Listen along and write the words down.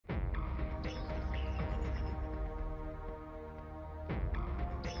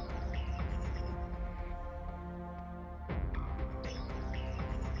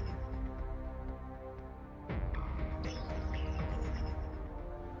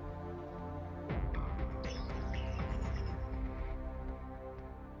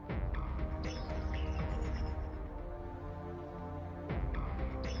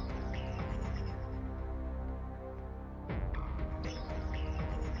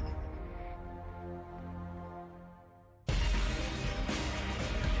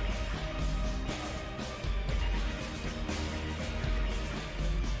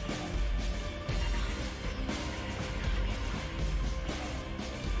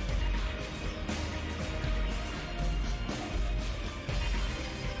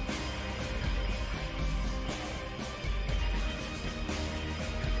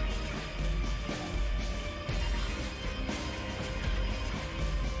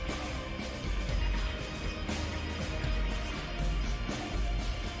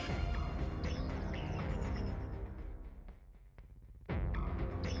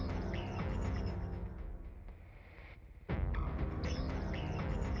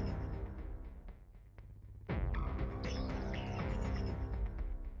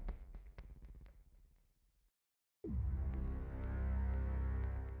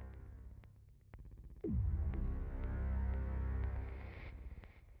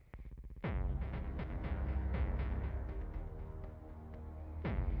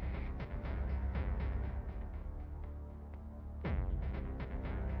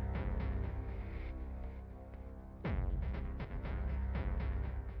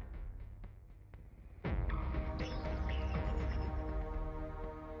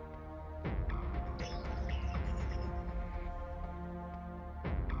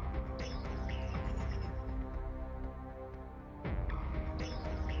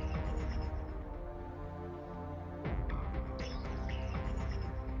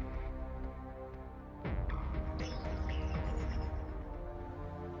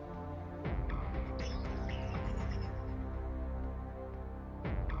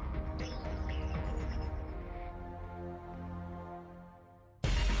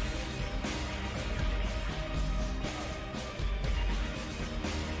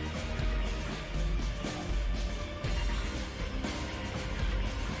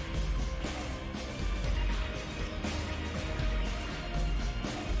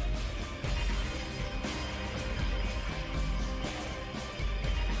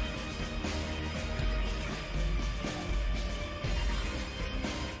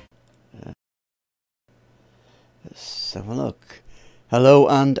Let's have a look. Hello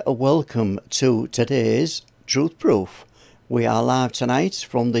and welcome to today's Truth Proof. We are live tonight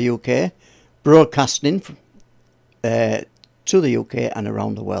from the UK, broadcasting to the UK and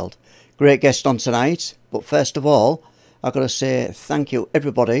around the world. Great guest on tonight, but first of all, I've got to say thank you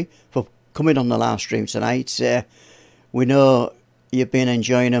everybody for coming on the live stream tonight. We know you've been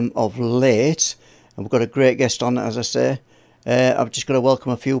enjoying them of late, and we've got a great guest on, as I say. I've just got to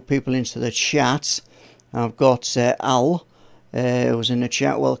welcome a few people into the chat. I've got Al, who's in the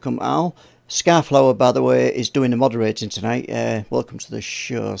chat. Welcome, Al. Skyflower, by the way, is doing the moderating tonight. Welcome to the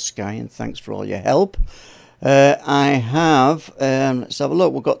show, Sky, and thanks for all your help. I have, let's have a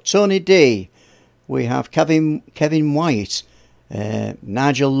look. We've got Tony D. We have Kevin White,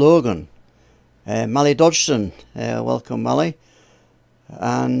 Nigel Logan, Mally Dodgson. Welcome, Mally.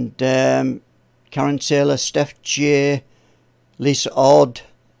 And Karen Taylor, Steph J, Lisa Odd.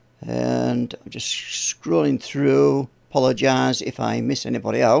 And I'm just scrolling through. Apologise if I miss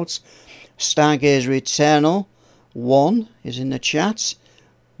anybody out. Stargazer Eternal 1 is in the chat.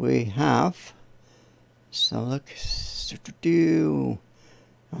 We have, so look, I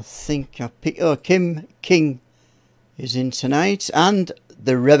think I picked, oh, Kim King is in tonight, and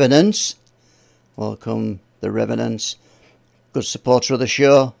the Revenants. Welcome, the Revenants. Good supporter of the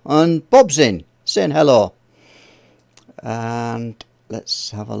show. And Bob's in, saying hello. And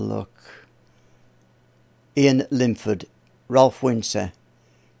let's have a look. Ian Linford, Ralph Winter.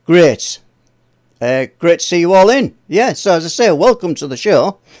 Great. Great to see you all in. Yeah, so as I say, welcome to the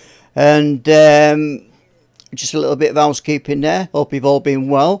show. And just a little bit of housekeeping there. Hope you've all been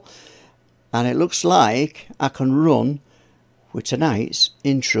well. And it looks like I can run with tonight's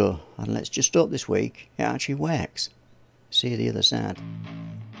intro. And let's just hope this week it actually works. See you the other side.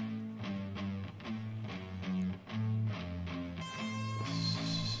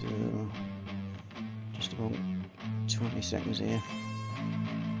 Just about 20 seconds here.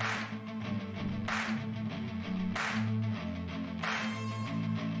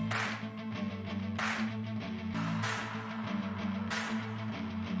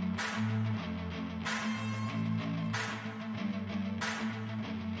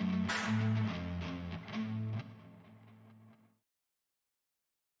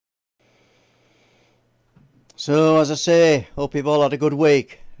 So, as I say, hope you've all had a good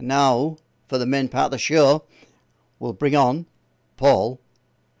week. Now, for the main part of the show, we'll bring on Paul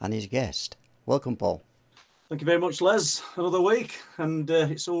and his guest. Welcome, Paul. Thank you very much, Les. Another week, and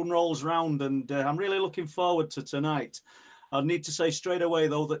it soon rolls round, and I'm really looking forward to tonight. I need to say straight away,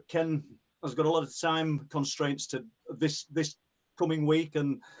 though, that Ken has got a lot of time constraints to this coming week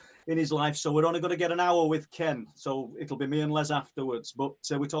and in his life, so we're only going to get an hour with Ken, so it'll be me and Les afterwards. But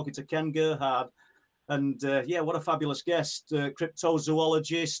we're talking to Ken Gerhard. And yeah, what a fabulous guest.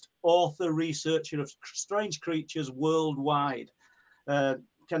 Cryptozoologist, author, researcher of strange creatures worldwide.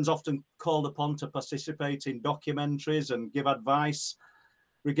 Ken's often called upon to participate in documentaries and give advice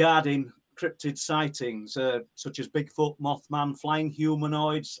regarding cryptid sightings, such as Bigfoot, Mothman, flying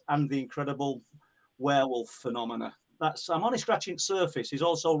humanoids, and the incredible werewolf phenomena. I'm only scratching the surface. He's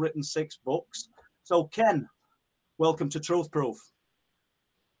also written 6 books. So Ken, welcome to Truth Proof.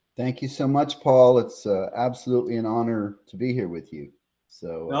 Thank you so much, Paul. It's absolutely an honor to be here with you.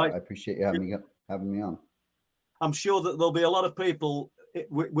 So I appreciate you having me on. I'm sure that there'll be a lot of people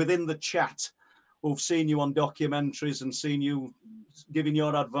within the chat who've seen you on documentaries and seen you giving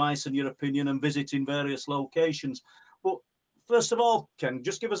your advice and your opinion and visiting various locations. But first of all, Ken,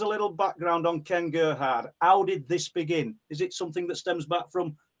 just give us a little background on Ken Gerhard. How did this begin? Is it something that stems back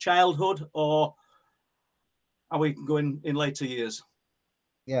from childhood, or are we going in later years?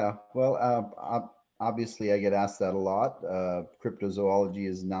 Yeah, well, obviously I get asked that a lot. Cryptozoology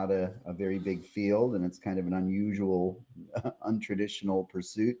is not a very big field, and it's kind of an unusual, untraditional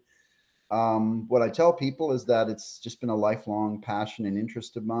pursuit. What I tell people is that it's just been a lifelong passion and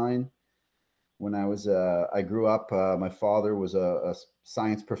interest of mine. When I grew up, my father was a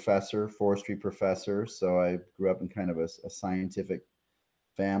science professor, forestry professor, so I grew up in kind of a scientific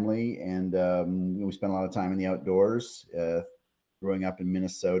family, and we spent a lot of time in the outdoors. Growing up in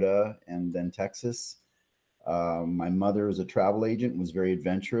Minnesota and then Texas. My mother was a travel agent and was very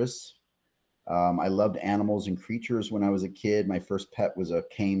adventurous. I loved animals and creatures when I was a kid. My first pet was a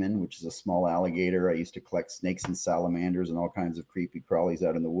caiman, which is a small alligator. I used to collect snakes and salamanders and all kinds of creepy crawlies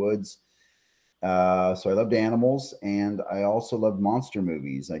out in the woods. So I loved animals, and I also loved monster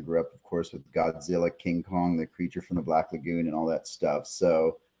movies. I grew up, of course, with Godzilla, King Kong, the creature from the Black Lagoon, and all that stuff.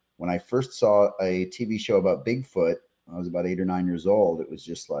 So when I first saw a TV show about Bigfoot, I was about 8 or 9 years old. It was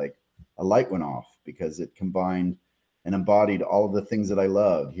just like a light went off because it combined and embodied all of the things that I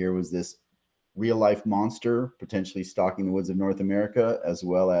loved. Here was this real life monster potentially stalking the woods of North America, as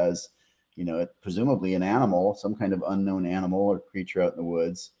well as, you know, presumably an animal, some kind of unknown animal or creature out in the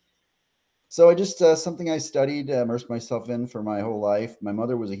woods. So I just, something I studied, immersed myself in for my whole life. My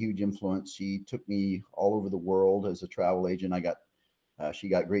mother was a huge influence. She took me all over the world as a travel agent. She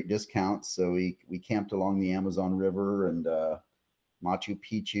got great discounts. So we camped along the Amazon River and Machu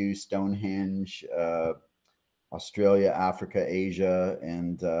Picchu, Stonehenge, Australia, Africa, Asia,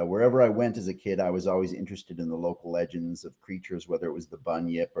 and wherever I went as a kid, I was always interested in the local legends of creatures, whether it was the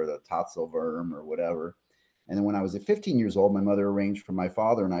bunyip or the Tatzelworm or whatever. And then when I was at 15 years old, my mother arranged for my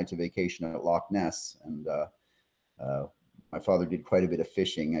father and I to vacation at Loch Ness. And my father did quite a bit of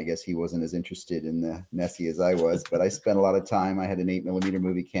fishing. I guess he wasn't as interested in the Nessie as I was, but I spent a lot of time. I had an 8mm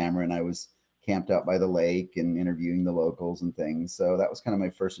movie camera and I was camped out by the lake and interviewing the locals and things. So that was kind of my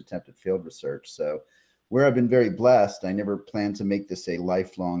first attempt at field research. So where I've been very blessed, I never planned to make this a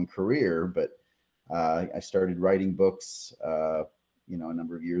lifelong career, but I started writing books, you know, a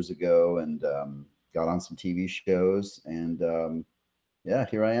number of years ago, and got on some TV shows, and yeah,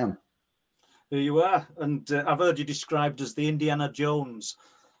 here I am. Here you are, and I've heard you described as the Indiana Jones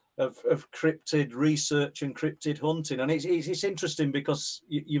of cryptid research and cryptid hunting, and it's interesting because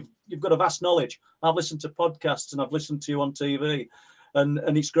you've got a vast knowledge. I've listened to podcasts and I've listened to you on TV.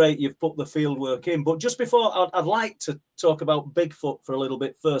 And it's great you've put the field work in. But just before, I'd like to talk about Bigfoot for a little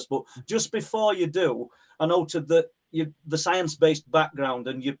bit first. But just before you do, I noted that the science-based background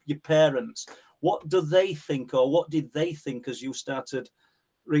and your parents, what do they think, or what did they think as you started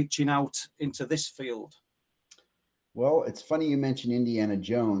reaching out into this field? Well, it's funny you mentioned Indiana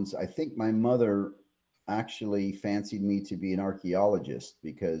Jones. I think my mother actually fancied me to be an archaeologist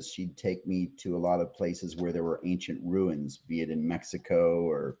because she'd take me to a lot of places where there were ancient ruins, be it in Mexico,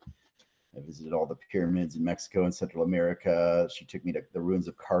 or I visited all the pyramids in Mexico and Central America. She took me to the ruins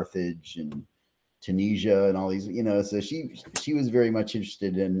of Carthage and Tunisia and all these, you know, so she was very much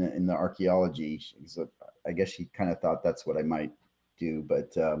interested in the archaeology. So I guess she kind of thought that's what I might do.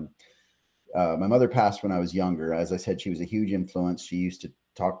 But my mother passed when I was younger. As I said, she was a huge influence. She used to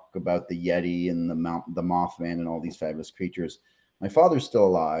talk about the Yeti and the Mothman and all these fabulous creatures. My father's still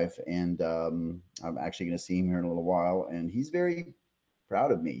alive, and I'm actually going to see him here in a little while, and he's very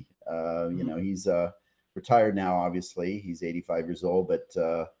proud of me. You know, he's retired now, obviously. He's 85 years old,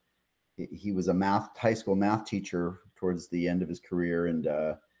 but he was a high school math teacher towards the end of his career, and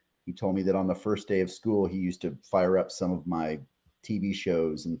he told me that on the first day of school, he used to fire up some of my TV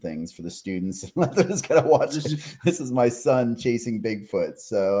shows and things for the students and let them just kind of watch. This is my son chasing Bigfoot.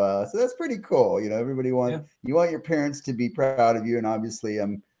 So that's pretty cool. You know, everybody you want your parents to be proud of you. And obviously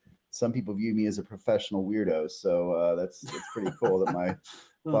some people view me as a professional weirdo. So that's pretty cool that my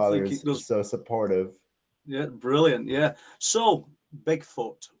father is so supportive. Yeah. Brilliant. Yeah. So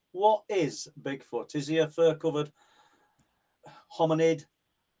Bigfoot, what is Bigfoot? Is he a fur covered hominid,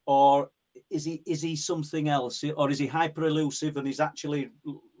 or is he something else, or is he hyper elusive and he's actually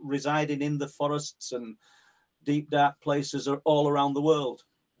residing in the forests and deep dark places all around the world?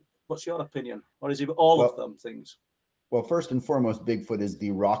 What's your opinion? Or is he all of them things? Well, first and foremost, Bigfoot is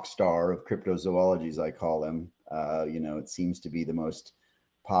the rock star of cryptozoology, as I call him. You know, it seems to be the most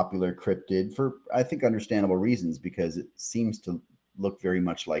popular cryptid for, I think, understandable reasons, because it seems to look very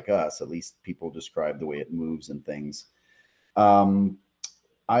much like us. At least people describe the way it moves and things.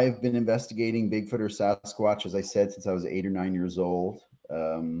 I've been investigating Bigfoot or Sasquatch, as I said, since I was 8 or 9 years old.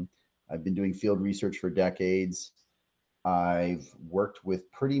 I've been doing field research for decades. I've worked with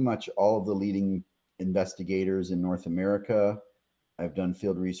pretty much all of the leading investigators in North America. I've done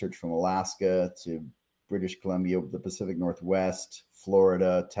field research from Alaska to British Columbia, the Pacific Northwest,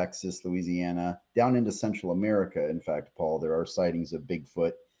 Florida, Texas, Louisiana, down into Central America. In fact, Paul, there are sightings of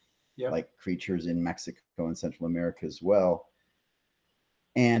Bigfoot, like creatures in Mexico and Central America as well.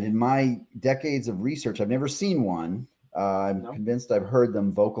 And in my decades of research, I've never seen one. I'm convinced I've heard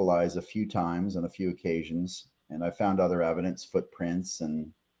them vocalize a few times on a few occasions, and I found other evidence, footprints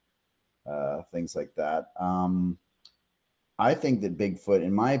and things like that. I think that Bigfoot,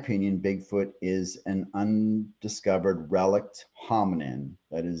 in my opinion, Bigfoot is an undiscovered relict hominin.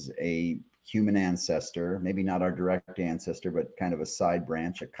 That is a human ancestor, maybe not our direct ancestor, but kind of a side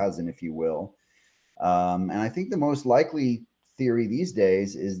branch, a cousin, if you will. And I think the most likely theory these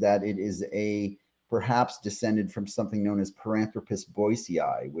days is that it is perhaps descended from something known as Paranthropus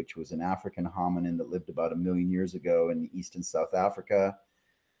boisei, which was an African hominin that lived about 1 million years ago in East and South Africa.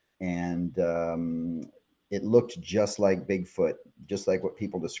 And it looked just like Bigfoot, just like what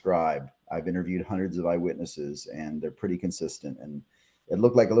people describe. I've interviewed hundreds of eyewitnesses, and they're pretty consistent. And it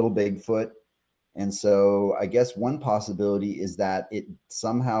looked like a little Bigfoot. And so I guess one possibility is that it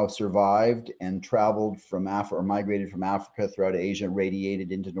somehow survived and traveled from Africa, or migrated from Africa throughout Asia,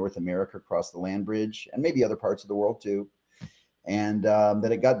 radiated into North America across the land bridge, and maybe other parts of the world too. And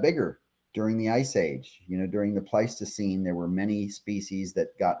that it got bigger during the Ice Age. You know, during the Pleistocene, there were many species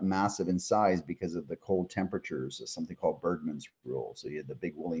that got massive in size because of the cold temperatures, something called Bergmann's rule. So you had the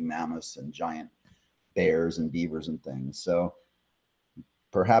big woolly mammoths and giant bears and beavers and things. So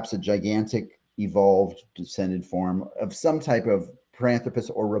perhaps a gigantic evolved descended form of some type of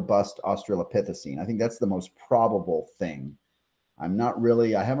Paranthropus or robust Australopithecine. I think that's the most probable thing. I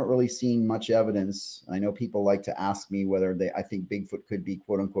haven't really seen much evidence. I know people like to ask me whether I think Bigfoot could be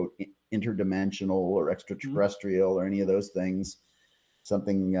quote unquote interdimensional or extraterrestrial or any of those things,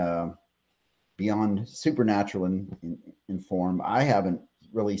 something beyond supernatural in form. I haven't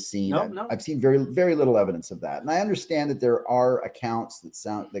really seen. No. I've seen very, very little evidence of that, and I understand that there are accounts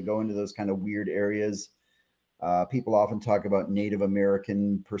that go into those kind of weird areas. People often talk about Native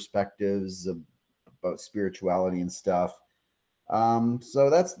American perspectives about spirituality and stuff. So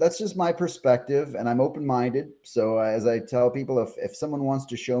that's just my perspective, and I'm open-minded. So as I tell people, if someone wants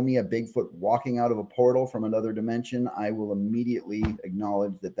to show me a Bigfoot walking out of a portal from another dimension, I will immediately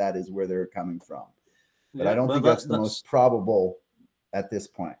acknowledge that is where they're coming from. But I don't think that's the most probable at this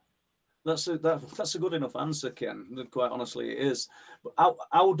point. That's a good enough answer, Ken. Quite honestly, it is. But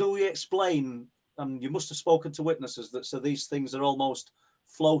how do we explain? And you must have spoken to witnesses that so these things are almost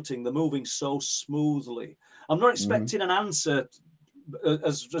floating. They're moving so smoothly. I'm not expecting an answer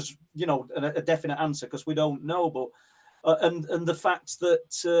as you know, a definite answer, because we don't know. But and the fact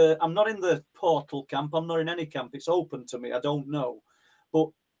that I'm not in the portal camp, I'm not in any camp. It's open to me. I don't know. But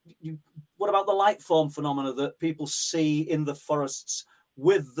what about the light form phenomena that people see in the forests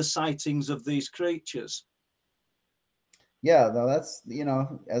with the sightings of these creatures? Yeah, no, that's, you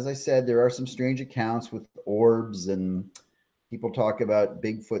know, as I said, there are some strange accounts with orbs, and people talk about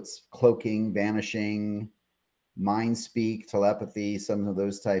Bigfoot's cloaking, vanishing, mind speak, telepathy, some of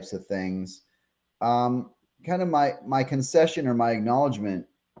those types of things. Kind of my concession or my acknowledgement,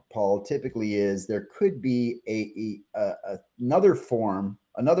 Paul, typically is there could be another form,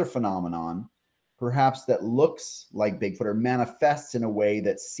 another phenomenon, perhaps that looks like Bigfoot or manifests in a way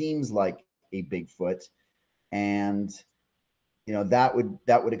that seems like a Bigfoot, and you know that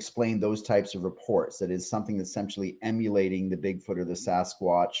would explain those types of reports. That is something that's essentially emulating the Bigfoot or the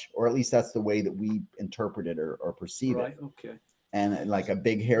Sasquatch, or at least that's the way that we interpret it or perceive it. Okay. And like a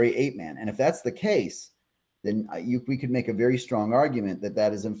big hairy ape man. And if that's the case, then we could make a very strong argument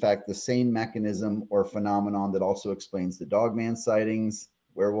that is in fact the same mechanism or phenomenon that also explains the Dogman sightings,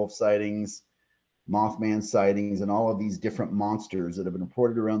 werewolf sightings, Mothman sightings, and all of these different monsters that have been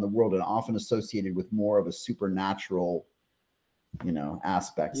reported around the world and often associated with more of a supernatural, you know,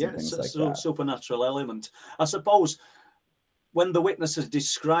 aspects and things like that. Supernatural element. I suppose when the witness is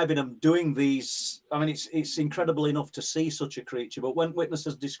describing them doing these, I mean, it's incredible enough to see such a creature, but when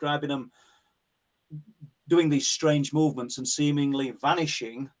witnesses describing them doing these strange movements and seemingly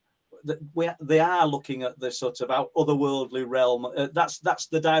vanishing, they are looking at the sort of otherworldly realm. That's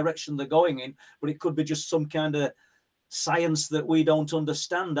the direction they're going in, but it could be just some kind of science that we don't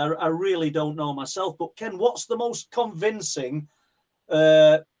understand. I really don't know myself. But Ken, what's the most convincing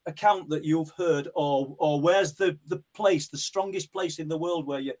account that you've heard, or where's the strongest place in the world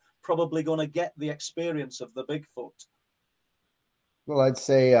where you're probably going to get the experience of the Bigfoot? Well, I'd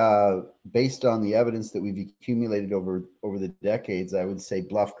say based on the evidence that we've accumulated over the decades, I would say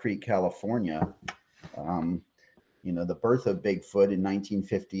Bluff Creek, California. You know, the birth of Bigfoot in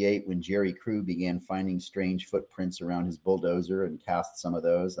 1958, when Jerry Crew began finding strange footprints around his bulldozer and cast some of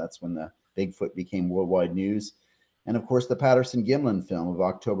those. That's when the Bigfoot became worldwide news. And of course, the Patterson-Gimlin film of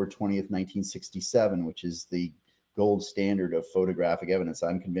October 20th, 1967, which is the gold standard of photographic evidence.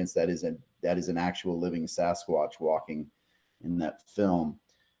 I'm convinced that is an actual living Sasquatch walking in that film.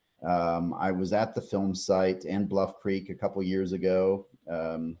 I was at the film site and Bluff Creek a couple years ago.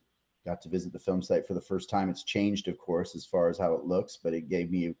 Got to visit the film site for the first time. It's changed, of course, as far as how it looks, but it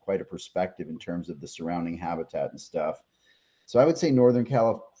gave me quite a perspective in terms of the surrounding habitat and stuff. So I would say Northern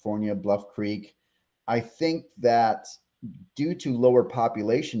California, Bluff Creek. I think that due to lower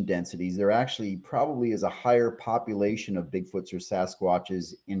population densities, there actually probably is a higher population of Bigfoots or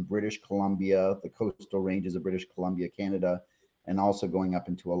Sasquatches in British Columbia, the coastal ranges of British Columbia, Canada, and also going up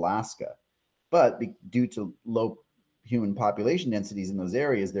into Alaska. But due to low human population densities in those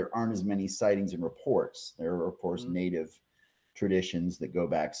areas, there aren't as many sightings and reports. There are, of course, native traditions that go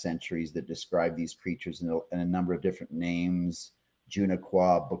back centuries that describe these creatures in a number of different names: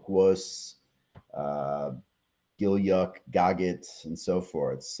 Junaquah, Bukwus, Gilyuk, Gaget, and so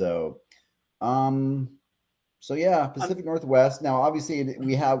forth. So So yeah, Pacific Northwest. Now, obviously,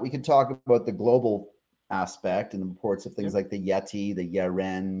 we can talk about the global aspect and the reports of things like the Yeti, the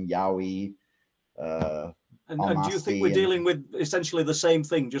Yeren, Yowie, and do you think Almasti, we're dealing with essentially the same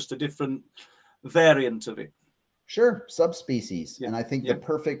thing, just a different variant of it? Sure, subspecies. And I think the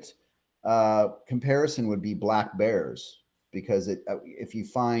perfect comparison would be black bears, because if you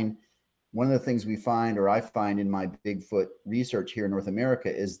find one of the things we find, or I find in my Bigfoot research here in North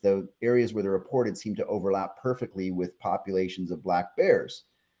America, is the areas where they're reported seem to overlap perfectly with populations of black bears.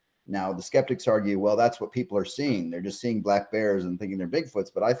 Now, the skeptics argue, well, that's what people are seeing. They're just seeing black bears and thinking they're Bigfoots.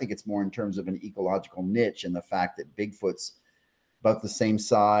 But I think it's more in terms of an ecological niche and the fact that Bigfoot's about the same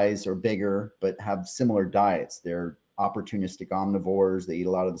size or bigger, but have similar diets. They're opportunistic omnivores. They eat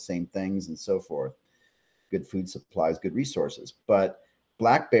a lot of the same things and so forth. Good food supplies, good resources. But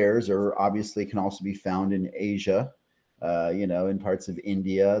black bears are obviously can also be found in Asia, in parts of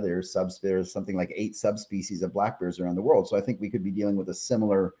India. There's something like 8 subspecies of black bears around the world. So I think we could be dealing with a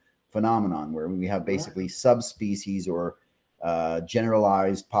similar phenomenon where we have basically subspecies or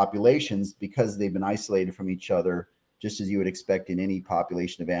generalized populations, because they've been isolated from each other. Just as you would expect in any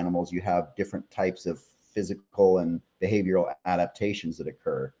population of animals, you have different types of physical and behavioral adaptations that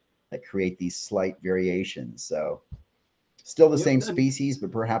occur that create these slight variations. So still the same species,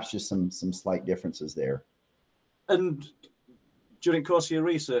 but perhaps just some slight differences there. And during the course of your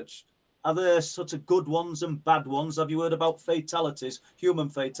research, are there sort of good ones and bad ones? Have you heard about fatalities, human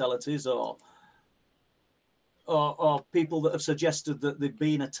fatalities, or people that have suggested that they've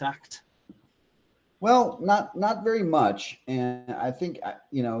been attacked? Well, not very much, and I think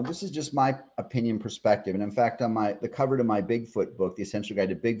this is just my opinion, perspective. And in fact, on the cover to my Bigfoot book, The Essential Guide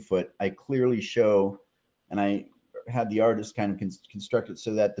to Bigfoot, I clearly show, and I had the artist kind of construct it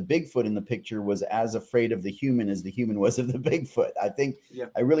so that the Bigfoot in the picture was as afraid of the human as the human was of the Bigfoot.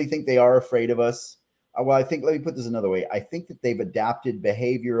 I really think they are afraid of us. Well, let me put this another way. I think that they've adapted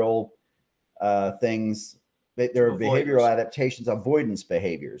behavioral things. There are behavioral adaptations, avoidance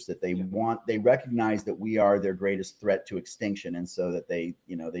behaviors that they recognize that we are their greatest threat to extinction. And so that they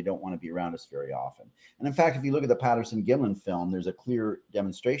don't want to be around us very often. And in fact, if you look at the Patterson-Gimlin film, there's a clear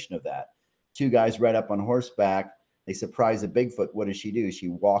demonstration of that. 2 guys ride up on horseback. They surprise a Bigfoot. What does she do? She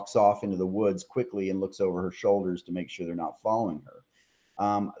walks off into the woods quickly and looks over her shoulders to make sure they're not following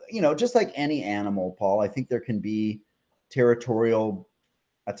her. Just like any animal, Paul, I think there can be territorial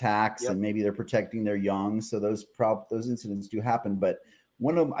attacks, and maybe they're protecting their young. So those incidents do happen. But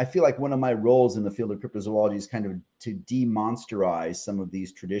I feel like one of my roles in the field of cryptozoology is kind of to demonsterize some of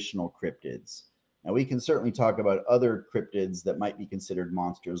these traditional cryptids. Now, we can certainly talk about other cryptids that might be considered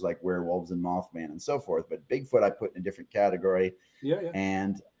monsters, like werewolves and Mothman and so forth. But Bigfoot I put in a different category.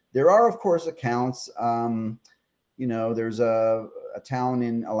 And there are, of course, accounts. There's a town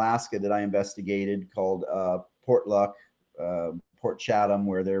in Alaska that I investigated called Port Chatham,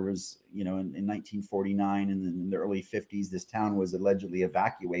 where there was, in 1949 and in the early 50s, this town was allegedly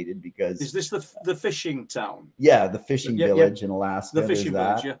evacuated because... Is this the fishing town? Yeah, the fishing village in Alaska. The fishing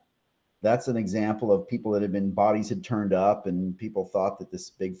village, That's an example of people that bodies had turned up, and people thought that this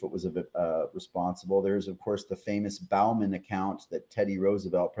Bigfoot was responsible. There's, of course, the famous Bauman account that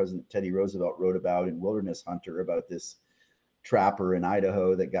President Teddy Roosevelt wrote about in Wilderness Hunter, about this trapper in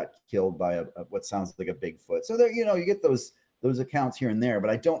Idaho that got killed by what sounds like a Bigfoot. So there, you get those accounts here and there,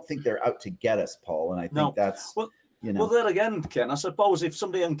 but I don't think they're out to get us, Paul. And I think that's, well, there again, Ken, I suppose if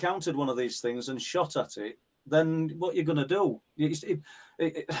somebody encountered one of these things and shot at it, then what you're going to do?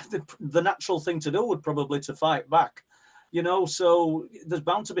 The natural thing to do would probably to fight back. So there's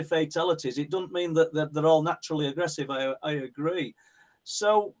bound to be fatalities. It doesn't mean that they're all naturally aggressive. I agree.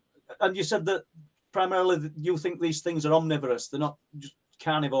 So, and you said that primarily you think these things are omnivorous. They're not just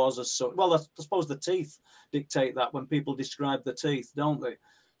carnivores as such. Well, I suppose the teeth dictate that when people describe the teeth, don't they?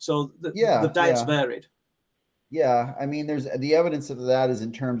 So the diet's varied. Yeah, I mean, there's the evidence of that is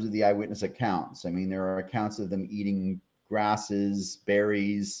in terms of the eyewitness accounts. I mean, there are accounts of them eating grasses,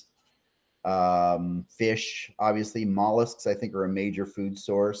 berries, fish. Obviously, mollusks, I think, are a major food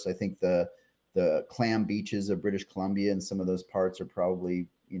source. I think the clam beaches of British Columbia and some of those parts are probably,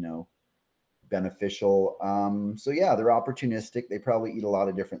 beneficial. So yeah, they're opportunistic. They probably eat a lot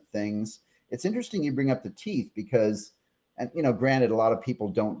of different things. It's interesting you bring up the teeth because, and granted, a lot of people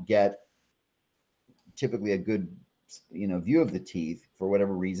don't get typically a good, view of the teeth for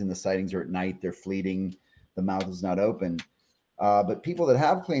whatever reason. The sightings are at night, they're fleeting, the mouth is not open. But people that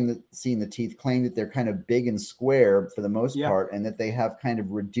have seen the teeth claim that they're kind of big and square for the most part, and that they have kind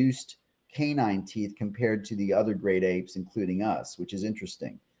of reduced canine teeth compared to the other great apes, including us, which is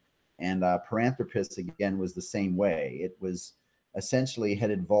interesting. And Paranthropus, again, was the same way. It was essentially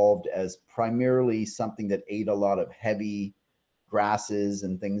had evolved as primarily something that ate a lot of heavy grasses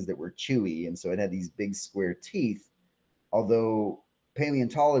and things that were chewy. And so it had these big square teeth. Although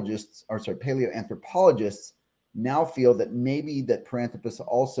paleoanthropologists now feel that maybe that Paranthropus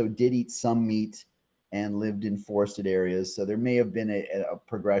also did eat some meat and lived in forested areas. So there may have been a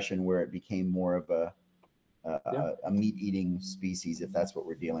progression where it became more of a meat-eating species, if that's what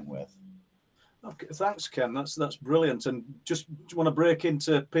we're dealing with. Okay, thanks, Ken. That's brilliant. And just want to break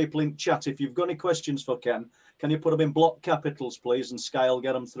into people in chat. If you've got any questions for Ken, can you put them in block capitals, please? And Sky will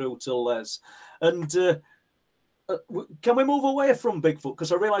get them through to Les. And can we move away from Bigfoot?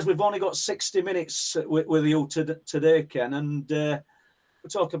 Because I realise we've only got 60 minutes with you today, Ken. And we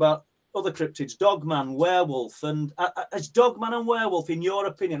talk about other cryptids, Dogman, werewolf. And is Dogman and werewolf, in your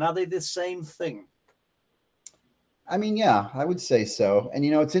opinion, are they the same thing? I mean, yeah, I would say so. And,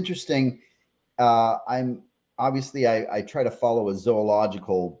 it's interesting. I'm obviously, I try to follow a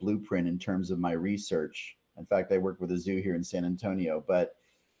zoological blueprint in terms of my research. In fact, I work with a zoo here in San Antonio. But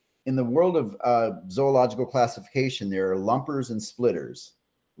in the world of zoological classification, there are lumpers and splitters.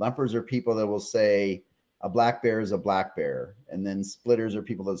 Lumpers are people that will say a black bear is a black bear. And then splitters are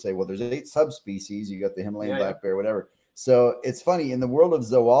people that say, well, there's 8 subspecies. You got the Himalayan black bear, whatever. So it's funny, in the world of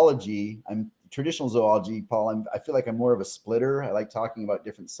zoology, traditional zoology, Paul, I feel like I'm more of a splitter. I like talking about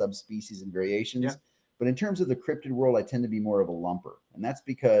different subspecies and variations. Yeah. But in terms of the cryptid world, I tend to be more of a lumper. And that's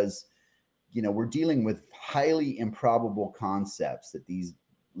because, we're dealing with highly improbable concepts that these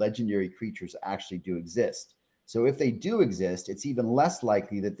legendary creatures actually do exist. So if they do exist, it's even less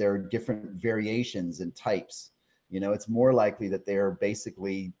likely that there are different variations and types. It's more likely that they're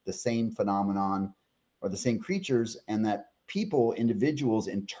basically the same phenomenon or the same creatures, and that individuals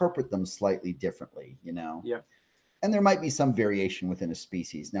interpret them slightly differently, Yeah. And there might be some variation within a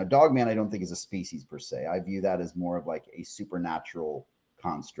species. Now, Dogman, I don't think is a species per se. I view that as more of like a supernatural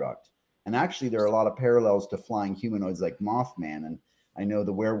construct. And actually, there are a lot of parallels to flying humanoids like Mothman. And I know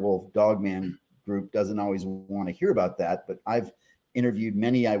the werewolf Dogman group doesn't always want to hear about that, but I've interviewed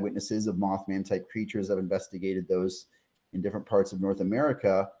many eyewitnesses of Mothman type creatures. I've investigated those in different parts of North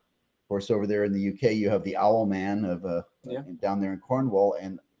America. Of course, over there in the UK, you have the Owl Man down there in Cornwall,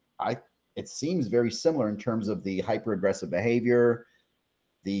 and it seems very similar in terms of the hyper-aggressive behavior,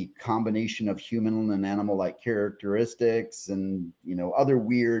 the combination of human and animal-like characteristics, and other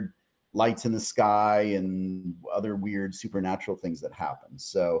weird lights in the sky and other weird supernatural things that happen.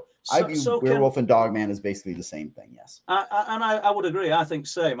 So I view werewolf and Dogman as basically the same thing. Yes, I would agree. I think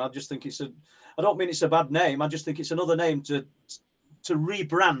same. I just think I don't mean it's a bad name. I just think it's another name to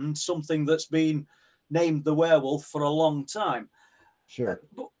rebrand something that's been named the werewolf for a long time. Sure.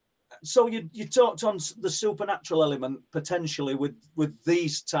 So you talked on the supernatural element potentially with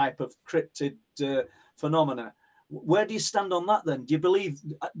these type of cryptid phenomena. Where do you stand on that then? Do you believe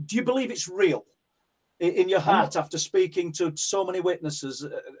it's real in your heart after speaking to so many witnesses?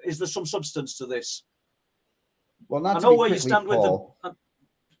 Is there some substance to this? Well, not I know where you stand Paul. With the.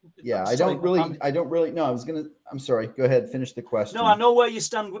 Yeah, I don't really. No, I'm sorry. Go ahead. Finish the question. No, I know where you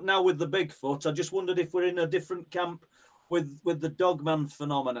stand now with the Bigfoot. I just wondered if we're in a different camp with the Dogman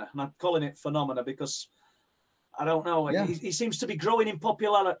phenomena. And I'm calling it phenomena because I don't know. Yeah. He seems to be growing in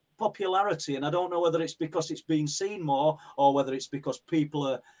popularity. And I don't know whether it's because it's being seen more or whether it's because people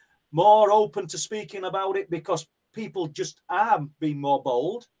are more open to speaking about it because people just are being more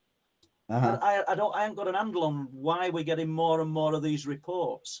bold. Uh-huh. I haven't got an handle on why we're getting more and more of these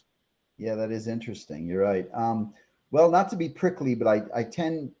reports. Yeah, that is interesting. You're right. Well, not to be prickly, but I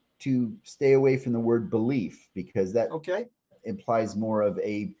tend to stay away from the word belief because that implies more of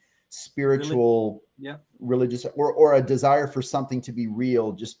a spiritual, religious, or a desire for something to be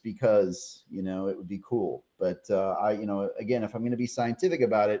real just because, it would be cool. But again, if I'm going to be scientific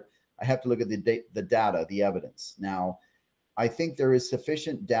about it, I have to look at the data, the evidence. Now, I think there is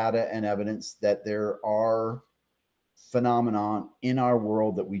sufficient data and evidence that there are phenomenon in our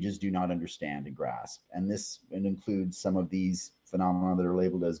world that we just do not understand and grasp. And it includes some of these phenomena that are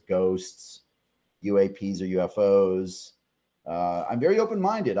labeled as ghosts, UAP'S or UFOs. I'm very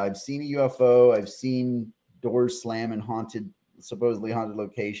open-minded. I've seen a UFO. I've seen doors slam in supposedly haunted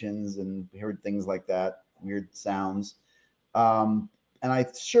locations and heard things like that, weird sounds. And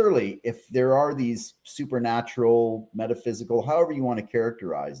surely, if there are these supernatural, metaphysical, however you want to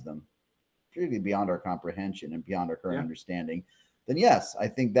characterize them, really beyond our comprehension and beyond our current understanding, then yes, I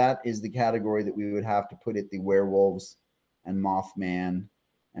think that is the category that we would have to put it, the werewolves and Mothman,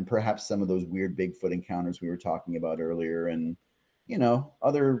 and perhaps some of those weird Bigfoot encounters we were talking about earlier, and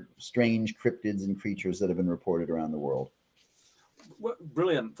other strange cryptids and creatures that have been reported around the world. Well,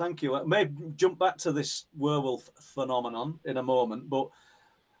 brilliant, thank you. I may jump back to this werewolf phenomenon in a moment, but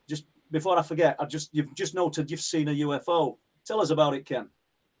just before I forget, you've just noted you've seen a UFO. Tell us about it, Ken,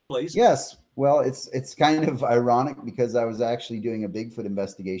 please. Yes. Well, it's kind of ironic because I was actually doing a Bigfoot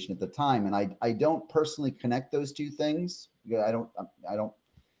investigation at the time, and I don't personally connect those two things. Yeah, I don't.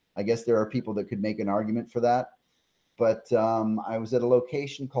 I guess there are people that could make an argument for that. But I was at a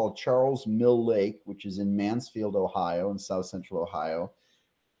location called Charles Mill Lake, which is in Mansfield, Ohio, in south central Ohio.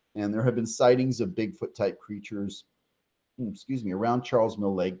 And there have been sightings of Bigfoot type creatures, around Charles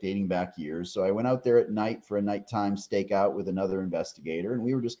Mill Lake dating back years. So I went out there at night for a nighttime stakeout with another investigator. And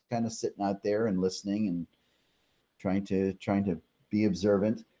we were just kind of sitting out there and listening and trying to be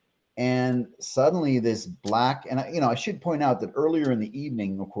observant. And suddenly this black, and I should point out that earlier in the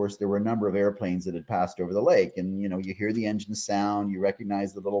evening, of course, there were a number of airplanes that had passed over the lake, and you hear the engine sound, you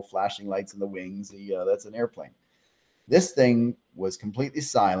recognize the little flashing lights in the wings. That's an airplane. This thing was completely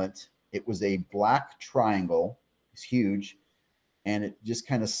silent. It was a black triangle. It's huge, and it just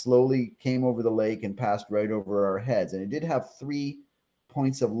kind of slowly came over the lake and passed right over our heads. And it did have 3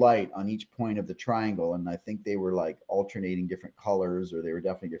 points of light on each point of the triangle, and I think they were like alternating different colors, or they were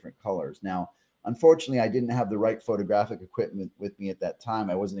definitely different colors. Now, unfortunately, I didn't have the right photographic equipment with me at that time.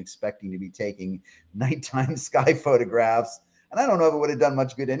 I wasn't expecting to be taking nighttime sky photographs, and I don't know if it would have done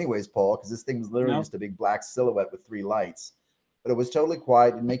much good anyways, Paul, because this thing was literally just a big black silhouette with 3 lights. But it was totally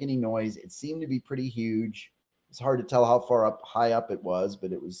quiet, didn't make any noise. It seemed to be pretty huge. It's hard to tell how high up it was,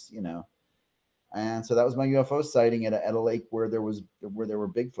 but it was, And so that was my UFO sighting at a lake where there were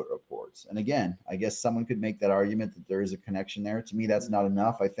Bigfoot reports. And again, I guess someone could make that argument that there is a connection there. To me, that's not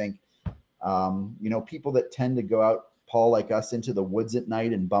enough. I think, people that tend to go out, Paul, like us, into the woods at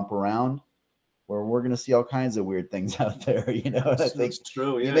night and bump around, where we're going to see all kinds of weird things out there. And I think that's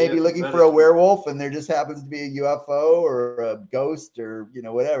true. You may be looking for a werewolf, and there just happens to be a UFO or a ghost or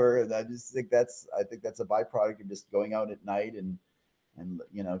whatever. And I just think that's a byproduct of just going out at night and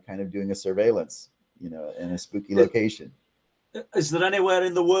kind of doing a surveillance, in a spooky location. Is there anywhere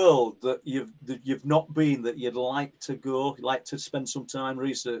in the world that you've not been that you'd like to go, like to spend some time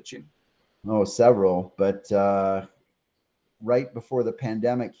researching? Oh, several, but right before the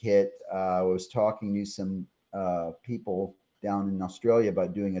pandemic hit, I was talking to some people down in Australia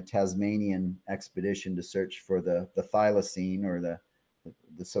about doing a Tasmanian expedition to search for the thylacine, or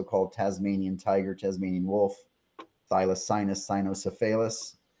the so-called Tasmanian tiger, Tasmanian wolf, Thylacynus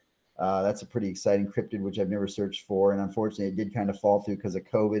cynocephalus. That's a pretty exciting cryptid, which I've never searched for. And unfortunately, it did kind of fall through because of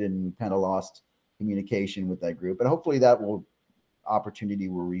COVID, and we kind of lost communication with that group. But hopefully that opportunity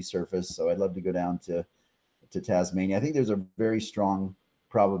will resurface. So I'd love to go down to Tasmania. I think there's a very strong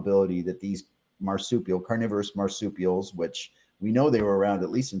probability that these carnivorous marsupials, which we know they were around at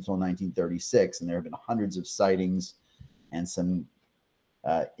least until 1936, and there have been hundreds of sightings and some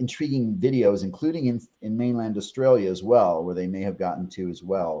intriguing videos, including in mainland Australia as well, where they may have gotten to as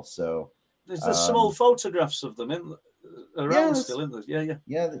well. So there's some old photographs of them around still, isn't there?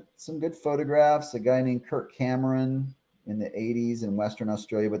 Yeah, some good photographs. A guy named Kirk Cameron in the 80s in Western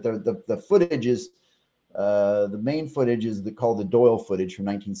Australia, but the footage is the main footage is called the Doyle footage from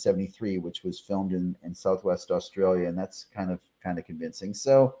 1973, which was filmed in Southwest Australia, and that's kind of convincing.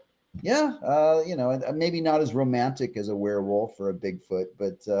 So maybe not as romantic as a werewolf or a Bigfoot,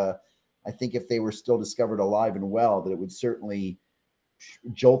 but I think if they were still discovered alive and well, that it would certainly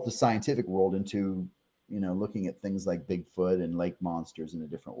jolt the scientific world into looking at things like Bigfoot and lake monsters in a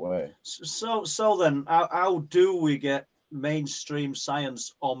different way. So then, how do we get mainstream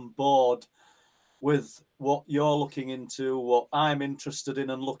science on board with what you're looking into, what I'm interested in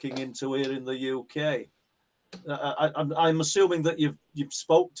and looking into here in the UK? I'm assuming that you've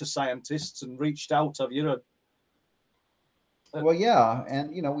spoke to scientists and reached out. Have you? Well, yeah,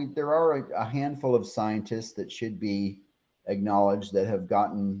 and there are a handful of scientists that should be acknowledged that have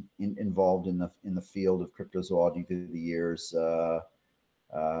gotten involved in the field of cryptozoology through the years.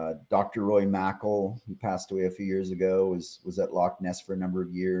 Dr. Roy Mackle, who passed away a few years ago, was at Loch Ness for a number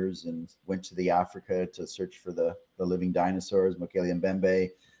of years and went to the Africa to search for the living dinosaurs, Mokele Mbembe.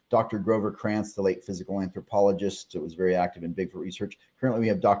 Dr. Grover Krantz, the late physical anthropologist, was very active in Bigfoot research. Currently, we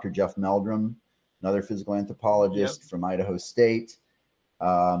have Dr. Jeff Meldrum, another physical anthropologist from Idaho State.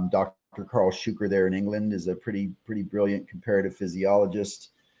 Dr. Carl Schuker there in England is a pretty brilliant comparative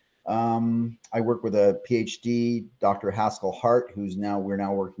physiologist. I work with a PhD, Dr. Haskell Hart, we're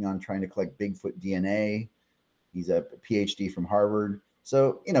now working on trying to collect Bigfoot DNA. He's a PhD from Harvard.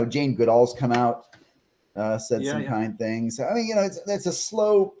 So, Jane Goodall's come out, said some kind things. I mean, it's a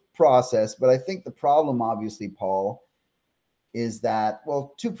slow process, but I think the problem, obviously, Paul, is that,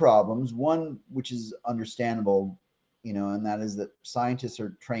 well, two problems. One, which is understandable, you know, and that is that scientists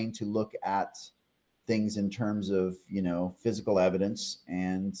are trained to look at things in terms of, you know, physical evidence.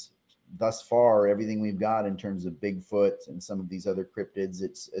 And thus far, everything we've got in terms of Bigfoot and some of these other cryptids,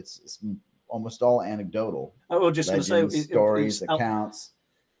 it's almost all anecdotal. I was just going to Legends, say, stories, accounts,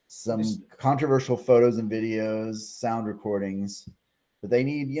 some controversial photos and videos, sound recordings. But they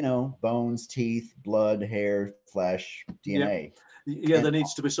need, you know, bones, teeth, blood, hair, flesh, DNA. Yeah, there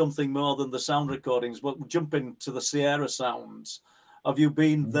needs to be something more than the sound recordings. But jumping to the Sierra sounds, have you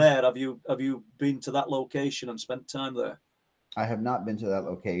been there? Have you been to that location and spent time there? I have not been to that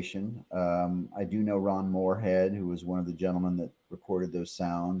location. I do know Ron Moorhead, who was one of the gentlemen that recorded those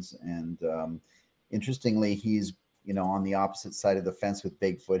sounds. And interestingly, he's, you know, on the opposite side of the fence with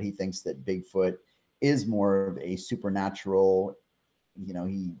Bigfoot. He thinks that Bigfoot is more of a supernatural, you know,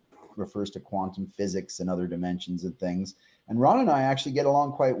 he refers to quantum physics and other dimensions and things. And Ron and I actually get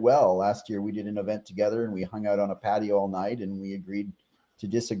along quite well. Last year we did an event together and we hung out on a patio all night and we agreed to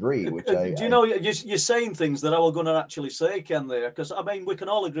disagree, which do you know, you're saying things that I was going to actually say, Ken, there, because I mean, we can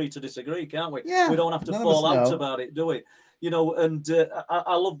all agree to disagree, can't we? Yeah, we don't have to fall out about it, do we? You know, and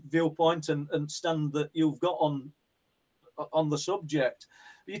I love viewpoint and stand that you've got on the subject.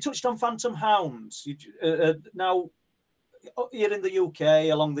 You touched on phantom hounds. Now, here in the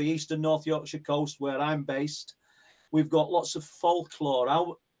UK, along the eastern North Yorkshire coast, where I'm based, we've got lots of folklore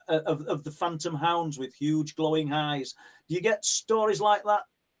out of the phantom hounds with huge glowing eyes. Do you get stories like that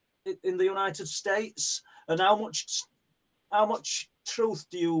in the United States? And how much truth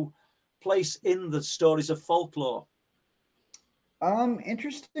do you place in the stories of folklore?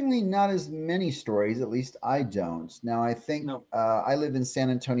 Interestingly, not as many stories. At least I don't. Now, I think I live in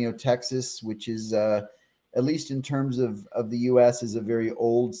San Antonio, Texas, which is, at least in terms of the U.S., is a very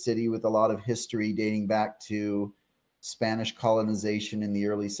old city with a lot of history dating back to Spanish colonization in the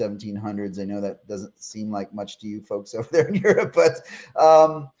early 1700s. I know that doesn't seem like much to you folks over there in Europe, but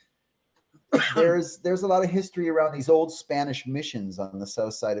there's a lot of history around these old Spanish missions on the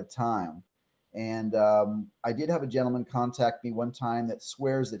south side of town. And I did have a gentleman contact me one time that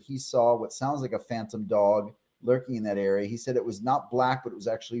swears that he saw what sounds like a phantom dog lurking in that area. He said it was not black, but it was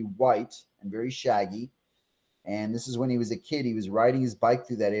actually white and very shaggy. And this is when he was a kid. He was riding his bike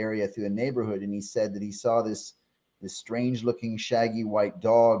through that area, through a neighborhood, and he said that he saw this strange looking shaggy white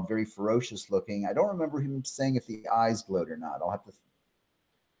dog, very ferocious looking. I don't remember him saying if the eyes glowed or not. I'll have to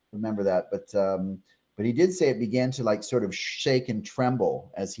remember that. But he did say it began to like sort of shake and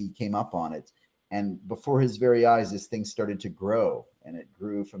tremble as he came up on it. And before his very eyes, this thing started to grow, and it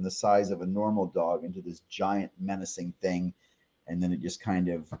grew from the size of a normal dog into this giant menacing thing. And then it just kind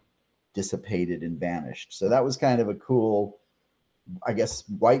of dissipated and vanished. So that was kind of a cool, I guess,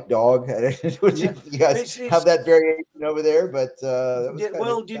 white dog. Would you guys have that variation over there? But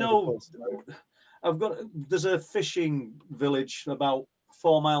well, you know, there's a fishing village about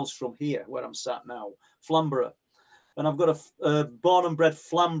 4 miles from here where I'm sat now, Flamborough, and I've got a born and bred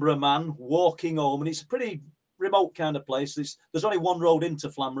Flamborough man walking home, and it's a pretty remote kind of place. There's only one road into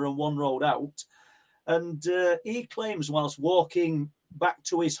Flamborough and one road out, and he claims whilst walking back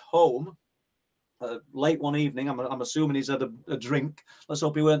to his home late one evening, I'm assuming he's had a drink. Let's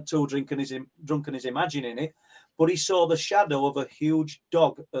hope he weren't too drunk and he's imagining it. But he saw the shadow of a huge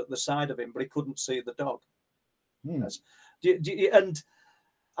dog at the side of him, but he couldn't see the dog. And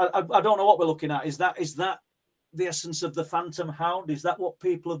I don't know what we're looking at. Is that the essence of the phantom hound? Is that what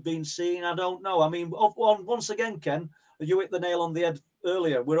people have been seeing? I don't know. I mean, once again, Ken, you hit the nail on the head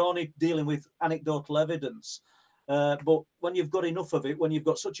earlier. We're only dealing with anecdotal evidence. But when you've got enough of it, when you've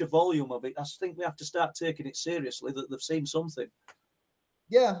got such a volume of it, I think we have to start taking it seriously that they've seen something.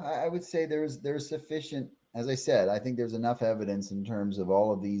 Yeah, I would say there's sufficient. As I said, I think there's enough evidence in terms of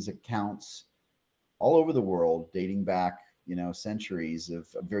all of these accounts all over the world, dating back, you know, centuries of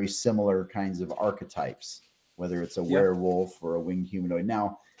very similar kinds of archetypes, whether it's a werewolf or a winged humanoid.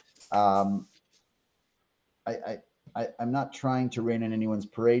 Now, I'm not trying to rain on anyone's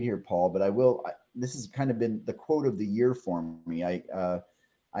parade here, Paul, but I will. This has kind of been the quote of the year for me. I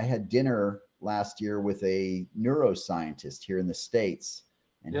had dinner last year with a neuroscientist here in the States,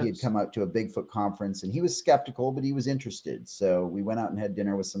 and he had come out to a Bigfoot conference, and he was skeptical, but he was interested. So we went out and had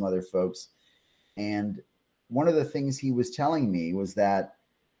dinner with some other folks. And one of the things he was telling me was that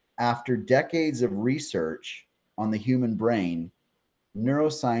after decades of research on the human brain,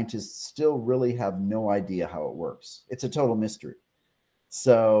 neuroscientists still really have no idea how it works. It's a total mystery.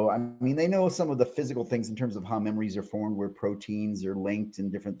 So, I mean, they know some of the physical things in terms of how memories are formed, where proteins are linked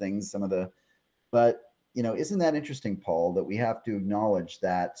and different things, but, you know, isn't that interesting, Paul, that we have to acknowledge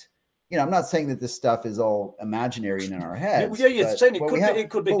that you know, I'm not saying that this stuff is all imaginary and in our heads. Yeah, you're saying it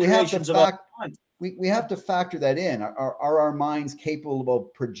could be creations of our mind. We have to factor that in. Are our minds capable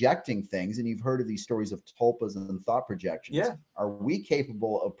of projecting things? And you've heard of these stories of tulpas and thought projections. Yeah. Are we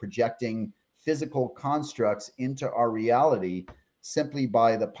capable of projecting physical constructs into our reality simply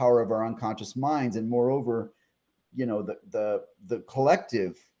by the power of our unconscious minds? And moreover, you know, the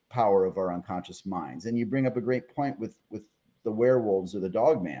collective power of our unconscious minds. And you bring up a great point with the werewolves or the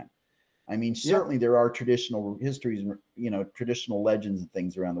dogman. I mean, certainly there are traditional histories and, you know, traditional legends and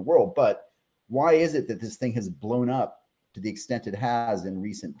things around the world, but why is it that this thing has blown up to the extent it has in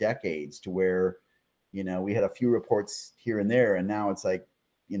recent decades, to where, you know, we had a few reports here and there, and now it's like,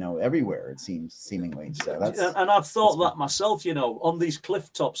 you know, everywhere, it seems, seemingly. So and I've thought that myself, you know, on these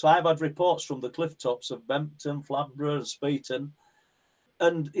cliff tops. I've had reports from the cliff tops of Bempton, Flabbergh, and Speeton,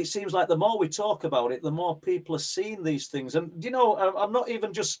 and it seems like the more we talk about it, the more people are seeing these things. And, you know, I'm not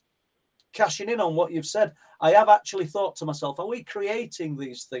even just cashing in on what you've said. I have actually thought to myself, are we creating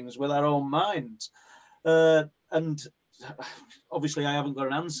these things with our own minds? And obviously I haven't got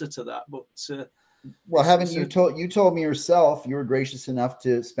an answer to that, but well, haven't you told me yourself, you were gracious enough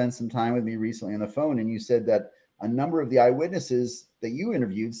to spend some time with me recently on the phone, and you said that a number of the eyewitnesses that you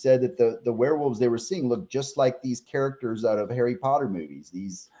interviewed said that the werewolves they were seeing looked just like these characters out of Harry Potter movies.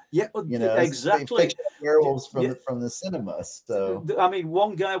 These, you know, exactly, werewolves from the cinema. So I mean,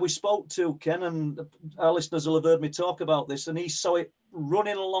 one guy we spoke to, Ken, and our listeners will have heard me talk about this, and he saw it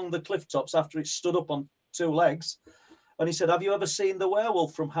running along the cliff tops after it stood up on two legs. And he said, have you ever seen the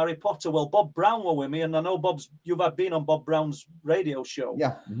werewolf from Harry Potter? Well, Bob Brown were with me, and I know you've been on Bob Brown's radio show.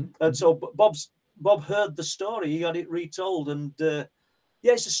 Yeah. And so Bob heard the story, he had it retold, and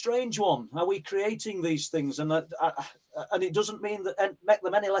yeah, it's a strange one. Are we creating these things? And it doesn't mean that make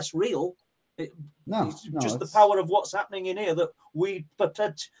them any less real. It's the power of what's happening in here that we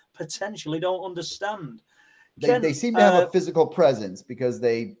potentially don't understand. They seem to have a physical presence, because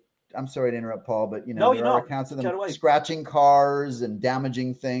I'm sorry to interrupt, Paul, but you know, there are accounts of them scratching cars and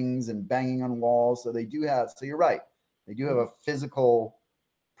damaging things and banging on walls. So they do have, so you're right, they do have a physical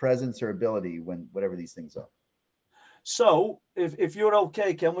presence or ability when whatever these things are. So if you're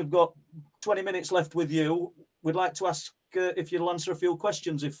okay, Ken, we've got 20 minutes left with you. We'd like to ask if you'll answer a few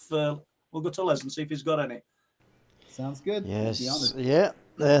questions. If we'll go to Les and see if he's got any. Sounds good. Yes. Yeah.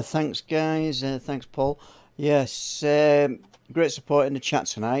 Thanks, guys. Thanks, Paul. Yes. Great support in the chat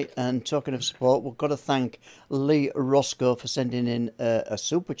tonight. And talking of support, we've got to thank Lee Roscoe for sending in a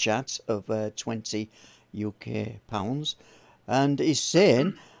super chat of 20 UK pounds. And he's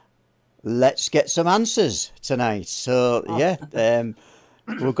saying, let's get some answers tonight. So, yeah,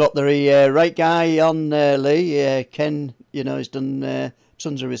 we've got the right guy on, Lee. Ken, you know, has done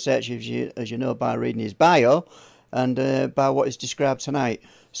tons of research, as you know, by reading his bio and by what is described tonight.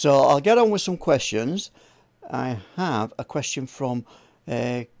 So I'll get on with some questions. I have a question from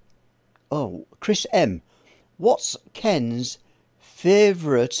Chris M. What's Ken's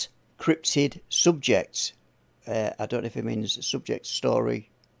favourite cryptid subject? I don't know if it means subject, story.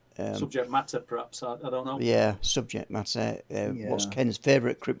 Subject matter, perhaps. I don't know. Yeah, subject matter. What's Ken's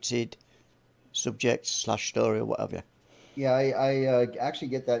favourite cryptid subject / story or whatever? Yeah, I actually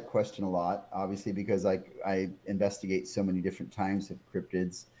get that question a lot, obviously, because I investigate so many different types of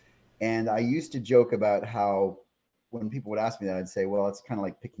cryptids. And I used to joke about how when people would ask me that, I'd say, well, it's kind of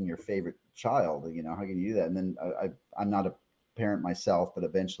like picking your favorite child. You know, how can you do that? And then I'm not a parent myself, but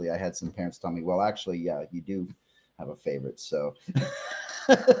eventually I had some parents tell me, well, actually, yeah, you do have a favorite. So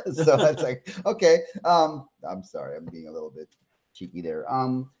so I was like, okay, I'm sorry, I'm being a little bit cheeky there.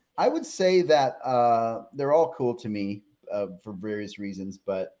 I would say that they're all cool to me for various reasons,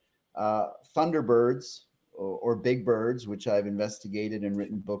 but Thunderbirds or big birds, which I've investigated and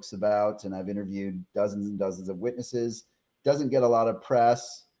written books about, and I've interviewed dozens and dozens of witnesses, doesn't get a lot of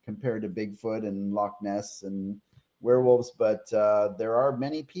press compared to Bigfoot and Loch Ness and werewolves, but there are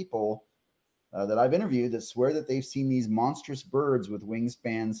many people that I've interviewed that swear that they've seen these monstrous birds with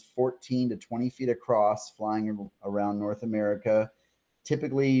wingspans 14 to 20 feet across flying around North America,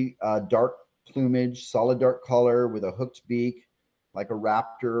 typically dark plumage, solid dark color with a hooked beak, like a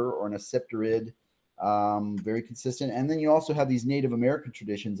raptor or an acipterid, very consistent. And then you also have these Native American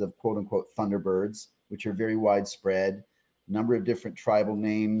traditions of quote unquote Thunderbirds, which are very widespread. A number of different tribal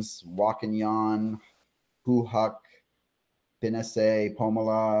names: Wakanyan, Huhuk, Pinese,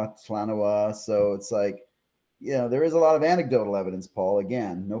 Pomala, Tlanawa. So it's like, you know, there is a lot of anecdotal evidence, Paul.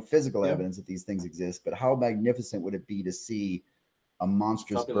 Again, no physical evidence that these things exist, but how magnificent would it be to see a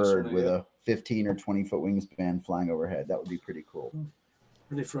monstrous bird with a 15 or 20 foot wingspan flying overhead? That would be pretty cool.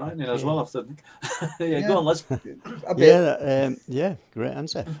 Pretty frightening as well, I think. Yeah, go on, Les. A bit. Yeah, great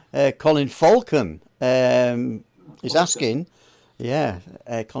answer. Colin Falcon is asking, Colin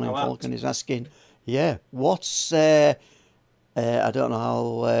Falcon is asking, what's I don't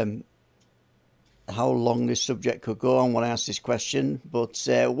know how long this subject could go on when I ask this question, but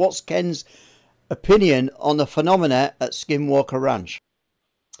what's Ken's opinion on the phenomena at Skinwalker Ranch?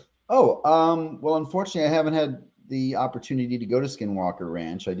 Oh, well, unfortunately, I haven't had the opportunity to go to Skinwalker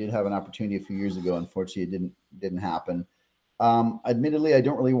Ranch. I did have an opportunity a few years ago. Unfortunately, it didn't happen. Admittedly, I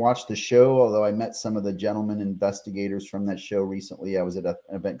don't really watch the show, although I met some of the gentlemen investigators from that show recently. I was at an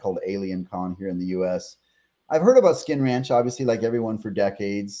event called Alien Con here in the US. I've heard about Skin Ranch, obviously, like everyone, for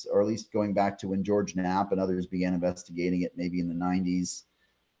decades, or at least going back to when George Knapp and others began investigating it, maybe in the 90s.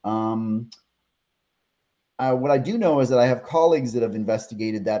 What I do know is that I have colleagues that have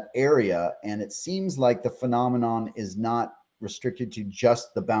investigated that area, and it seems like the phenomenon is not restricted to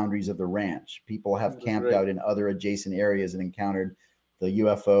just the boundaries of the ranch. People have camped out in other adjacent areas and encountered the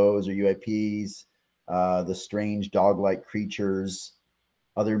UFOs or UAP'S, the strange dog-like creatures,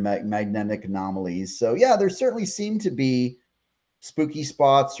 other magnetic anomalies. So yeah, there certainly seem to be spooky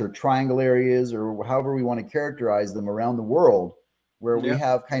spots or triangle areas, or however we want to characterize them, around the world, where we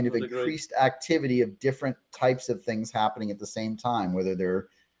have kind of increased activity of different types of things happening at the same time, whether they're,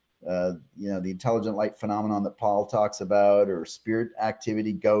 the intelligent light phenomenon that Paul talks about, or spirit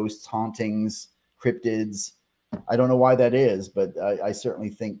activity, ghosts, hauntings, cryptids. I don't know why that is, but I certainly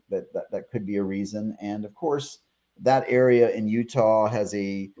think that could be a reason. And of course, that area in Utah has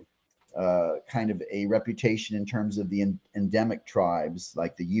a kind of a reputation in terms of the endemic tribes,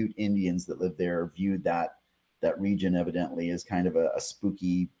 like the Ute Indians that live there, viewed that region evidently as kind of a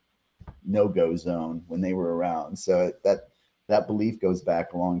spooky no-go zone when they were around. So that belief goes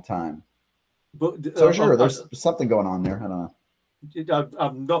back a long time. But so sure, there's something going on there. I don't know.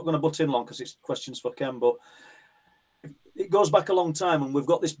 I'm not going to butt in long because it's questions for Ken, but it goes back a long time, and we've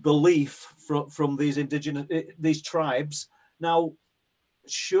got this belief from these tribes. Now,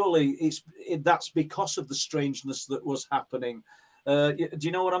 surely that's because of the strangeness that was happening. Do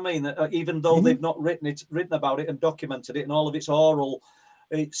you know what I mean? Even though they've not written about it and documented it, and all of it's oral,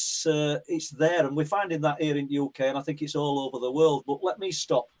 it's there, and we're finding that here in the UK, and I think it's all over the world. But let me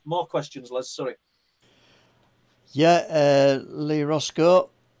stop. More questions, Les. Sorry. Yeah, Lee Roscoe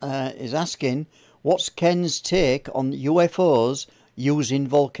is asking, what's Ken's take on UFOs using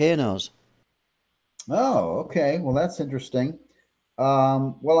volcanoes? Oh, okay. Well, that's interesting.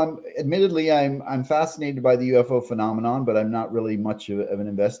 Well, I'm fascinated by the UFO phenomenon, but I'm not really much of an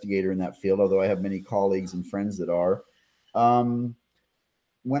investigator in that field, although I have many colleagues and friends that are.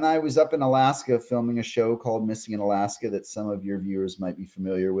 When I was up in Alaska filming a show called Missing in Alaska that some of your viewers might be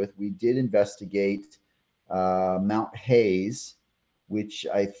familiar with, we did investigate Mount Hayes, which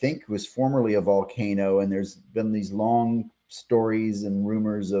I think was formerly a volcano, and there's been these long stories and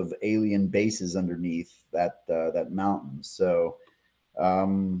rumors of alien bases underneath that mountain. So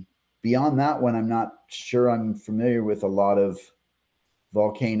beyond that one, I'm not sure I'm familiar with a lot of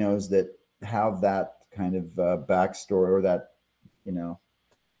volcanoes that have that kind of backstory, or that,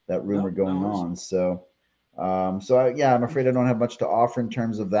 that rumor going on. So, I'm afraid I don't have much to offer in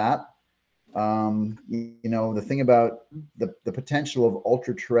terms of that. The thing about the potential of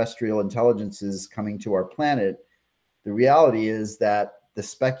ultra-terrestrial intelligences coming to our planet, the reality is that the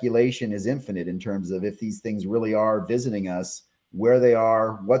speculation is infinite in terms of if these things really are visiting us, where they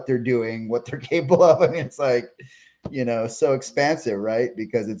are, what they're doing, what they're capable of. I mean, it's like, so expansive, right?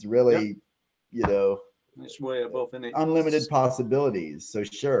 Because it's really, it's way above, isn't it? Unlimited possibilities. So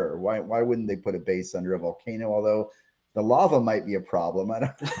sure, why wouldn't they put a base under a volcano? Although the lava might be a problem. I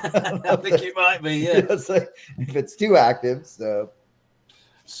think it might be, yeah. It's like, if it's too active. So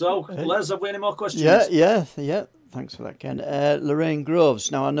Les, have we any more questions? Yeah. Thanks for that, Ken. Lorraine Groves.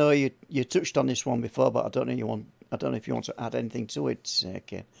 Now, I know you touched on this one before, but I don't know if you want to add anything to it,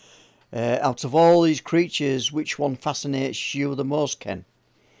 Ken. Out of all these creatures, which one fascinates you the most, Ken?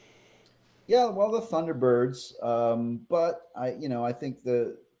 Yeah, well, the Thunderbirds. But I think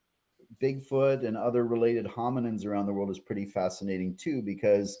the Bigfoot and other related hominins around the world is pretty fascinating too,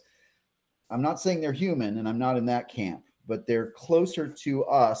 because I'm not saying they're human, and I'm not in that camp, but they're closer to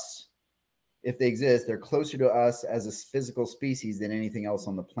us. If they exist, they're closer to us as a physical species than anything else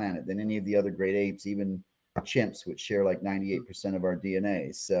on the planet, than any of the other great apes, even chimps, which share like 98% of our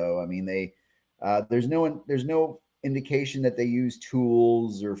DNA. So, I mean, there's no indication that they use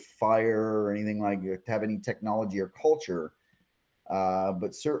tools or fire or anything like that to have any technology or culture.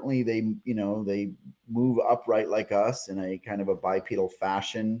 But certainly they move upright like us in a kind of a bipedal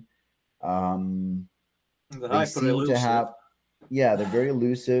fashion. They seem to have, Yeah, they're very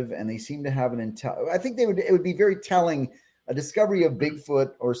elusive, and they seem to have an I think it would be very telling. A discovery of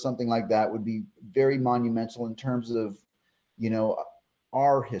Bigfoot or something like that would be very monumental in terms of, you know,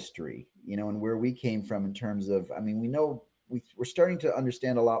 our history, you know, and where we came from in terms of, I mean, we know we're starting to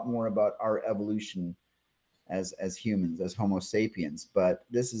understand a lot more about our evolution as humans, as Homo sapiens. But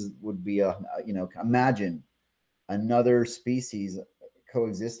this would be you know, imagine another species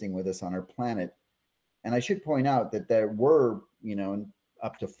coexisting with us on our planet. And I should point out that there were, you know,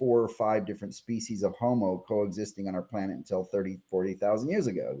 up to 4 or 5 different species of Homo coexisting on our planet until 30, 40,000 years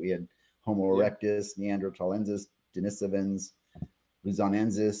ago. We had Homo erectus, Neanderthalensis, Denisovans,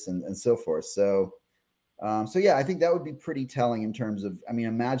 Luzonensis, and so forth. So, so yeah, I think that would be pretty telling in terms of, I mean,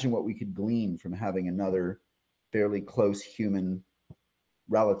 imagine what we could glean from having another fairly close human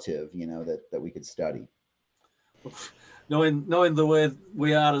relative, you know, that we could study. Knowing the way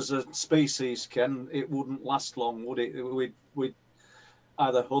we are as a species, Ken, it wouldn't last long, would it? We'd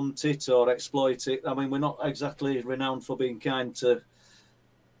either hunt it or exploit it. I mean, we're not exactly renowned for being kind to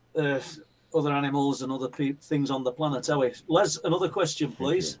other animals and other things on the planet, are we? Les, another question,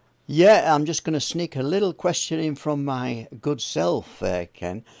 please. Yeah, I'm just going to sneak a little question in from my good self,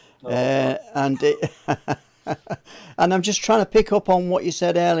 Ken. And and I'm just trying to pick up on what you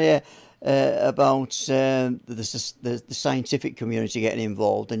said earlier about the scientific community getting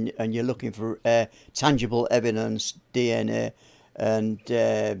involved, and you're looking for tangible evidence, DNA, and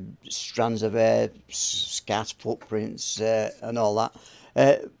strands of hair, scat footprints, and all that.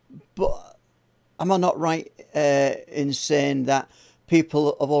 But am I not right in saying that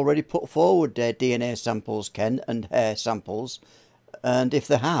people have already put forward their DNA samples, Ken, and hair samples? And if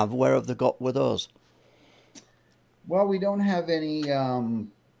they have, where have they got with us? Well, we don't have any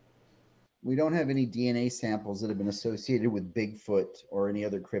DNA samples that have been associated with Bigfoot or any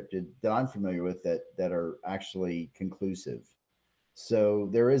other cryptid that I'm familiar with that are actually conclusive. So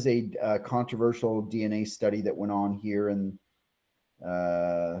there is a controversial DNA study that went on here in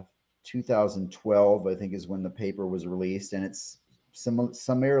 2012, I think, is when the paper was released, and it's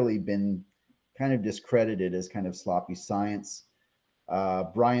summarily been kind of discredited as kind of sloppy science.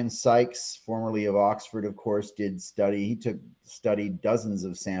 Brian Sykes, formerly of Oxford, of course, did study. He studied dozens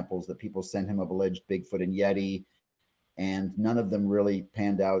of samples that people sent him of alleged Bigfoot and Yeti, and none of them really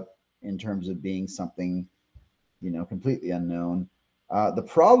panned out in terms of being something, you know, completely unknown. The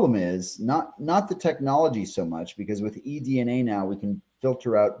problem is not the technology so much, because with eDNA now we can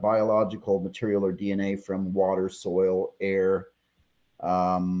filter out biological material or DNA from water, soil, air.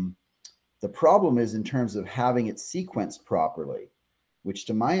 The problem is in terms of having it sequenced properly, which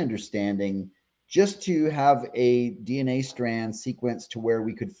to my understanding, just to have a DNA strand sequenced to where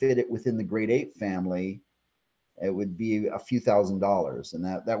we could fit it within the grade 8 family, it would be a few $1,000s. And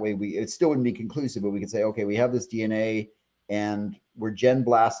that way it still wouldn't be conclusive, but we could say, okay, we have this DNA and we're gen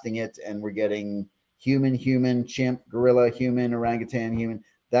blasting it and we're getting human, chimp, gorilla, human, orangutan, human.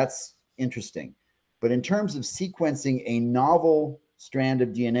 That's interesting. But in terms of sequencing a novel strand of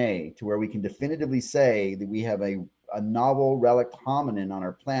DNA to where we can definitively say that we have a novel relic hominin on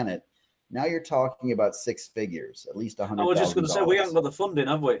our planet, now you're talking about 6 figures, at least $100,000. I was just going to say, we haven't got the funding,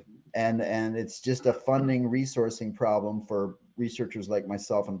 have we? And it's just a funding, resourcing problem for researchers like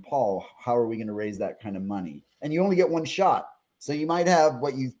myself and Paul. How are we going to raise that kind of money? And you only get one shot. So you might have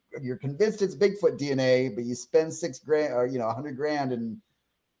what you're convinced it's Bigfoot DNA, but you spend $6,000 or, you know, $100,000 and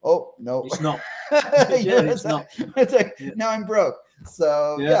oh no, it's not. It's not. It's like, now I'm broke.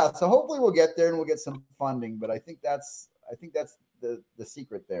 So yeah, so hopefully we'll get there and we'll get some funding. But I think that's the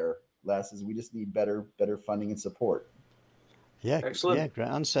secret there, Les, is we just need better funding and support. Yeah, excellent. Yeah, great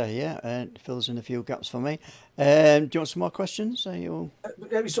answer. Yeah, it fills in a few gaps for me. Do you want some more questions?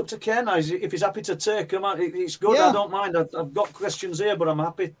 It's up to Ken if he's happy to take them. It's good. I don't mind. I've got questions here, but I'm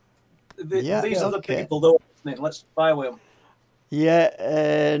happy. These are the people that are listening. Let's fire with them. Yeah,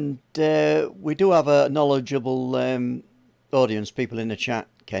 and we do have a knowledgeable audience, people in the chat,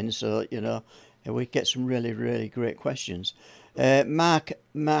 Ken. So you know, we get some really, really great questions. Mark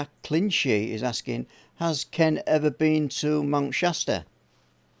Clinchy is asking, has Ken ever been to Mount Shasta?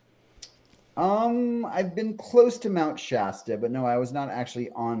 I've been close to Mount Shasta, but no, I was not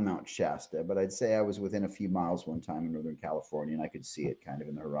actually on Mount Shasta, but I'd say I was within a few miles one time in Northern California, and I could see it kind of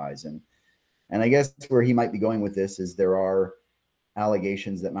in the horizon. And I guess where he might be going with this is there are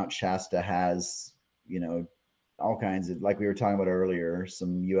allegations that Mount Shasta has, you know, all kinds of, like we were talking about earlier,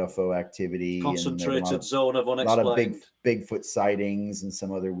 some UFO activity, concentrated zone of unexplained, a lot of Bigfoot sightings and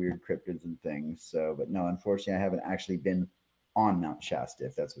some other weird cryptids and things. So, but no, unfortunately, I haven't actually been on Mount Shasta,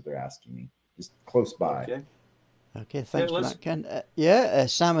 if that's what they're asking me. Just close by. Okay, thanks for that, Ken.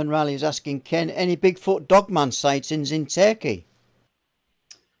 Simon Riley is asking, Ken, any Bigfoot dogman sightings in Turkey?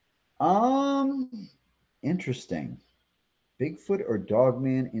 Interesting. Bigfoot or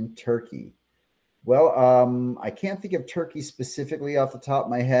Dogman in Turkey? Well, I can't think of Turkey specifically off the top of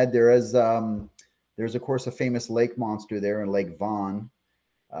my head. There's of course a famous lake monster there in Lake Van,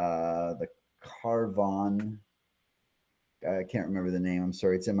 the Carvan. I can't remember the name. I'm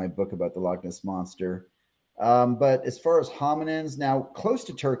sorry. It's in my book about the Loch Ness Monster. But as far as hominins, now close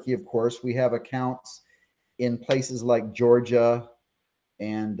to Turkey, of course, we have accounts in places like Georgia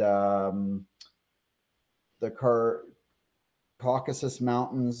and the Caucasus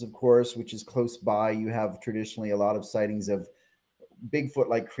Mountains, of course, which is close by. You have traditionally a lot of sightings of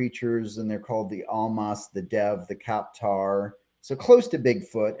Bigfoot-like creatures, and they're called the Almas, the Dev, the Kaptar. So close to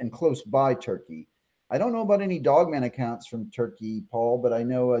Bigfoot and close by Turkey. I don't know about any Dogman accounts from Turkey, Paul, but I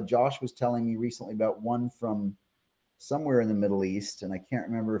know Josh was telling me recently about one from somewhere in the Middle East, and I can't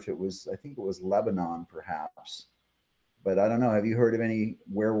remember if it was, I think it was Lebanon, perhaps. But I don't know. Have you heard of any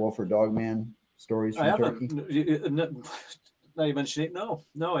werewolf or Dogman stories from Turkey? Now you mention it, no,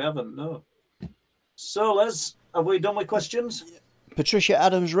 I haven't. No. So, Les, have we done with questions? Patricia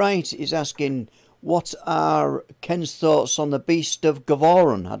Adams Wright is asking, what are Ken's thoughts on the beast of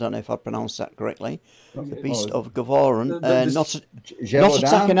Gavoran? I don't know if I pronounced that correctly. The beast of Gavoran, not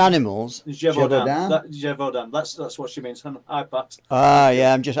attacking animals. Gévaudan. That's what she means. I passed.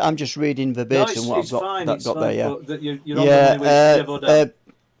 Yeah, I'm just reading verbatim what I've got there. Yeah,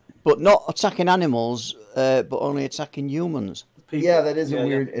 but not attacking animals, but only attacking humans. People. Yeah, that is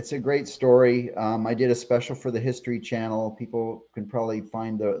weird. Yeah. It's a great story. I did a special for the History Channel. People can probably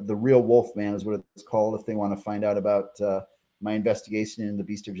find the Real Wolfman is what it's called if they want to find out about my investigation into the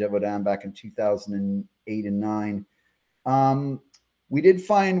Beast of Gévaudan back in 2008 and 9. We did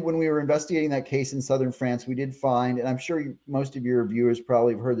find, when we were investigating that case in southern France, we did find, and I'm sure most of your viewers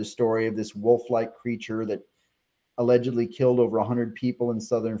probably have heard the story of this wolf-like creature that allegedly killed over 100 people in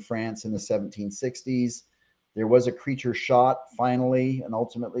southern France in the 1760s. There was a creature shot finally and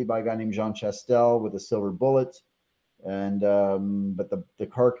ultimately by a guy named Jean Chastel with a silver bullet, and but the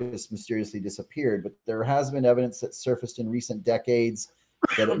carcass mysteriously disappeared. But there has been evidence that surfaced in recent decades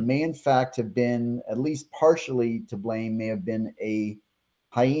that it may in fact have been, at least partially to blame, may have been a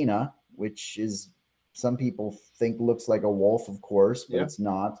hyena, which is, some people think looks like a wolf, of course, but it's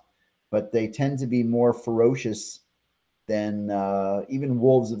not. But they tend to be more ferocious than even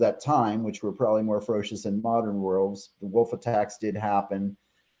wolves of that time, which were probably more ferocious than modern wolves. The wolf attacks did happen.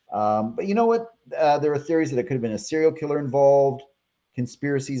 But you know what? There are theories that it could have been a serial killer involved,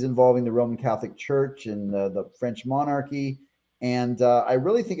 conspiracies involving the Roman Catholic Church and the French monarchy. And I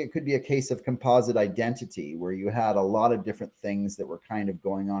really think it could be a case of composite identity, where you had a lot of different things that were kind of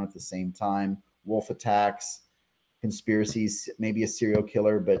going on at the same time. Wolf attacks, conspiracies, maybe a serial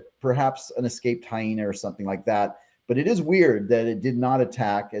killer, but perhaps an escaped hyena or something like that. But it is weird that it did not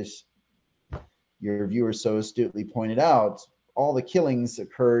attack, as your viewers so astutely pointed out. All the killings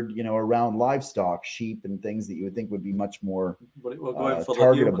occurred, around livestock, sheep, and things that you would think would be much more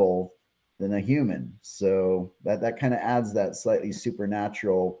targetable than a human. So that kind of adds that slightly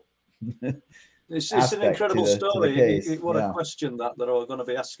supernatural. It's an incredible story. What a question that they're all going to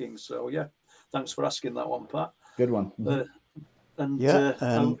be asking. So yeah, thanks for asking that one, Pat. Good one.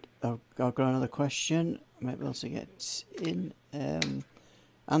 I've got another question. Maybe else to get in.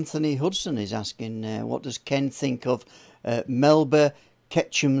 Anthony Hudson is asking, what does Ken think of Melba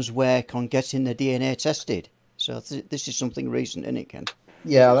Ketchum's work on getting the DNA tested? So this is something recent, isn't it, Ken?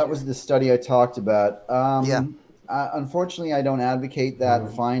 Yeah, that was the study I talked about. Unfortunately, I don't advocate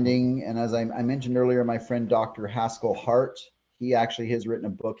that finding. And as I mentioned earlier, my friend Dr. Haskell Hart, he actually has written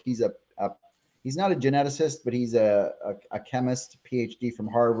a book. He's he's not a geneticist, but he's a chemist, PhD from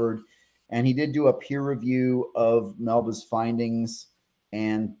Harvard. And he did do a peer review of Melba's findings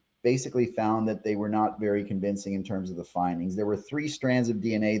and basically found that they were not very convincing in terms of the findings. There were 3 strands of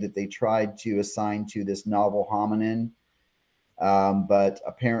DNA that they tried to assign to this novel hominin. But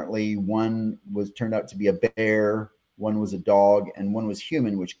apparently one turned out to be a bear, one was a dog, and one was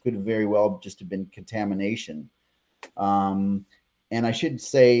human, which could have very well just have been contamination. And I should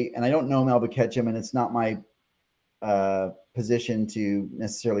say, and I don't know Melba Ketchum, and it's not my position to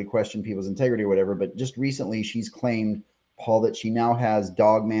necessarily question people's integrity or whatever, but just recently she's claimed, Paul, that she now has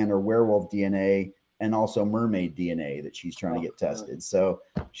dogman or werewolf DNA and also mermaid DNA that she's trying to get tested. So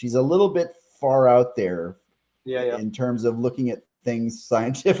she's a little bit far out there in terms of looking at things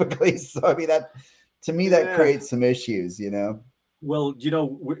scientifically. So I mean, that to me that creates some issues, Well,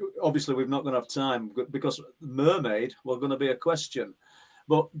 obviously we've not going to have time because mermaid was going to be a question.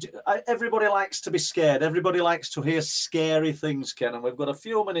 But everybody likes to be scared. Everybody likes to hear scary things, Ken, and we've got a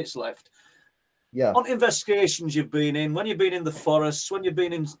few minutes left. Yeah. On investigations you've been in, when you've been in the forests, when you've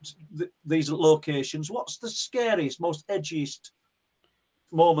been in these locations, what's the scariest, most edgiest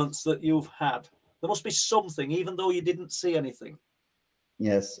moments that you've had? There must be something, even though you didn't see anything.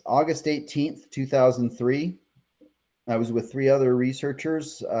 Yes, August 18th, 2003. I was with 3 other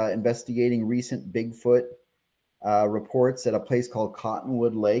researchers investigating recent Bigfoot reports at a place called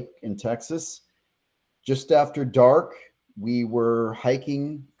Cottonwood Lake in Texas. Just after dark, we were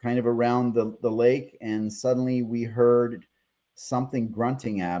hiking kind of around the lake, and suddenly we heard something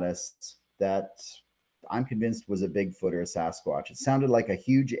grunting at us that I'm convinced was a Bigfoot or a Sasquatch. It sounded like a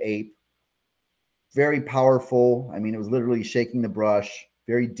huge ape, very powerful. I mean, it was literally shaking the brush,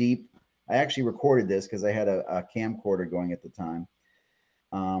 very deep. I actually recorded this because I had a camcorder going at the time.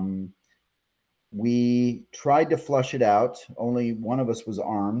 We tried to flush it out. Only one of us was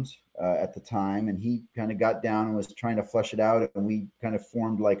armed at the time, and he kind of got down and was trying to flush it out, and we kind of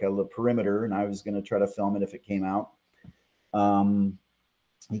formed like a perimeter, and I was going to try to film it if it came out.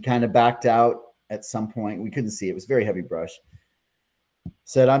 He kind of backed out at some point. We couldn't see it. It was very heavy brush.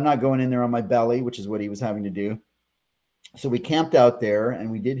 Said, I'm not going in there on my belly, which is what he was having to do. So we camped out there, and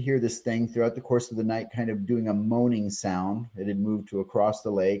we did hear this thing throughout the course of the night kind of doing a moaning sound. It had moved to across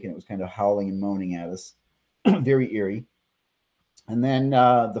the lake, and it was kind of howling and moaning at us. Very eerie. And then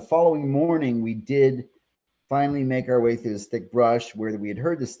the following morning, we did finally make our way through this thick brush. Where we had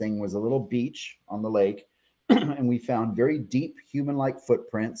heard this thing was a little beach on the lake, and we found very deep human-like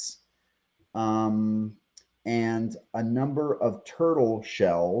footprints and a number of turtle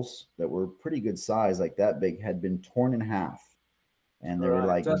shells that were pretty good size, like that big, had been torn in half. And they were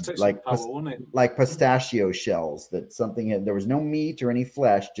like pistachio shells that something had, there was no meat or any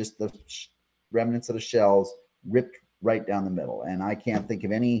flesh, just the remnants of the shells ripped right down the middle. And I can't think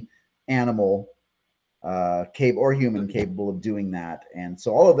of any animal or human capable of doing that. And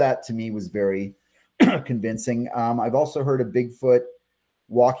so all of that to me was very convincing. I've also heard of Bigfoot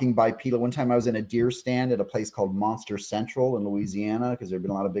walking bipedal. One time I was in a deer stand at a place called Monster Central in Louisiana, because there have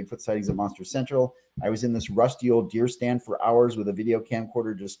been a lot of Bigfoot sightings at Monster Central. I was in this rusty old deer stand for hours with a video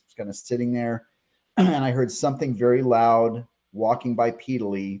camcorder just kind of sitting there. And I heard something very loud walking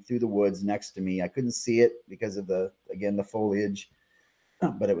bipedally through the woods next to me. I couldn't see it because of the foliage,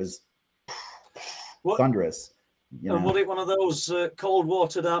 but it was thunderous. And was it one of those cold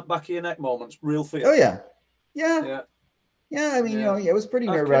water down back of your neck moments? Real fear? Oh, yeah. Yeah, I mean, it was pretty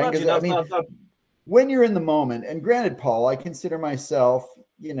nerve-wracking. I mean, when you're in the moment, and granted, Paul, I consider myself,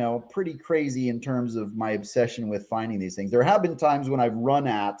 pretty crazy in terms of my obsession with finding these things. There have been times when I've run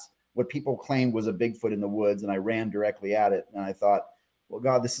at what people claimed was a Bigfoot in the woods, and I ran directly at it, and I thought, well,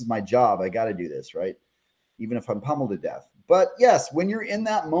 God, this is my job. I got to do this, right? Even if I'm pummeled to death. But yes, when you're in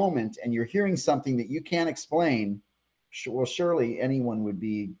that moment and you're hearing something that you can't explain, well, surely anyone would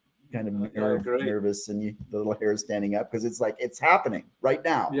be kind of nervous, and the little hair is standing up, because it's like it's happening right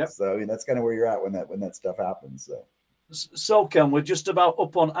now. Yep. So I mean, that's kind of where you're at when that stuff happens. So Ken, we're just about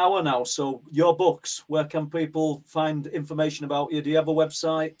up on hour now. So your books, where can people find information about you? Do you have a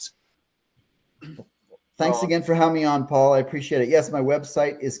website? Thanks again for having me on, Paul. I appreciate it. Yes, my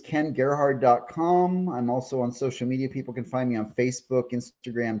website is kengerhard.com. I'm also on social media. People can find me on Facebook,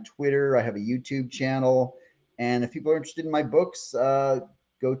 Instagram, Twitter. I have a YouTube channel. And if people are interested in my books,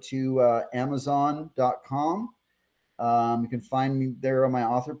 go to Amazon.com. You can find me there on my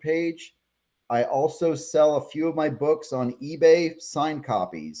author page. I also sell a few of my books on eBay, signed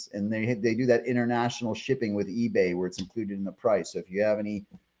copies, and they do that international shipping with eBay where it's included in the price. So if you have any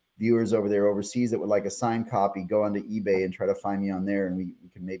viewers over there overseas that would like a signed copy, go onto eBay and try to find me on there, and we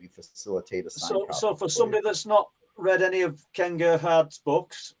can maybe facilitate a signed copy. So for somebody that's not read any of Ken Gerhard's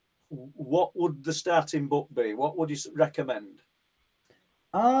books, what would the starting book be? What would you recommend?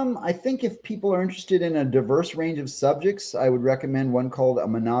 I think if people are interested in a diverse range of subjects, I would recommend one called A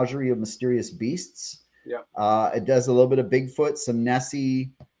Menagerie of Mysterious Beasts. Yeah. It does a little bit of Bigfoot, some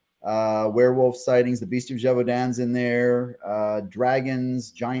Nessie, werewolf sightings, the Beast of Gévaudan's in there,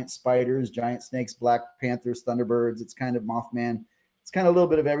 dragons, giant spiders, giant snakes, black panthers, thunderbirds. It's kind of Mothman. It's kind of a little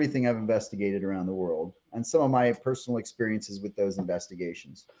bit of everything I've investigated around the world, and some of my personal experiences with those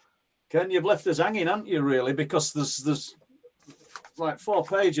investigations. Ken, you've left us hanging, haven't you, really? Because there's like 4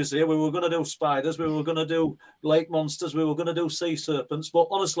 pages here. We were going to do spiders, we were going to do lake monsters, we were going to do sea serpents. But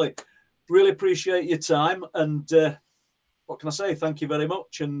honestly, really appreciate your time. And what can I say? Thank you very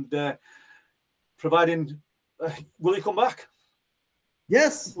much. And providing, will you come back?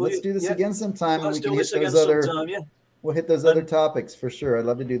 Yes, let's do this again sometime. And we can hit those other. We'll hit those other topics for sure. I'd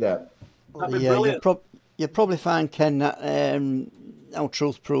love to do that. That'd be brilliant. You'll probably find, Ken, that our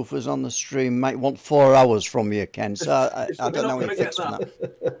Truth Proofers on the stream might want 4 hours from you, Ken. So I don't know if you fixed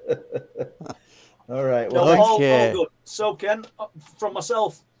that. All right. No, Well, all Okay. good. So, Ken, from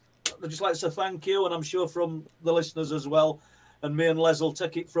myself, I'd just like to say thank you, and I'm sure from the listeners as well. And me and Les will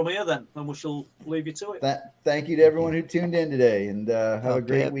take it from here then, and we shall leave you to it. thank you to everyone who tuned in today, and have a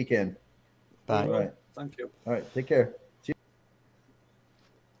great Okay. weekend. Bye. We All will. right. Thank you. All right. Take care.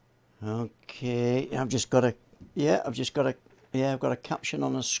 Okay, I've got a caption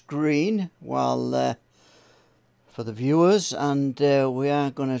on the screen while for the viewers, and we are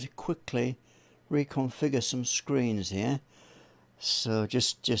going to quickly reconfigure some screens here. So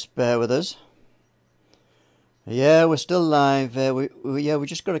just bear with us. Yeah, we're still live. We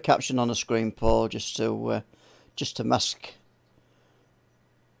just got a caption on the screen, Paul, just to mask.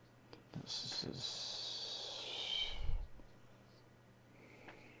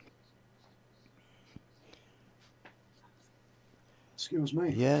 Excuse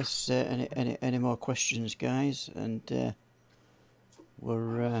me. Yes. Any more questions, guys? And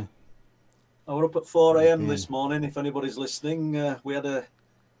we're. I was up at 4 a.m. this morning. If anybody's listening, we had a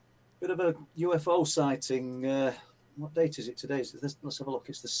bit of a UFO sighting. What date is it today? Let's have a look.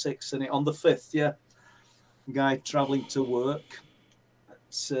 It's the 6th, and on the 5th, yeah. Guy travelling to work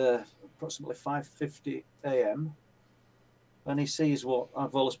at approximately 5:50 a.m. and he sees what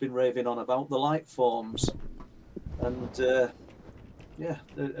I've always been raving on about, the light forms. And yeah,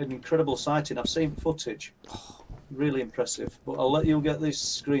 an incredible sighting. I've seen footage. Really impressive. But I'll let you get this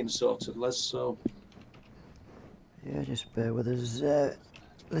screen sorted, Les. So yeah, just bear with us,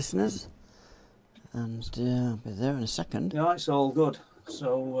 listeners, and I'll be there in a second. yeah, it's all good.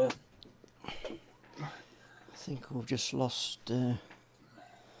 So I think we've just lost. Let's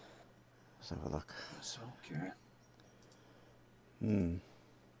have a look. that's okay.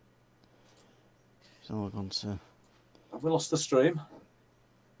 So we're going to. Have we lost the stream?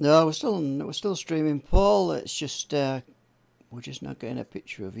 No, we're still streaming, Paul. It's just we're just not getting a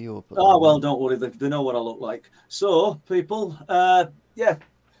picture of you up. At Oh well, don't worry. They know what I look like. So people, yeah.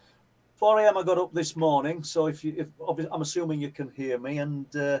 4 a.m. I got up this morning. So if I'm assuming you can hear me, and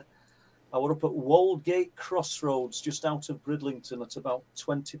I was up at Woldgate Crossroads, just out of Bridlington, at about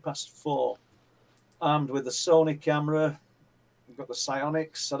 4:20, armed with a Sony camera. I've got the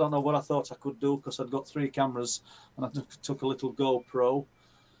Psionics. I don't know what I thought I could do because I'd got 3 cameras, and I took a little GoPro.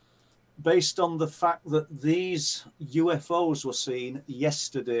 Based on the fact that these UFOs were seen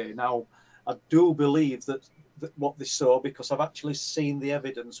yesterday. Now, I do believe that what they saw, because I've actually seen the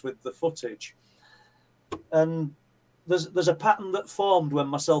evidence with the footage. And there's a pattern that formed when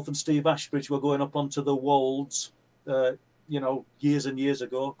myself and Steve Ashbridge were going up onto the Wolds, years and years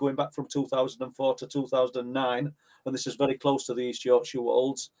ago, going back from 2004 to 2009, and this is very close to the East Yorkshire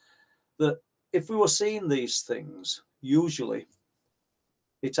Wolds, that if we were seeing these things, usually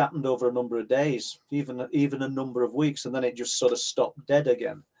it happened over a number of days, even a number of weeks, and then it just sort of stopped dead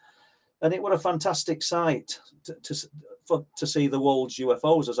again. And it was a fantastic sight to see the Wolds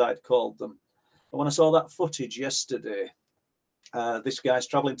UFOs, as I'd called them. And when I saw that footage yesterday, this guy's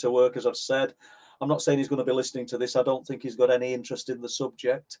travelling to work, as I've said. I'm not saying he's going to be listening to this. I don't think he's got any interest in the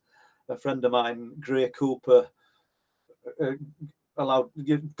subject. A friend of mine, Gray Cooper,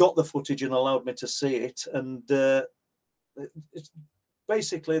 got the footage and allowed me to see it. And it's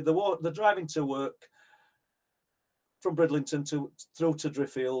basically the driving to work from Bridlington through to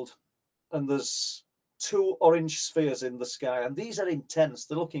Driffield, and there's 2 orange spheres in the sky, and these are intense.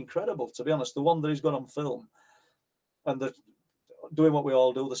 They look incredible, to be honest. The one that he's got on film, and they're doing what we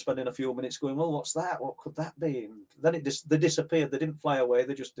all do. They're spending a few minutes going, well, what's that? What could that be? And then they disappeared. They didn't fly away.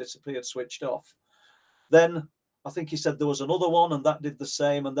 They just disappeared, switched off. Then I think he said there was another one, and that did the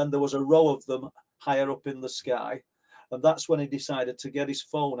same. And then there was a row of them higher up in the sky. And that's when he decided to get his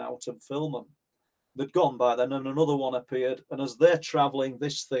phone out and film them. They'd gone by then, and another one appeared. And as they're traveling,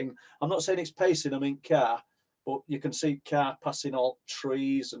 this thing, I'm not saying it's pacing them in car, but you can see car passing all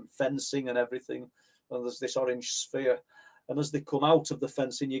trees and fencing and everything. And there's this orange sphere. And as they come out of the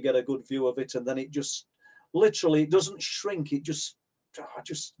fencing, you get a good view of it. And then it just literally, it doesn't shrink. It just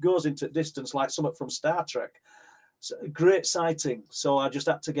goes into distance like something from Star Trek. It's a great sighting. So I just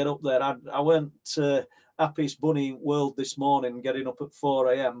had to get up there. I went happiest bunny world this morning, getting up at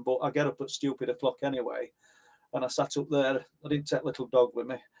 4 a.m. But I get up at stupid o'clock anyway. And I sat up there. I didn't take little dog with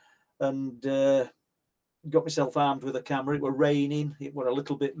me. And got myself armed with a camera. It were raining. It were a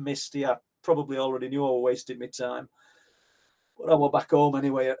little bit misty. I probably already knew I was wasting my time. But I were back home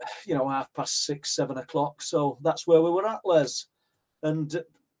anyway at 6:30, 7 o'clock. So that's where we were at, Les. And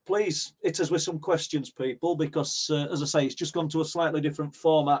please hit us with some questions, people, because as I say, it's just gone to a slightly different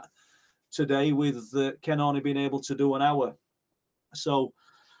format today, with Ken only being able to do an hour. So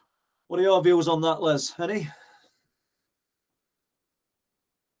what are your views on that, Les? Any?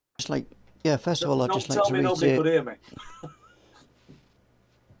 Yeah, first of all, I'd Don't just like tell to me nobody could hear me.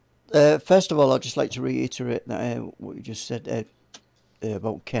 First of all, I'd just like to reiterate that what you just said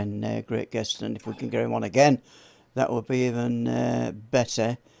about Ken, great guest, and if we can get him on again, that would be even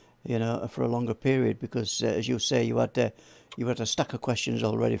better, you know, for a longer period, because as you say, you had a stack of questions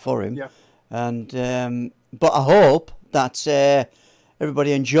already for him. Yeah. And but I hope that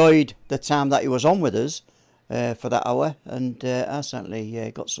everybody enjoyed the time that he was on with us for that hour, and I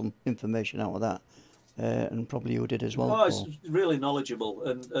certainly got some information out of that, and probably you did as well. Oh, it's really knowledgeable,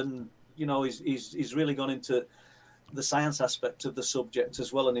 and you know, he's really gone into the science aspect of the subject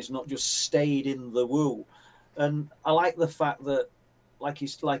as well, and he's not just stayed in the woo. And I like the fact that, like you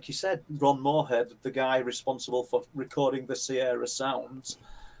said, Ron Moorhead, the guy responsible for recording the Sierra sounds,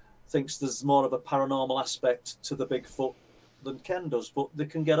 thinks there's more of a paranormal aspect to the Bigfoot than Ken does, but they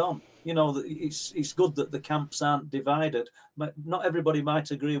can get on. You know, it's good that the camps aren't divided. Not everybody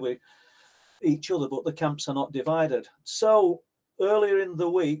might agree with each other, but the camps are not divided. So earlier in the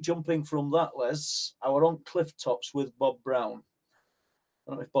week, jumping from that, Les, I were on cliff tops with Bob Brown.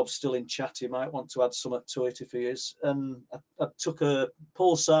 I don't know if Bob's still in chat. He might want to add something to it if he is. And I took a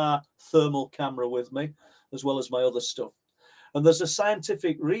pulsar thermal camera with me, as well as my other stuff. And there's a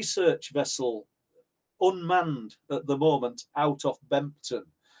scientific research vessel unmanned at the moment out off Bempton.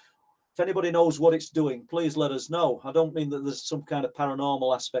 If anybody knows what it's doing, please let us know. I don't mean that there's some kind of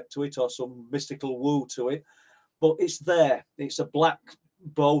paranormal aspect to it or some mystical woo to it, but it's there. It's a black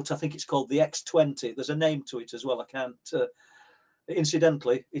boat. I think it's called the X20. There's a name to it as well. I can't...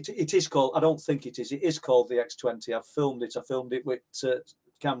 incidentally, it is called... I don't think it is. It is called the X20. I've filmed it. I filmed it with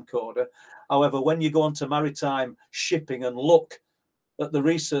camcorder. However, when you go onto maritime shipping and look at the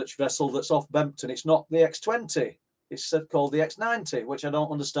research vessel that's off Bempton, it's not the X20. It's called the X90, which I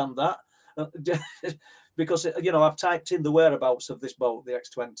don't understand that. Because, you know, I've typed in the whereabouts of this boat, the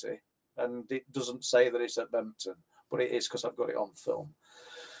X20, and it doesn't say that it's at Bempton, but it is because I've got it on film.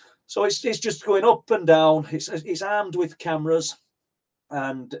 So it's just going up and down. It's armed with cameras,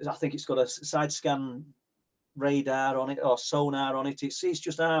 and I think it's got a side scan radar on it or sonar on it. It's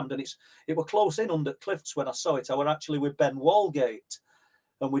just armed, and it were close in under cliffs when I saw it. I were actually with Ben Walgate,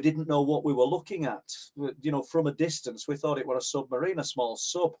 and we didn't know what we were looking at. You know, from a distance, we thought it were a submarine, a small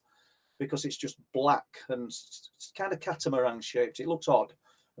sub, because it's just black and it's kind of catamaran shaped. It looks odd,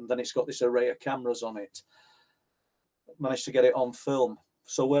 and then it's got this array of cameras on it. Managed to get it on film.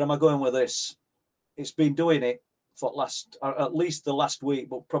 So where am I going with this? It's been doing it for at least the last week,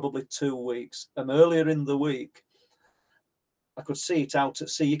 but probably 2 weeks. And earlier in the week, I could see it out at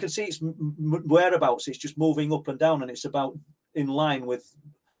sea. You can see its whereabouts. It's just moving up and down, and it's about in line with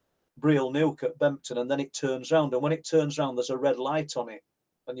Breal Nuke at Bempton, and then it turns round. And when it turns round, there's a red light on it,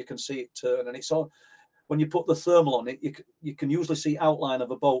 and you can see it turn. And it's all, when you put the thermal on it, you can usually see outline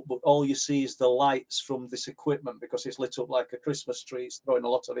of a boat, but all you see is the lights from this equipment because it's lit up like a Christmas tree. It's throwing a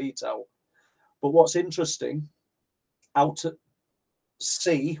lot of heat out. But what's interesting, out at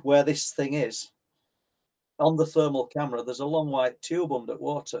sea where this thing is, on the thermal camera, there's a long white tube under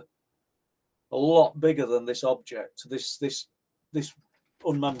water, a lot bigger than this object, this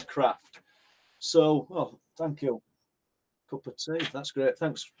unmanned craft. So, oh, thank you. Cup of tea. That's great.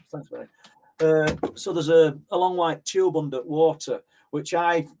 Thanks, Barry. So there's a long white tube under water, which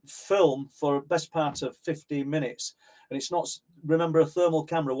I film for the best part of 15 minutes. And it's not, remember, a thermal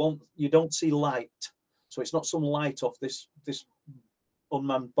camera you don't see light. So it's not some light off this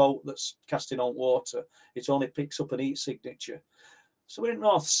unmanned boat that's casting on water. It only picks up an heat signature. So we're in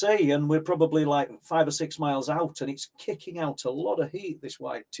North Sea, and we're probably like 5 or 6 miles out, and it's kicking out a lot of heat, this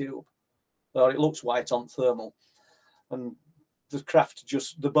white tube. Or it looks white on thermal. And the craft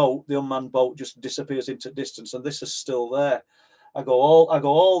the unmanned boat just disappears into distance, and this is still there. I go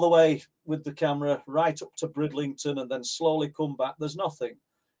all the way with the camera right up to Bridlington, and then slowly come back. There's nothing.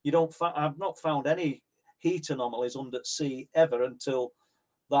 I've not found any heat anomalies under sea ever until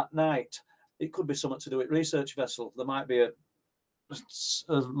that night. It could be something to do with research vessel. There might be a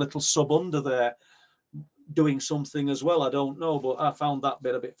little sub under there doing something as well. I don't know, but I found that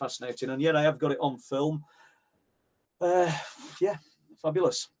bit a bit fascinating, and yet I have got it on film. Yeah,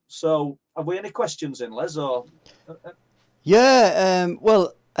 fabulous. So, have we any questions in, Les? Or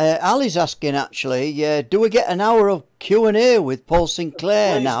well, Ali's asking actually. Do we get an hour of Q&A with Paul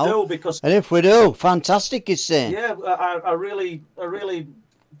Sinclair please now? do, because and if we do, fantastic, he's saying. Yeah, I really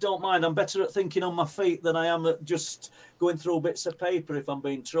don't mind. I'm better at thinking on my feet than I am at just going through bits of paper, if I'm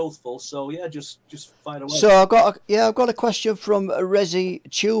being truthful. So yeah, just fire away. So I've got a question from Resi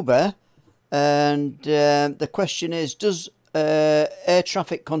Tuber, and the question is: does air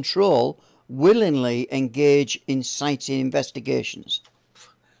traffic control willingly engage in sighting investigations?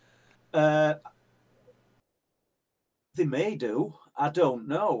 They may do. I don't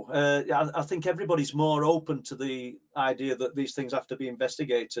know. I think everybody's more open to the idea that these things have to be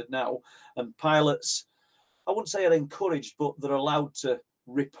investigated now. And pilots, I wouldn't say are encouraged, but they're allowed to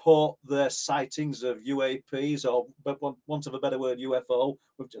report their sightings of UAPs, or, but want of a better word, UFO.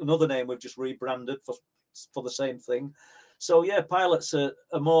 Another name we've just rebranded for the same thing. So yeah, pilots are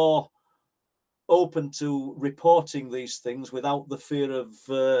more open to reporting these things without the fear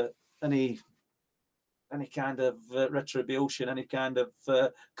of any kind of retribution, any kind of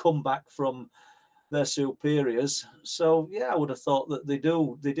comeback from their superiors. So yeah, I would have thought that they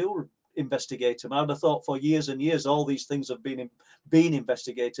do investigate them. I would have thought for years and years all these things have been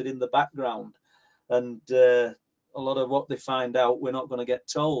investigated in the background, and a lot of what they find out we're not going to get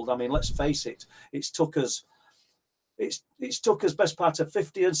told. I mean, let's face it, it's took us best part of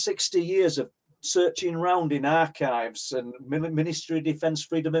 50 and 60 years of searching around in archives and Ministry of Defence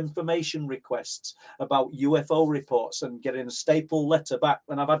Freedom Information requests about UFO reports and getting a staple letter back.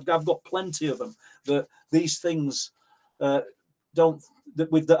 And I've got plenty of them that these things have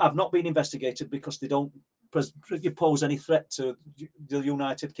not been investigated because they don't pose any threat to the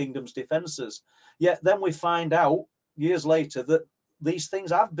United Kingdom's defences. Yet then we find out years later that these things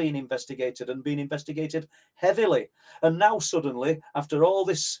have been investigated and been investigated heavily. And now suddenly, after all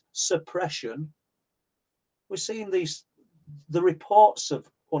this suppression, we're seeing the reports of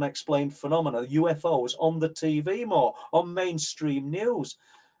unexplained phenomena, UFOs, on the TV more, on mainstream news.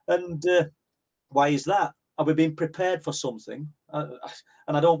 And why is that? Have we been prepared for something? And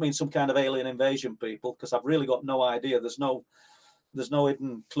I don't mean some kind of alien invasion, people, because I've really got no idea. There's no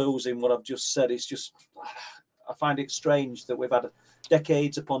hidden clues in what I've just said. It's just, I find it strange that we've had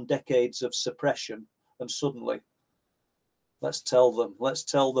decades upon decades of suppression, and suddenly, let's tell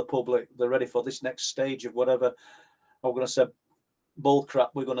the public they're ready for this next stage of whatever I'm going to say bull crap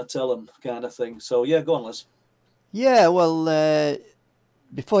we're going to tell them, kind of thing. So yeah, go on, Liz. Yeah, well,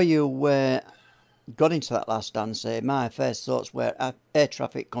 before you got into that last answer, my first thoughts were air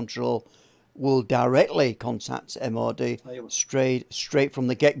traffic control will directly contact MOD straight from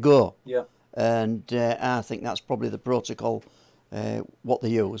the get-go. Yeah. And I think that's probably the protocol, what they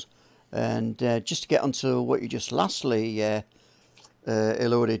use. And just to get onto what you just lastly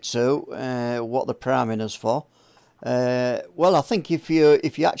alluded to, what they're priming us for. Well, I think if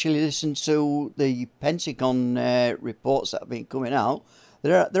you actually listen to the Pentagon reports that have been coming out,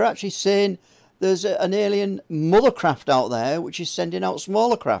 they're actually saying there's an alien mothercraft out there which is sending out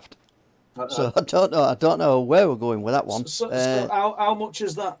smaller craft. So I don't know where we're going with that one. So how much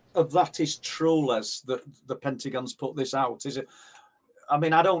is that of that is true, Les, that the Pentagon's put this out? Is it? I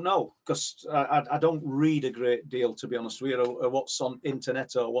mean, I don't know, because I don't read a great deal, to be honest with you, or what's on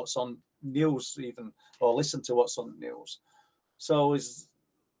internet or what's on news even, or listen to what's on the news. So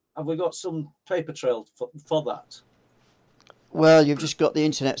have we got some paper trail for that? Well, you've just got the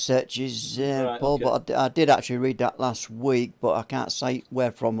internet searches, Right, Paul, okay. but I did actually read that last week, but I can't cite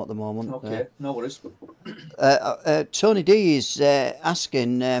where from at the moment. Okay, no worries. Tony D is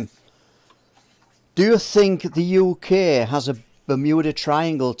asking, do you think the UK has a Bermuda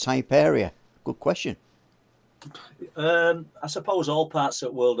Triangle type area? Good question. I suppose all parts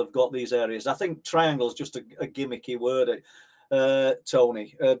of the world have got these areas. I think triangle is just a gimmicky word,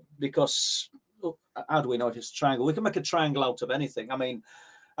 Tony, because how do we know if it's a triangle? We can make a triangle out of anything. I mean,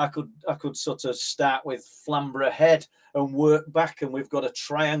 I could sort of start with Flamborough Head and work back, and we've got a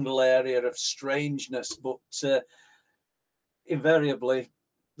triangle area of strangeness. But invariably,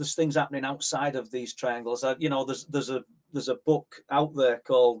 there's things happening outside of these triangles. There's a book out there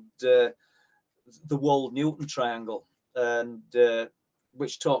called The Wold-Newton Triangle, and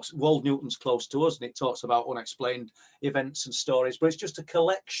which talks. Wold-Newton's close to us, and it talks about unexplained events and stories. But it's just a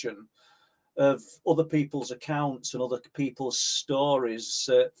collection of other people's accounts and other people's stories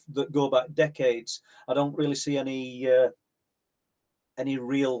that go back decades. I don't really see any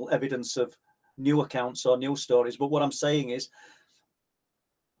real evidence of new accounts or new stories. But what I'm saying is,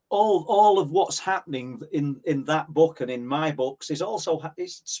 all of what's happening in that book and in my books is also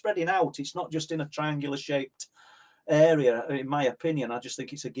it's spreading out. It's not just in a triangular shaped area, in my opinion. I just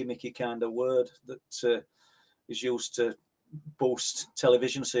think it's a gimmicky kind of word that is used to boost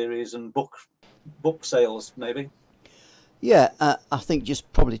television series and book sales, maybe. Yeah, I think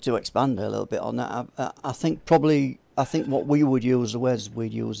just probably to expand a little bit on that, I think what we would use, the words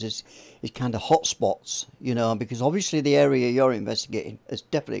we'd use is kind of hotspots, because obviously the area you're investigating has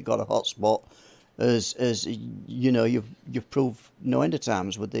definitely got a hotspot, as you've proved no end of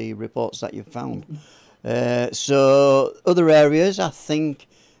times with the reports that you've found. So other areas, I think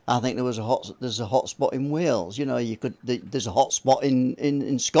I think there's a hot spot in Wales. You know, there's a hot spot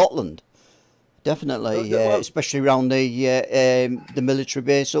in Scotland. Definitely, Well, especially around the military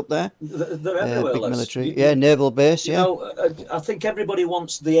base up there. they're everywhere, Big Les. military, naval base, You yeah. know, I think everybody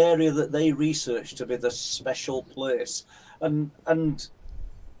wants the area that they research to be the special place, and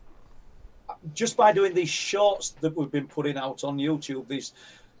just by doing these shorts that we've been putting out on YouTube, these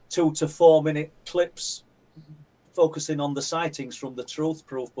 2 to 4 minute clips focusing on the sightings from the Truth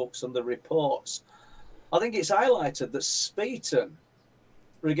Proof books and the reports, I think it's highlighted that Speeton,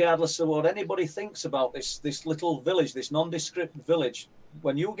 regardless of what anybody thinks about this little village, this nondescript village,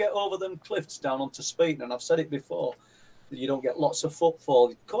 when you get over them cliffs down onto Speeton, and I've said it before, you don't get lots of footfall.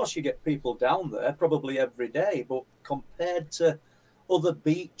 Of course, you get people down there probably every day, but compared to other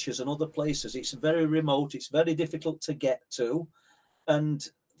beaches and other places, it's very remote. It's very difficult to get to, and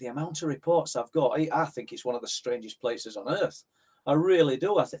the amount of reports I've got, I think it's one of the strangest places on earth. I really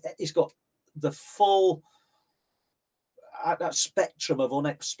do. I think it's got the full that spectrum of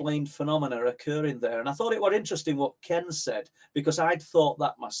unexplained phenomena occurring there. And I thought it was interesting what Ken said, because I'd thought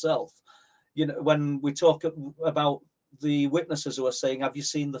that myself. You know, when we talk about the witnesses who are saying, have you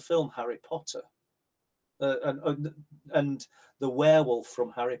seen the film Harry Potter? And the werewolf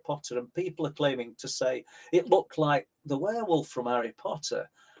from Harry Potter, and people are claiming to say it looked like the werewolf from Harry Potter,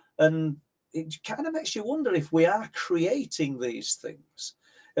 and it kind of makes you wonder if we are creating these things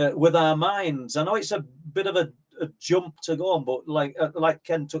with our minds. I know it's a bit of a jump to go on, but like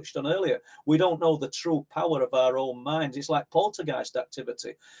Ken touched on earlier, we don't know the true power of our own minds. It's like poltergeist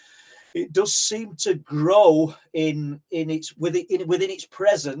activity. It does seem to grow within its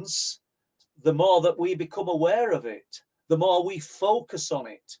presence. The more that we become aware of it, the more we focus on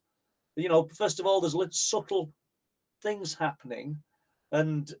it. You know, first of all, there's little subtle things happening,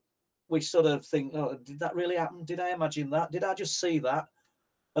 and we sort of think, oh, did that really happen? Did I imagine that? Did I just see that?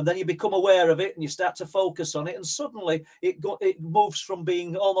 And then you become aware of it and you start to focus on it, and suddenly it moves from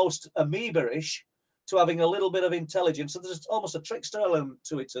being almost amoeba-ish to having a little bit of intelligence. So there's almost a trickster element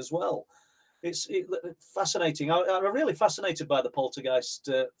to it as well. It's fascinating. I'm really fascinated by the poltergeist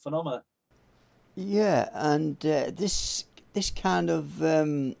phenomena. Yeah, and this kind of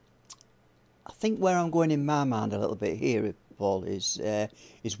I think where I'm going in my mind a little bit here, Paul, is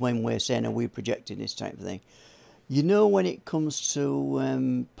when we're saying, are we projecting this type of thing? You know, when it comes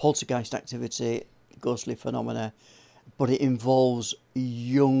to poltergeist activity, ghostly phenomena, but it involves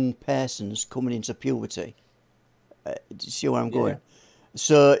young persons coming into puberty. Do you see where I'm going?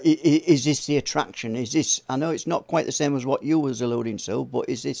 So is this the attraction? Is this, I know it's not quite the same as what you was alluding to, but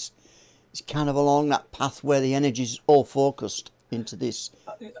is this, it's kind of along that path where the energy's all focused into this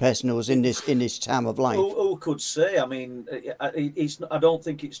person who was in this time of life? Who could say? I mean, I don't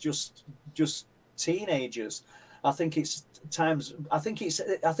think it's just teenagers. I think it's times. I think it's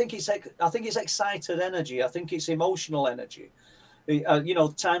excited energy. I think it's emotional energy. You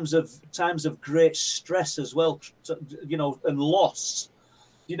know, times of great stress as well. You know, and loss.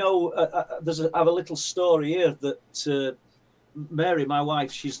 You know, I have a little story here that Mary, my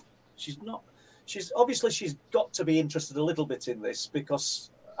wife, she's got to be interested a little bit in this, because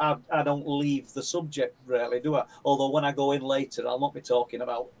I don't leave the subject rarely, do I? Although when I go in later, I'll not be talking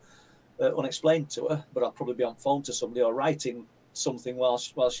about Unexplained to her, but I'll probably be on phone to somebody or writing something while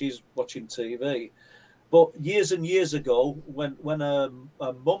she's watching TV. But years and years ago, when her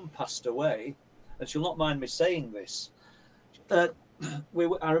mum passed away, and she'll not mind me saying this, I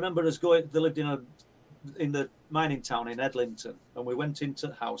remember us going. They lived in the mining town in Edlington, and we went into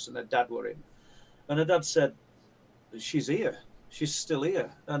the house, and her dad were in, and her dad said, "She's here. She's still here."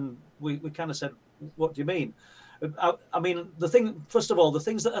 And we kind of said, "What do you mean?" I mean, first of all, the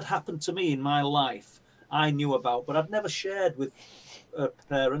things that had happened to me in my life, I knew about, but I'd never shared with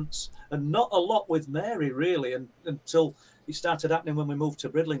parents, and not a lot with Mary, really, until it started happening when we moved to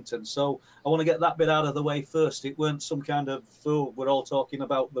Bridlington. So I want to get that bit out of the way first. It weren't some kind of, oh, we're all talking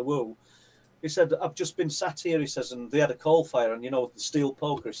about the woo. He said, I've just been sat here, he says, and they had a coal fire, and, you know, the steel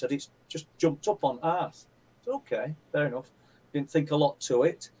poker, he said, it's just jumped up on earth. Said, okay, fair enough. Didn't think a lot to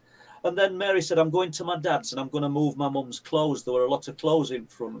it. And then Mary said, I'm going to my dad's and I'm going to move my mum's clothes. There were a lot of clothes in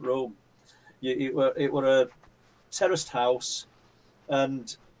front room. It were a terraced house,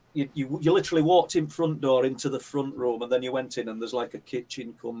 and you literally walked in front door into the front room, and then you went in and there's like a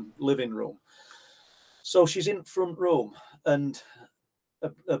kitchen come living room. So she's in front room, and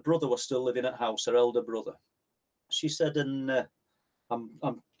her brother was still living at house, her elder brother. She said, and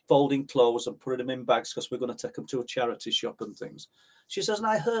I'm folding clothes and putting them in bags because we're going to take them to a charity shop and things. She says, and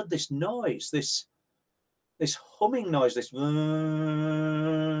I heard this noise, this humming noise, this.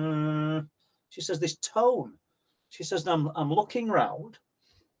 She says, this tone. She says, and I'm looking round,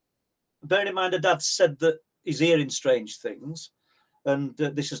 bearing in mind her dad said that he's hearing strange things, and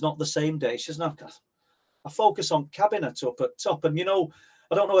this is not the same day. She says, no, I focus on cabinet up at top, and you know,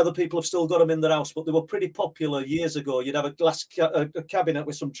 I don't know whether people have still got them in their house, but they were pretty popular years ago. You'd have a glass a cabinet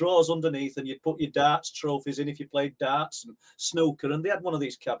with some drawers underneath, and you'd put your darts trophies in if you played darts and snooker, and they had one of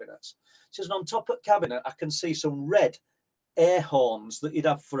these cabinets. She says, and on top of the cabinet, I can see some red air horns that you'd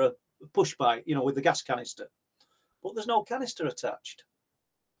have for a push bike, you know, with the gas canister, but there's no canister attached.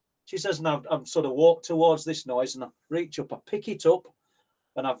 She says, and I've sort of walked towards this noise, and I reach up, I pick it up,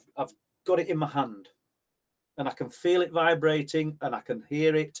 and I've got it in my hand. And I can feel it vibrating, and I can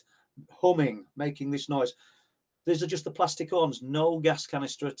hear it humming, making this noise. These are just the plastic horns, no gas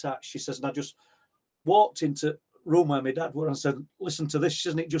canister attached. She says, and I just walked into the room where my dad was and said, listen to this. She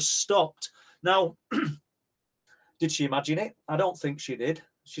says, and it just stopped. Now, did she imagine it? I don't think she did.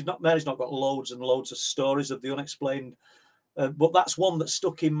 Mary's not got loads and loads of stories of the unexplained, but that's one that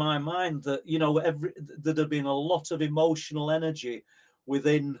stuck in my mind, that, you know, there had been a lot of emotional energy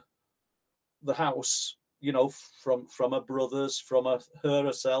within the house, you know, from her brothers, from her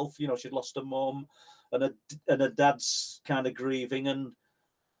herself. You know, she'd lost her mum, and her dad's kind of grieving. And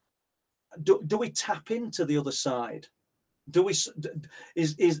do we tap into the other side? Do we?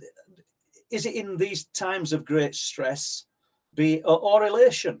 Is it in these times of great stress, or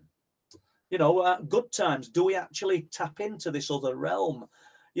elation? You know, good times. Do we actually tap into this other realm?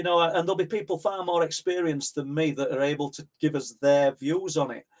 You know, and there'll be people far more experienced than me that are able to give us their views on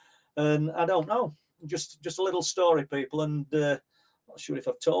it. And I don't know. Just a little story, people, and not sure if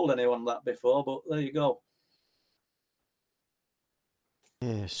I've told anyone that before, but there you go.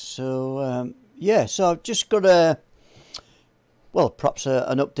 Yeah, so so I've just got perhaps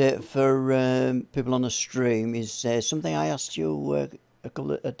an update for people on the stream. Is something I asked you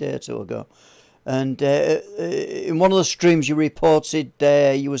a day or two ago, and in one of the streams you reported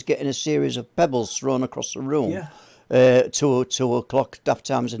you was getting a series of pebbles thrown across the room. Yeah. 2 o'clock, daft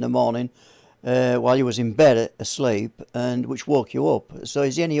times in the morning, while you was in bed asleep, and which woke you up. So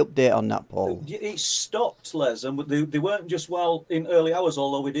is there any update on that, Paul? It stopped, Les, and they weren't just in early hours,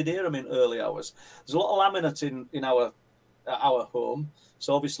 although we did hear them in early hours. There's a lot of laminate in our home,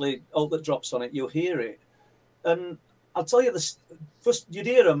 so obviously all that drops on it, you'll hear it. And I'll tell you this, first you'd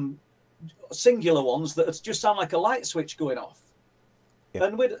hear them, singular ones that just sound like a light switch going off. Yeah.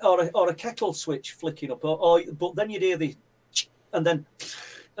 And or a kettle switch flicking up, but then you'd hear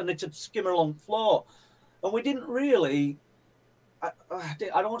and it'd skim along the floor. And we didn't really, I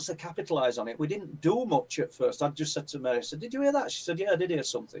don't want to say capitalise on it, we didn't do much at first. I just said to Mary, I said, did you hear that? She said, yeah, I did hear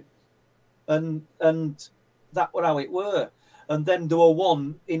something. And that were how it were. And then there were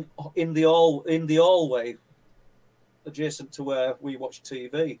one in the hallway adjacent to where we watch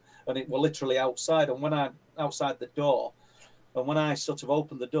TV, and it were literally outside. And when outside the door, and when I sort of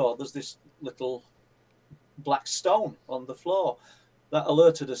opened the door, there's this little black stone on the floor. That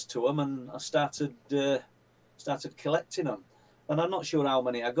alerted us to them, and I started collecting them. And I'm not sure how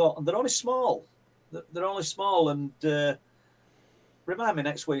many I got, and they're only small. They're only small, and remind me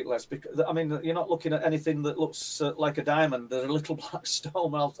next week, Les, because I mean you're not looking at anything that looks like a diamond. They're a little black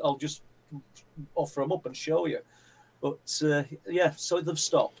stone. I'll just offer them up and show you. But yeah, so they've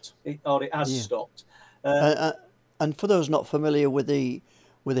stopped, it has stopped. And for those not familiar with the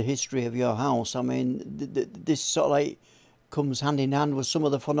history of your house, I mean, this sort of like comes hand in hand with some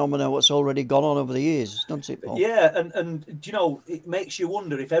of the phenomena what's already gone on over the years, doesn't it, Paul? Yeah, and you know, it makes you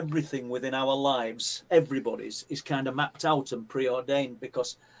wonder if everything within our lives, everybody's, is kind of mapped out and preordained.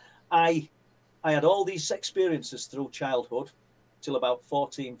 Because I had all these experiences through childhood till about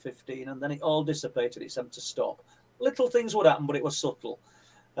 14, 15, and then it all dissipated. It seemed to stop. Little things would happen, but it was subtle.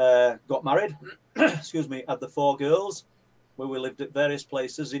 Got married, excuse me, had the 4 girls, where we lived at various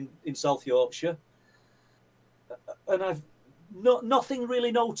places in South Yorkshire. And I've nothing really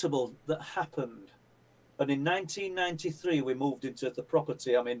notable that happened. And in 1993, we moved into the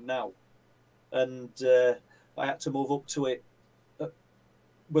property I'm in now. And I had to move up to it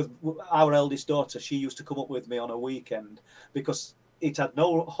with our eldest daughter. She used to come up with me on a weekend because it had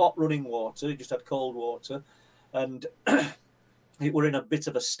no hot running water. It just had cold water. And it were in a bit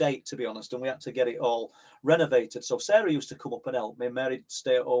of a state, to be honest, and we had to get it all renovated. So Sarah used to come up and help me. Mary'd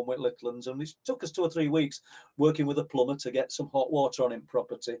stay at home with little ones, and it took us 2 or 3 weeks working with a plumber to get some hot water on in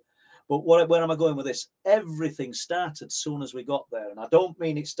property. But where am I going with this? Everything started soon as we got there, and I don't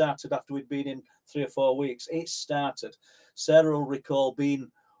mean it started after we'd been in 3 or 4 weeks. It started. Sarah will recall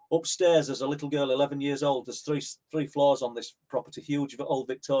being upstairs as a little girl, 11 years old. There's three floors on this property, huge old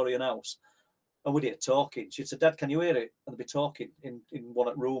Victorian house. And we'd hear talking. She'd say, Dad, can you hear it? And they'd be talking in one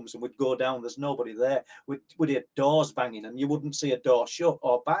of the rooms, and we'd go down, there's nobody there. We'd hear doors banging, and you wouldn't see a door shut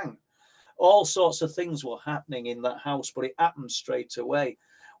or bang. all sorts of things were happening in that house, but it happened straight away.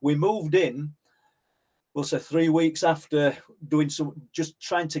 We moved in, we'll say 3 weeks after, doing some, just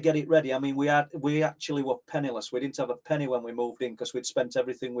trying to get it ready. I mean, we actually were penniless. We didn't have a penny when we moved in because we'd spent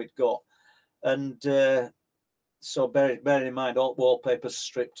everything we'd got. And so bearing in mind, all wallpapers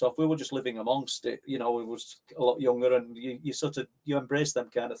stripped off. We were just living amongst it. You know, we was a lot younger, and you sort of, you embrace them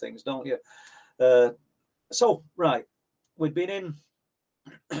kind of things, don't you? So, right, we'd been in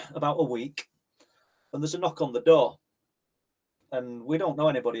about a week, and there's a knock on the door. And we don't know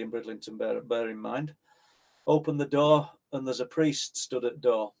anybody in Bridlington, bear in mind. Open the door, and there's a priest stood at the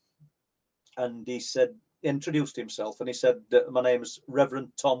door. And he said, introduced himself, and he said, my name's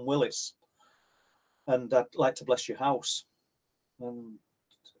Reverend Tom Willis, and I'd like to bless your house. And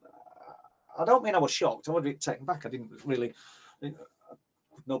I don't mean I was shocked. I was a bit taken back. I didn't really,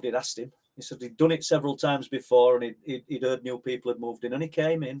 nobody had asked him. He said he'd done it several times before, and he'd heard new people had moved in, and he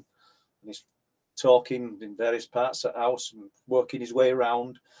came in, and he's talking in various parts of the house and working his way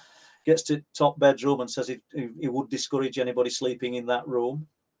around, gets to top bedroom and says he would discourage anybody sleeping in that room.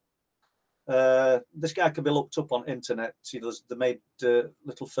 This guy can be looked up on internet. See, they made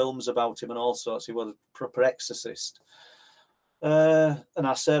little films about him and all sorts. He was a proper exorcist. And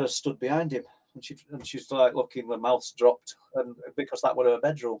our Sarah stood behind him, and she's like looking, her mouth's dropped, and because that was her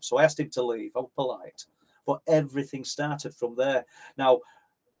bedroom. So I asked him to leave. I was polite, but everything started from there. Now,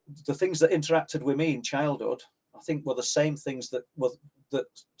 the things that interacted with me in childhood, I think, were the same things that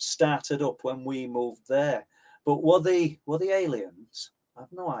started up when we moved there. But were they aliens?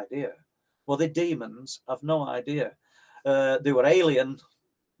 I've no idea. Were they demons? I've no idea. They were alien.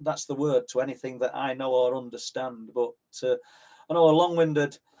 That's the word to anything that I know or understand. But I know a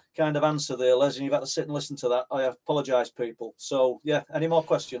long-winded kind of answer there, Les, and you've had to sit and listen to that. I apologise, people. So, yeah, any more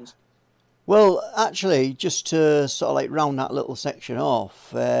questions? Well, actually, just to sort of like round that little section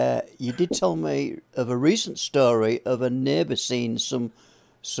off, you did tell me of a recent story of a neighbour seeing some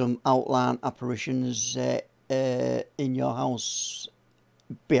outline apparitions in your house,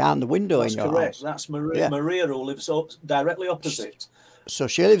 behind the window in your house. That's correct. That's Maria, Maria, who lives directly opposite. So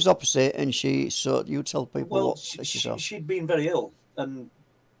she lives opposite, and so you tell people what she saw. She'd been very ill, and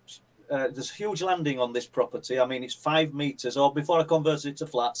there's a huge landing on this property. I mean, it's 5 meters, or before I converted it to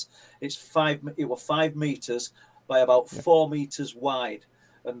flats, it was 5 meters by about 4 meters wide.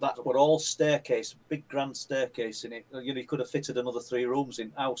 And that were all staircase, big grand staircase in it. You know, you could have fitted another 3 rooms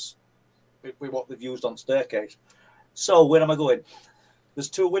in house with what they've used on staircase. So where am I going? There's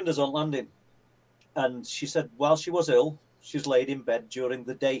 2 windows on landing. And she said, while she was ill, she's laid in bed during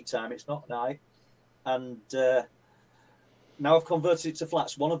the daytime. It's not night. And now I've converted it to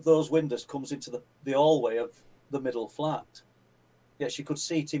flats. One of those windows comes into the hallway of the middle flat. Yet she could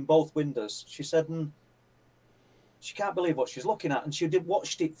see it in both windows. She said, she can't believe what she's looking at. And she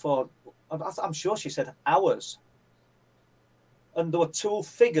watched it for, I'm sure she said, hours. And there were 2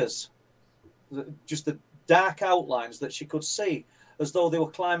 figures, just the dark outlines that she could see, as though they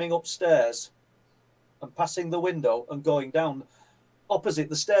were climbing upstairs and passing the window and going down. Opposite,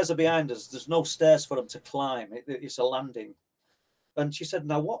 the stairs are behind us. There's no stairs for them to climb. It's a landing. And she said,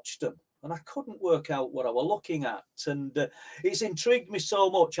 and I watched them, and I couldn't work out what I was looking at. And it's intrigued me so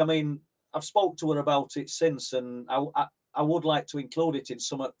much. I mean, I've spoke to her about it since, and I would like to include it in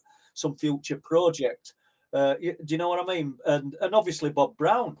some future project. Do you know what I mean? And obviously Bob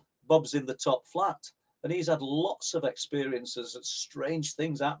Brown. Bob's in the top flat, and he's had lots of experiences of strange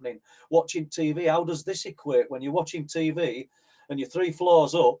things happening. Watching TV, how does this equate when you're watching TV and you're 3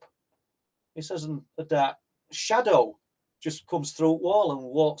 floors up? He says, and a dark shadow just comes through the wall and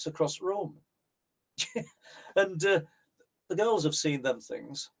walks across the room. And the girls have seen them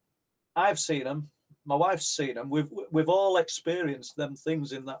things. I've seen them. My wife's seen them. We've all experienced them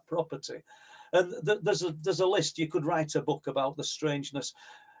things in that property. And there's a list. You could write a book about the strangeness.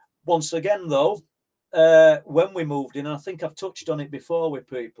 Once again, though, when we moved in, I think I've touched on it before with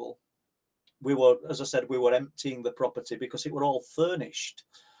people, we were, as I said, we were emptying the property because it were all furnished.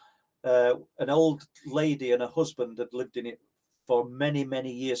 An old lady and her husband had lived in it for many,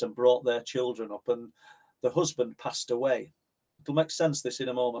 many years and brought their children up, and the husband passed away. It'll make sense, this, in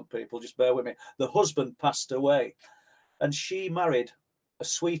a moment, people. Just bear with me. The husband passed away, and she married a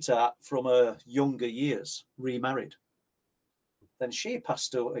sweetheart from her younger years, remarried. Then she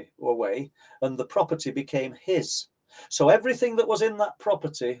passed away, and the property became his. So everything that was in that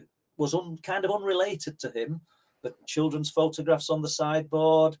property was kind of unrelated to him. The children's photographs on the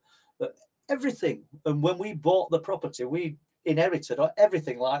sideboard, everything. And when we bought the property, we inherited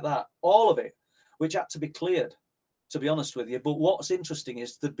everything like that, all of it, which had to be cleared, to be honest with you. But what's interesting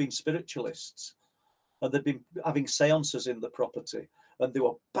is there'd been spiritualists, and they'd been having seances in the property, and there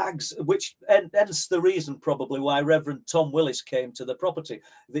were bags, which hence the reason probably why Reverend Tom Willis came to the property.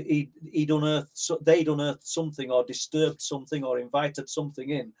 They'd unearthed something, or disturbed something, or invited something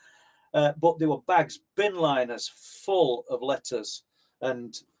in. But there were bags, bin liners full of letters,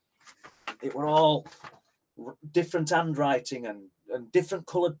 and it were all different handwriting and different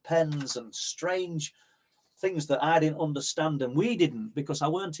coloured pens and strange things that I didn't understand, and we didn't, because I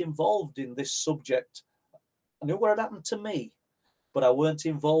weren't involved in this subject. I knew what had happened to me, but I weren't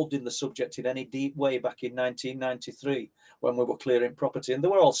involved in the subject in any deep way back in 1993 when we were clearing property. And they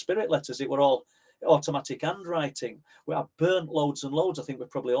were all spirit letters. It were all automatic handwriting. I burnt loads and loads. I think we've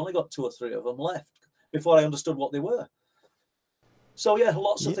probably only got 2 or 3 of them left before I understood what they were. So yeah,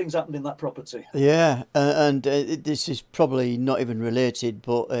 lots of things happened in that property. Yeah, and this is probably not even related,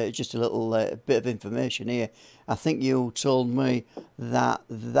 but just a little bit of information here. I think you told me that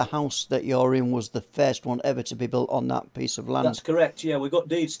the house that you're in was the first one ever to be built on that piece of land. That's correct, yeah. We got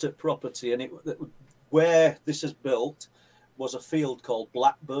deeds to property, and where this is built was a field called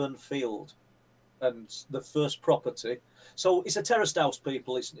Blackburn Field, and the first property. So it's a terraced house,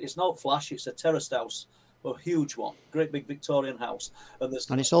 people. It's not flash, it's a terraced house. A huge one, great big Victorian house, and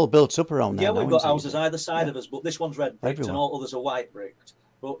it's all built up around there. Yeah, we've got houses it? either side of us, but this one's red bricked Everyone. and all others are white bricked.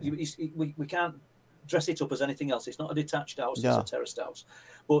 But we can't dress it up as anything else. It's not a detached house; it's a terraced house.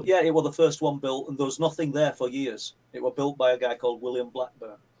 But yeah, it was the first one built, and there was nothing there for years. It was built by a guy called William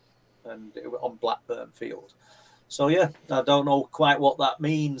Blackburn, and it was on Blackburn Field. So yeah, I don't know quite what that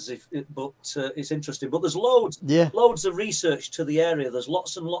means, but it's interesting. But there's loads of research to the area. There's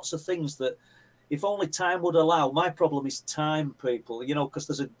lots and lots of things that, if only time would allow. My problem is time, people, you know, because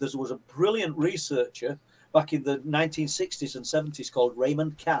there was a brilliant researcher back in the 1960s and 70s called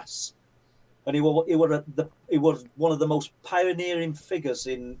Raymond Cass. And he was one of the most pioneering figures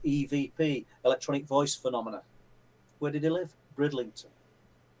in EVP, electronic voice phenomena. Where did he live? Bridlington.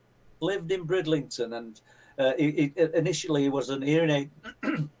 Lived in Bridlington, and initially he was an hearing aid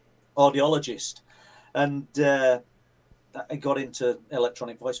audiologist, and I got into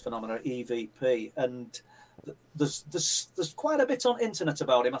electronic voice phenomena, EVP, and there's quite a bit on internet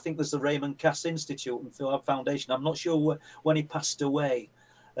about him. I think there's the Raymond Cass Institute and Foundation. I'm not sure when he passed away,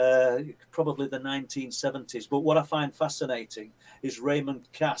 probably the 1970s. But what I find fascinating is Raymond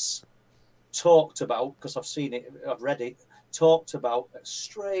Cass talked about, because I've seen it, I've read it, talked about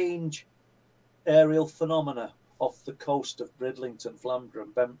strange aerial phenomena off the coast of Bridlington, Flamborough,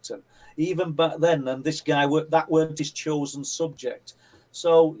 Bempton, even back then. And this guy, that weren't his chosen subject.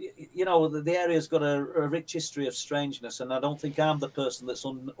 So, you know, the area's got a rich history of strangeness, and I don't think I'm the person that's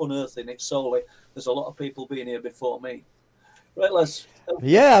unearthing it solely. There's a lot of people being here before me. Right, Les?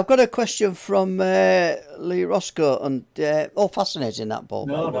 Yeah, I've got a question from Lee Roscoe, and fascinating that, Paul.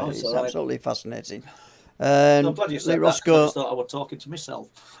 No, it's all right. absolutely fascinating. I'm glad you said Lee that, Roscoe, I just thought I was talking to myself.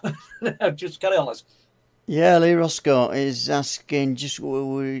 Just carry on, Les. Yeah, Lee Roscoe is asking,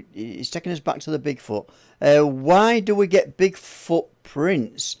 he's taking us back to the Bigfoot. Why do we get Bigfoot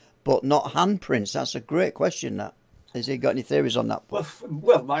prints but not handprints? That's a great question, that. Has he got any theories on that?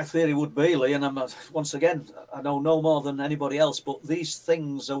 Well, my theory would be, Lee, and once again, I know no more than anybody else, but these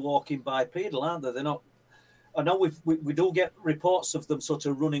things are walking bipedal, aren't they? They're not. I know we do get reports of them sort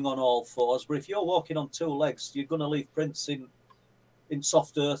of running on all fours, but if you're walking on 2 legs, you're going to leave prints in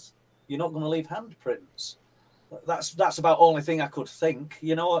soft earth. You're not going to leave handprints. That's about the only thing I could think.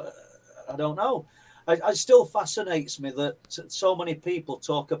 You know, I don't know. It still fascinates me that so many people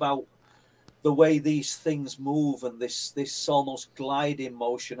talk about the way these things move and this almost gliding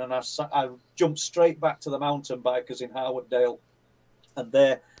motion. And I jumped straight back to the mountain bikers in Harwood-Dale, and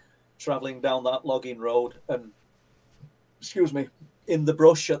they're travelling down that logging road, and in the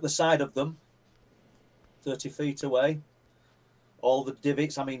brush at the side of them, 30 feet away, all the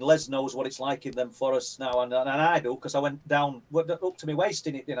divots. I mean, Les knows what it's like in them forests now, and I do, because I went down up to my waist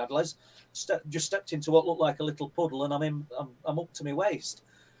in it, didn't I, Les? Just stepped into what looked like a little puddle, and I'm up to my waist,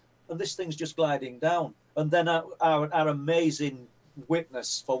 and this thing's just gliding down. And then our amazing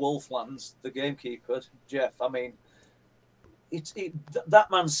witness for Wolflands, the gamekeeper, Jeff, I mean, that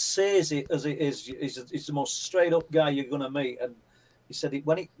man says it as it is. He's the most straight up guy you're going to meet. And he said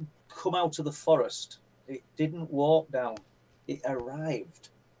when it come out of the forest, it didn't walk down, it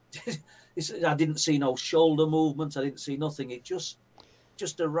arrived. He said, I didn't see no shoulder movement, I didn't see nothing. It just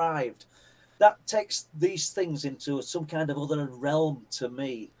arrived. That takes these things into some kind of other realm to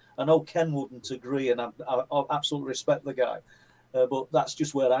me. I know Ken wouldn't agree, and I absolutely respect the guy, but that's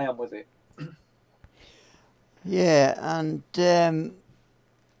just where I am with it. Yeah, and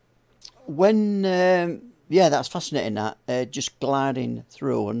that's fascinating, that just gliding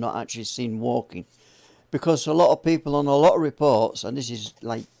through and not actually seen walking. because a lot of people on a lot of reports, and this is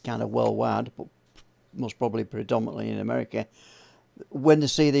like kind of worldwide, but most probably predominantly in America, when they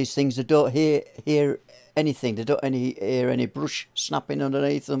see these things, they don't hear anything. They don't hear any brush snapping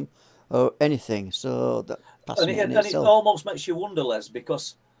underneath them or anything. So that fascinating and it almost makes you wonder, Les,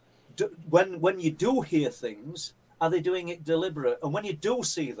 because when you do hear things, are they doing it deliberate? And when you do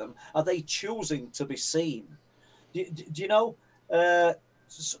see them, are they choosing to be seen? Do you know?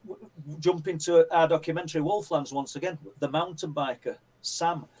 Jump into our documentary Wolflands once again. The mountain biker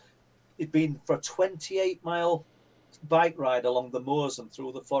Sam, he'd been for a 28-mile bike ride along the moors and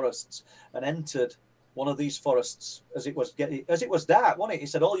through the forests, and entered one of these forests as it was dark, wasn't it? He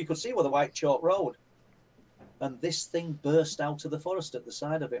said all you could see was the white chalk road, and this thing burst out of the forest at the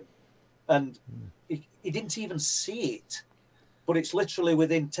side of him, and he didn't even see it, but it's literally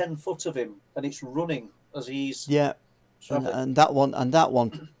within 10 foot of him, and it's running as he's and that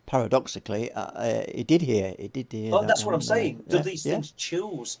one paradoxically he did hear oh, that's what I'm saying. Do these things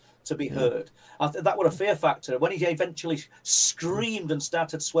choose to be heard? That was a fear factor. When he eventually screamed and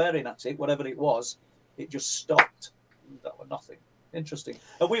started swearing at it, whatever it was, it just stopped. That was nothing. Interesting.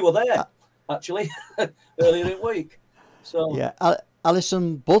 And we were there actually earlier in the week. So yeah,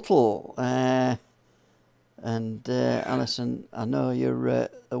 Alison Buttle, and Alison, I know you're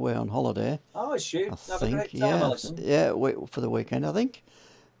away on holiday. Oh, is she? I Have think, a great time, Alison. Yeah, for the weekend, I think.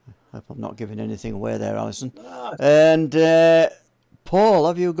 I hope I'm not giving anything away there, Alison. Ah. And Paul,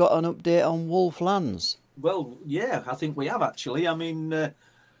 have you got an update on Wolflands? Well, yeah, I think we have actually. I mean,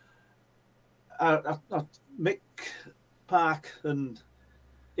 Mick Park and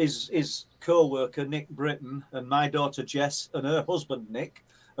his co-worker Nick Britton and my daughter Jess and her husband Nick,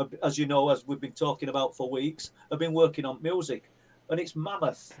 as you know, as we've been talking about for weeks, have been working on music, and it's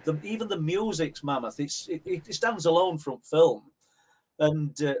mammoth. Even the music's mammoth. It stands alone from film,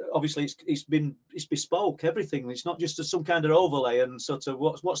 and obviously it's bespoke. Everything. It's not just some kind of overlay and sort of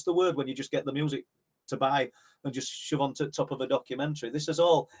what's the word when you just get the music to buy and just shove onto the top of a documentary. This is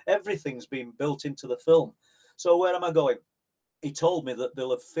everything's been built into the film. So where am I going? He told me that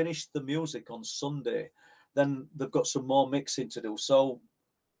they'll have finished the music on Sunday. Then they've got some more mixing to do. So,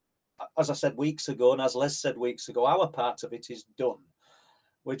 as I said weeks ago, and as Les said weeks ago, our part of it is done.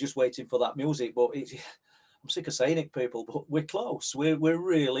 We're just waiting for that music. But I'm sick of saying it, people, but we're close. We're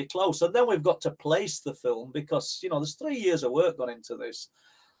really close. And then we've got to place the film because, there's 3 years of work gone into this.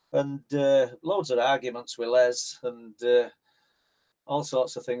 And loads of arguments with Les and all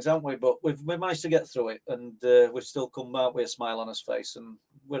sorts of things, haven't we? But we've managed to get through it, and we've still come out with a smile on his face, and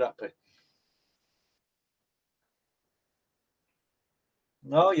we're happy.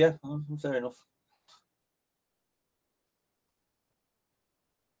 Oh yeah, fair enough.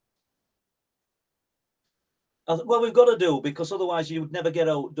 Well, we've got to do, because otherwise you would never get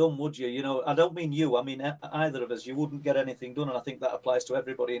outdone, would you? I don't mean you. I mean either of us. You wouldn't get anything done, and I think that applies to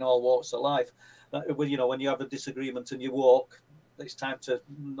everybody in all walks of life. When you have a disagreement and you walk, it's time to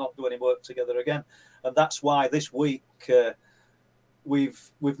not do any work together again. And that's why this week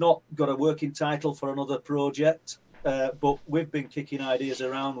we've not got a working title for another project, but we've been kicking ideas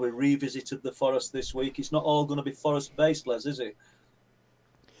around. We revisited the forest this week. It's not all going to be forest based, Les, is it?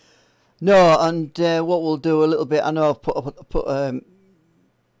 No, and what we'll do a little bit, I know I've put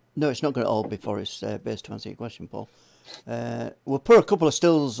no, it's not going to all be forest based, to answer your question, Paul. We'll put a couple of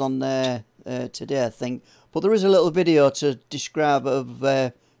stills on there today, I think, but there is a little video to describe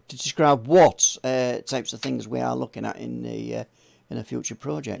what types of things we are looking at in a future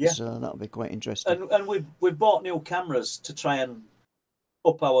project. Yeah. So that'll be quite interesting. And we've bought new cameras to try and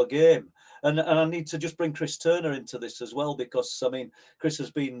up our game. And I need to just bring Chris Turner into this as well, because, I mean, Chris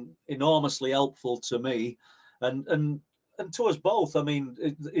has been enormously helpful to me and to us both. I mean,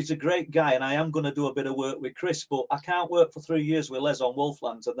 he's a great guy, and I am going to do a bit of work with Chris, but I can't work for 3 years with Les on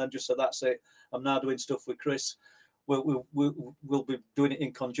Wolflands and then just say, that's it, I'm now doing stuff with Chris. We'll be doing it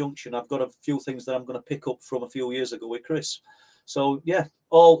in conjunction. I've got a few things that I'm going to pick up from a few years ago with Chris. So, yeah,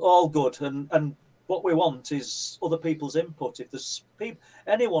 all good. And what we want is other people's input. If there's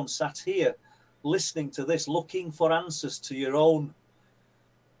anyone sat here listening to this, looking for answers to your own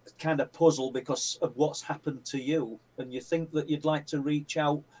kind of puzzle because of what's happened to you, and you think that you'd like to reach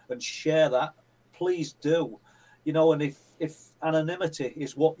out and share that, please do. And if anonymity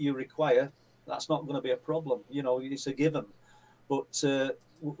is what you require, that's not going to be a problem. It's a given. But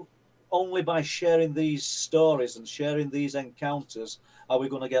only by sharing these stories and sharing these encounters are we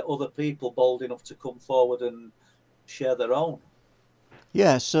going to get other people bold enough to come forward and share their own.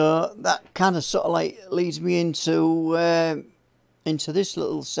 Yeah, so that kind of sort of like leads me into this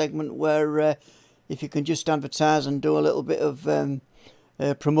little segment where if you can just advertise and do a little bit of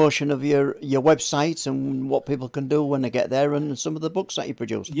promotion of your website and what people can do when they get there, and some of the books that you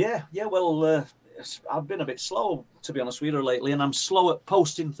produce. Yeah. Well, I've been a bit slow, to be honest with you, lately, and I'm slow at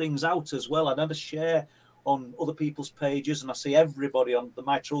posting things out as well. I never share on other people's pages, and I see everybody on the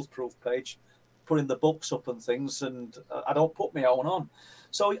My Truth Proof page putting the books up and things, and I don't put my own on.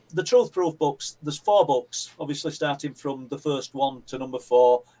 So the Truth Proof books, there's 4 books, obviously starting from the first one to number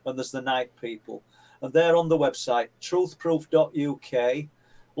 4, and there's the Night People. And they're on the website, truthproof.uk.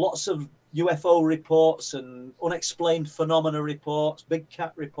 Lots of UFO reports and unexplained phenomena reports, big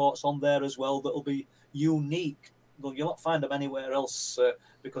cat reports on there as well that'll be unique. You'll not find them anywhere else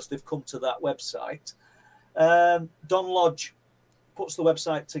because they've come to that website. Don Lodge puts the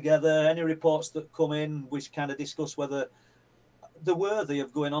website together. Any reports that come in, we kind of discuss whether they're worthy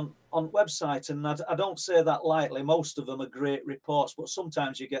of going on website. And I don't say that lightly. Most of them are great reports, but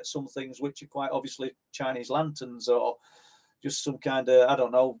sometimes you get some things which are quite obviously Chinese lanterns or just some kind of, I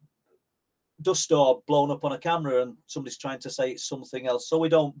don't know, dust storm blown up on a camera and somebody's trying to say it's something else. So we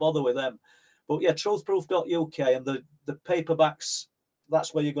don't bother with them. But yeah, truthproof.uk and the paperbacks,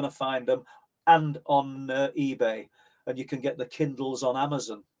 that's where you're going to find them, and on eBay. And you can get the Kindles on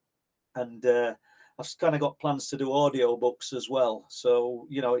Amazon. And I've kind of got plans to do audio books as well. So,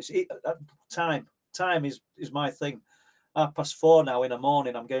 you know, it's time. Time is my thing. 4:30 now in the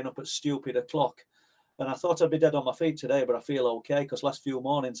morning. I'm getting up at stupid o'clock. And I thought I'd be dead on my feet today, but I feel okay because last few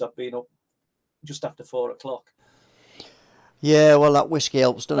mornings I've been up just after 4 o'clock. Yeah, well, that whiskey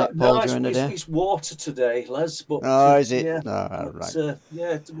helps, doesn't it, Paul, during the day? It's water today, Les. But, is it? Yeah, right.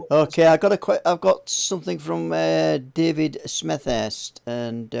 Yeah. Okay, I've got something from David Smethurst,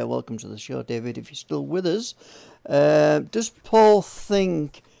 and welcome to the show, David, if you're still with us. Does Paul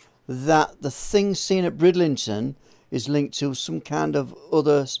think that the thing seen at Bridlington is linked to some kind of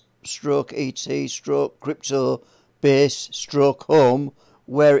other stroke ET, stroke crypto base, stroke home,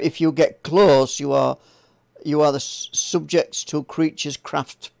 where if you get close, you are the subjects to creatures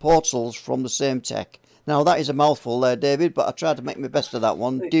craft portals from the same tech? Now, that is a mouthful there, David, but I tried to make my best of that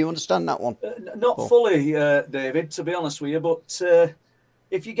one. Do you understand that one? Not fully, David, to be honest with you, but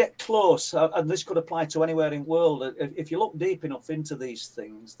if you get close, and this could apply to anywhere in the world, if you look deep enough into these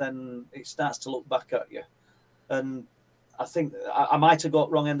things, then it starts to look back at you. And I think I might have got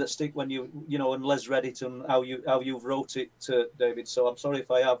wrong end of stick when you know, and Les read it and how you've wrote it, David. So I'm sorry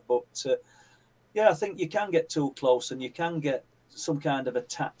if I have, but yeah, I think you can get too close and you can get some kind of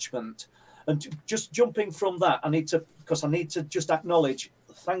attachment. And just jumping from that, I need to just acknowledge,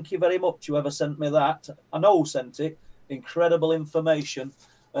 thank you very much, whoever sent me that. I know who sent it. Incredible information,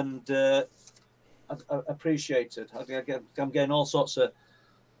 and I appreciate it. I'm getting all sorts of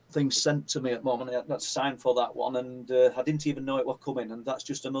things sent to me at the moment. That's signed for that one, and I didn't even know it were coming, and that's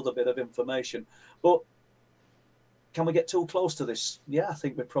just another bit of information. But can we get too close to this? Yeah, I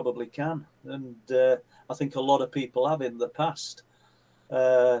think we probably can, and I think a lot of people have in the past.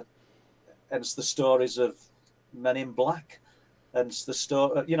 Hence the stories of Men in Black, hence the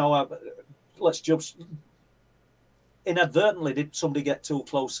story. You know, let's just inadvertently, did somebody get too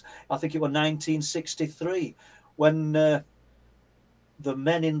close? I think it was 1963 when the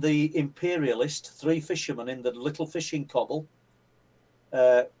men in the Imperialist, 3 fishermen in the little fishing cobble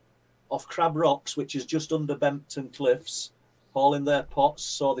off Crab Rocks, which is just under Bempton Cliffs, hauling their pots,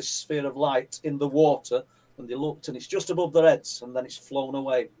 saw this sphere of light in the water, and they looked, and it's just above their heads, and then it's flown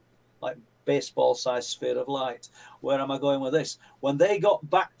away like baseball-sized sphere of light. Where am I going with this? When they got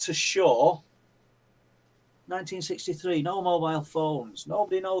back to shore, 1963, no mobile phones.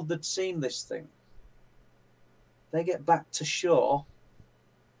 Nobody knew they'd seen this thing. They get back to shore,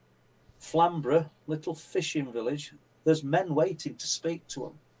 Flamborough, little fishing village. There's men waiting to speak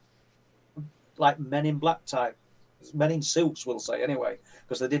to them, like Men in Black type, men in suits, we'll say anyway,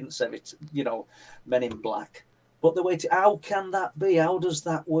 because they didn't say it, you know, Men in Black. But they're waiting. How can that be? How does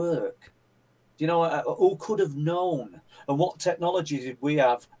that work? Do you know who could have known? And what technology did we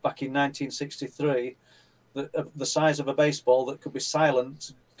have back in 1963? The size of a baseball that could be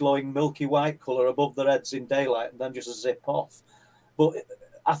silent, glowing milky white colour above their heads in daylight, and then just zip off. But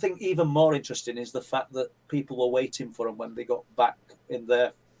I think even more interesting is the fact that people were waiting for them when they got back in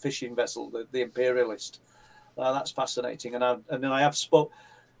their fishing vessel, the Imperialist. That's fascinating. And I have spoke.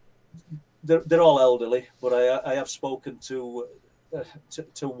 They're all elderly, but I have spoken to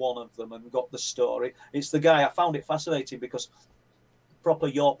one of them and got the story. It's the guy. I found it fascinating because proper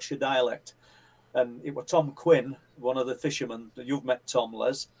Yorkshire dialect. And it was Tom Quinn, one of the fishermen. You've met Tom,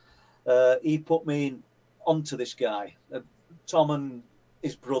 Les. He put me onto this guy. Tom and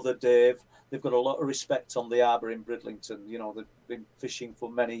his brother Dave, they've got a lot of respect on the harbour in Bridlington. You know, they've been fishing for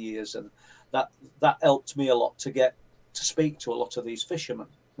many years, and that helped me a lot to get to speak to a lot of these fishermen.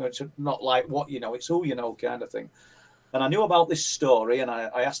 It's not like what you know, it's who you know kind of thing. And I knew about this story, and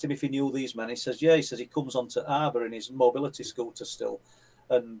I asked him if he knew these men. He says, yeah. He says he comes onto harbour in his mobility scooter still,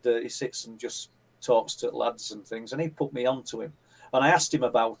 and he sits and just talks to lads and things. And he put me onto him, and I asked him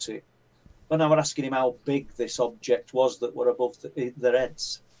about it. And I was asking him how big this object was that were above their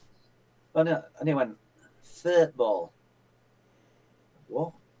heads. And he went, 30 ball.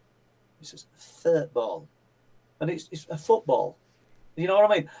 What? He says, 30 ball. And it's a football. You know what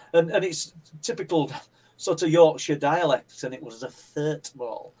I mean? And it's typical sort of Yorkshire dialect, and it was a 30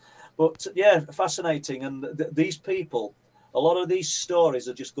 ball. But yeah, fascinating. And these people, a lot of these stories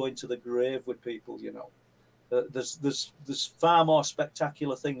are just going to the grave with people, you know. There's far more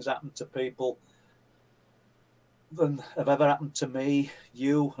spectacular things happen to people than have ever happened to me,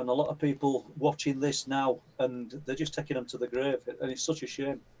 you, and a lot of people watching this now, and they're just taking them to the grave, and it's such a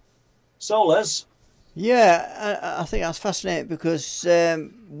shame. So, Les? Yeah, I think that's fascinating because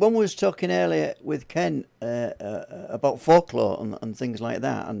when we was talking earlier with Ken about folklore and things like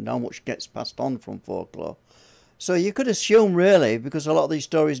that, and how much gets passed on from folklore, so you could assume really, because a lot of these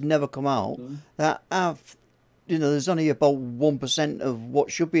stories never come out, that there's only about 1% of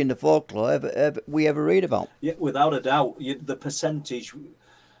what should be in the folklore we ever read about. Yeah, without a doubt, the percentage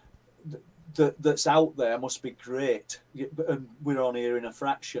that's out there must be great, and we're only hearing a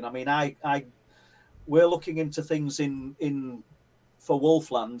fraction. I mean, we're looking into things for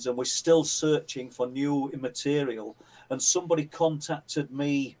Wolflands, and we're still searching for new material. And somebody contacted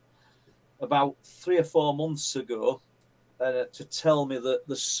me about 3 or 4 months ago to tell me that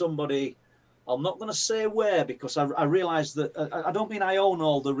there's somebody. I'm not going to say where, because I realise that I don't mean I own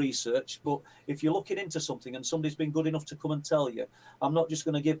all the research, but if you're looking into something and somebody's been good enough to come and tell you, I'm not just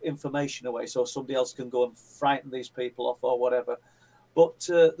going to give information away so somebody else can go and frighten these people off or whatever. But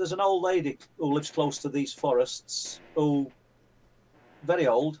there's an old lady who lives close to these forests, very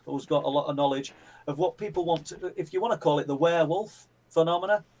old, who's got a lot of knowledge of what people want to, if you want to call it the werewolf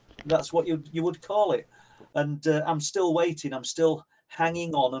phenomena, that's what you would call it. And I'm still waiting. I'm still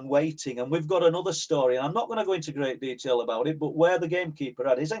hanging on and waiting. And we've got another story, and I'm not going to go into great detail about it, but where the gamekeeper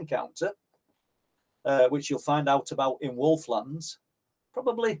had his encounter, which you'll find out about in Wolflands,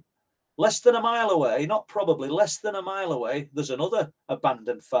 probably less than a mile away, not probably, less than a mile away, there's another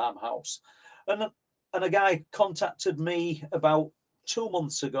abandoned farmhouse. And a guy contacted me about 2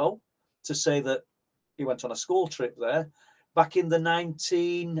 months ago to say that he went on a school trip there back in the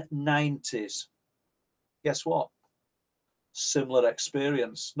 1990s. Guess what? Similar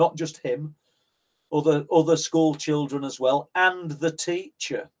experience, not just him, other school children as well, and the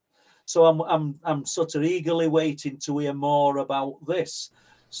teacher. So I'm sort of eagerly waiting to hear more about this.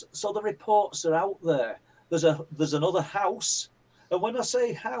 So the reports are out there. There's another house, and when I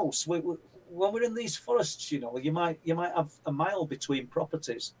say house, when we're in these forests, you know, you might have a mile between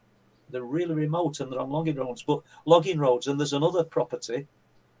properties. They're really remote and they're on logging roads, and there's another property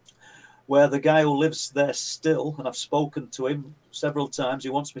where the guy who lives there still, and I've spoken to him several times, he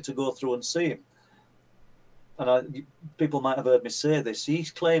wants me to go through and see him. And people might have heard me say this. He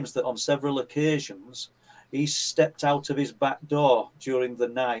claims that on several occasions he stepped out of his back door during the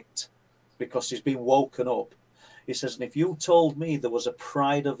night because he's been woken up. He says, and if you told me there was a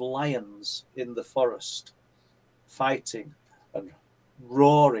pride of lions in the forest fighting and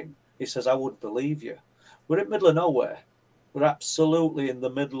roaring, he says, I would believe you. We're in the middle of nowhere. We're absolutely in the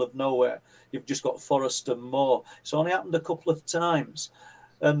middle of nowhere. You've just got forest and moor. It's only happened a couple of times.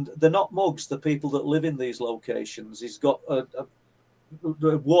 And they're not mugs, the people that live in these locations. He's got a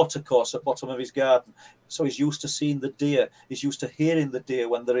water course at the bottom of his garden. So he's used to seeing the deer. He's used to hearing the deer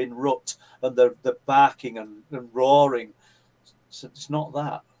when they're in rut and they're barking and roaring. So it's not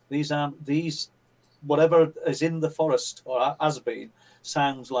that. These, whatever is in the forest or has been,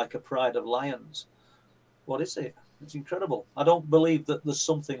 sounds like a pride of lions. What is it? It's incredible. I don't believe that there's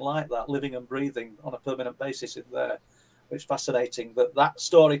something like that living and breathing on a permanent basis in there. It's fascinating that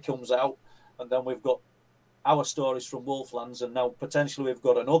story comes out, and then we've got our stories from Wolflands, and now potentially we've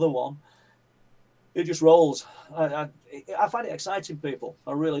got another one. It just rolls. I find it exciting, people.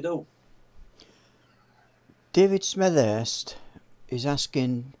 I really do. David Smethurst is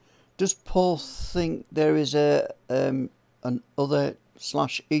asking, does Paul think there is an other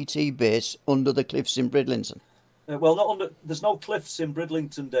 /ET base under the cliffs in Bridlington? Well, not under. There's no cliffs in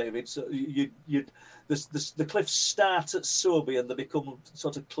Bridlington, David. So the cliffs start at Soby and they become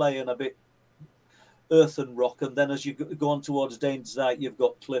sort of clay and a bit earth and rock, and then as you go on towards Danesdyke, you've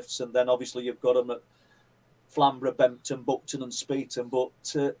got cliffs, and then obviously you've got them at Flamborough, Bempton, Buckton, and Speeton. But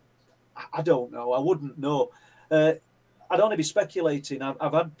I don't know. I wouldn't know. I'd only be speculating.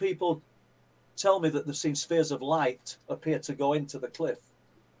 I've had people tell me that they've seen spheres of light appear to go into the cliff.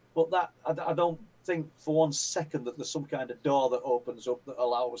 But that I don't think for 1 second that there's some kind of door that opens up that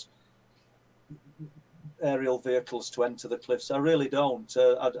allows aerial vehicles to enter the cliffs. I really don't.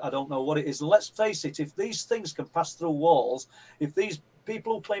 I don't know what it is. And let's face it, if these things can pass through walls, if these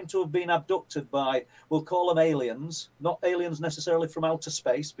people who claim to have been abducted by, we'll call them aliens, not aliens necessarily from outer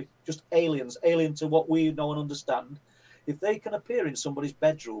space, but just aliens, alien to what we know and understand, if they can appear in somebody's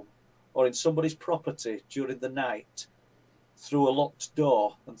bedroom or in somebody's property during the night through a locked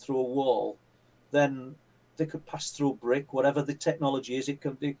door and through a wall, then they could pass through brick, whatever the technology is. It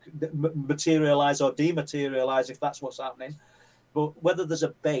can materialize or dematerialize if that's what's happening. But whether there's a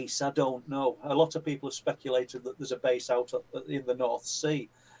base, I don't know. A lot of people have speculated that there's a base out in the North Sea,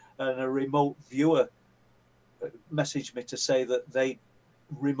 and a remote viewer messaged me to say that they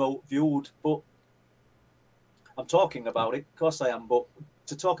remote viewed. But I'm talking about it, of course I am. But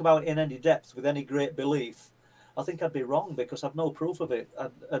to talk about it in any depth with any great belief, I think I'd be wrong because I've no proof of it,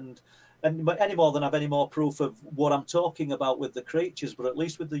 and any more than I've any more proof of what I'm talking about with the creatures. But at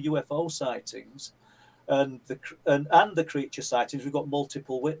least with the UFO sightings and the creature sightings, we've got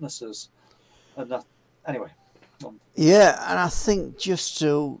multiple witnesses. And anyway. Yeah, and I think just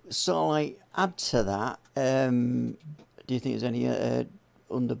to sort of like add to that, do you think there's any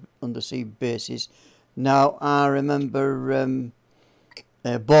undersea bases? Now, I remember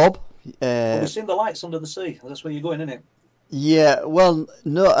Bob. We've seen the lights under the sea. That's where you're going, isn't it? Yeah, well,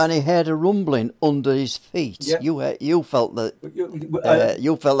 no, and he heard a rumbling under his feet. Yeah. You felt that.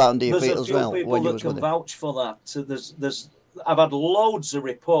 You felt that under your feet as well. There's a few people that can vouch for that. So I've had loads of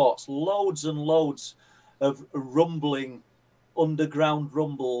reports, loads and loads of rumbling, underground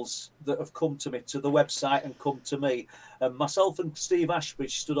rumbles that have come to me, to the website and come to me. And myself and Steve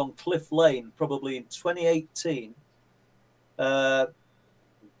Ashbridge stood on Cliff Lane probably in 2018.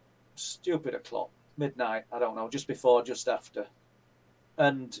 Stupid o'clock, midnight, I don't know, just before, just after.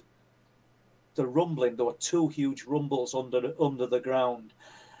 And the rumbling, there were 2 huge rumbles under the ground.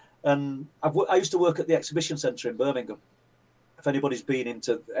 And I used to work at the exhibition centre in Birmingham. If anybody's been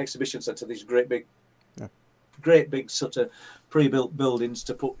into the exhibition centre, these great big sort of pre-built buildings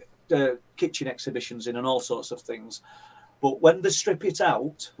to put kitchen exhibitions in and all sorts of things. But when they strip it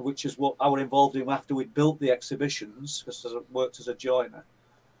out, which is what I was involved in after we'd built the exhibitions, because I worked as a joiner,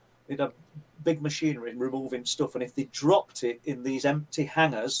 they'd have big machinery removing stuff, and if they dropped it in these empty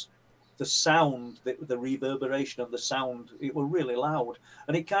hangars, the sound, the reverberation of the sound, it was really loud,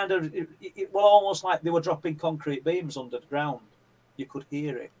 and it was almost like they were dropping concrete beams under the ground. You could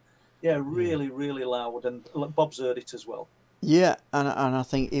hear it. Yeah, really, really loud, and Bob's heard it as well. Yeah, and I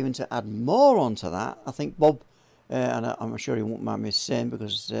think even to add more onto that, I think Bob, and I'm sure he won't mind me saying,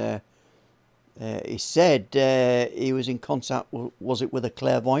 because he said he was in contact, was it with a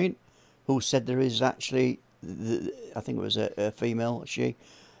clairvoyant, who said there is actually, I think it was a female, she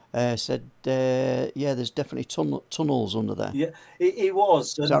said, yeah, there's definitely tunnels under there. Yeah, it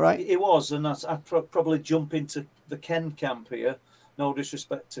was. Is that right? It was, and I'd probably jump into the Ken camp here. No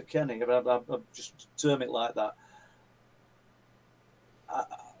disrespect to Kenny, but I'll just term it like that.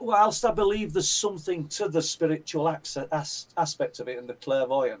 Whilst I believe there's something to the spiritual aspect of it and the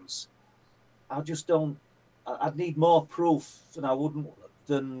clairvoyance, I just don't. I'd need more proof, and I wouldn't,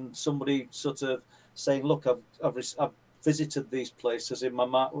 than somebody sort of saying, "Look, I've visited these places in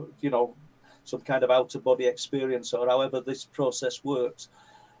my, some kind of out of body experience, or however this process works."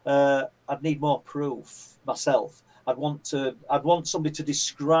 I'd need more proof myself. I'd want somebody to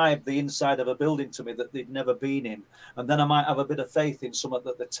describe the inside of a building to me that they'd never been in, and then I might have a bit of faith in something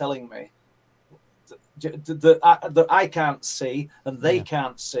that they're telling me that I can't see and they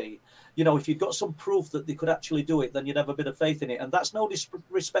can't see. If you've got some proof that they could actually do it, then you'd have a bit of faith in it. And that's no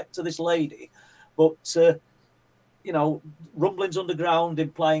disrespect to this lady, but rumblings underground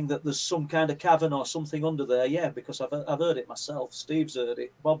implying that there's some kind of cavern or something under there. Yeah, because I've heard it myself. Steve's heard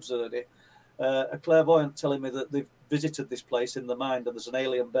it. Bob's heard it. A clairvoyant telling me that they've visited this place in the mind and there's an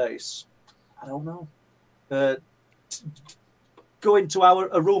alien base. I don't know. Go into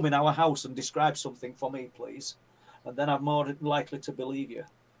a room in our house and describe something for me, please, and then I'm more likely to believe you.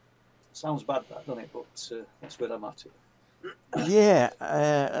 Sounds bad, that, doesn't it? But that's where I'm at. Yeah,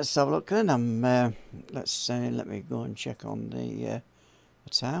 let's have a look then. Let me go and check on the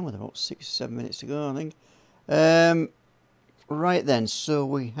time with about 6 or 7 minutes to go, I think. Right then, so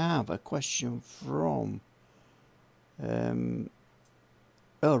we have a question from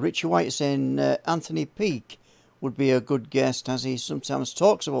Richie White saying Anthony Peake would be a good guest, as he sometimes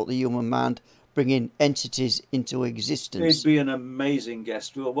talks about the human mind bringing entities into existence. He'd be an amazing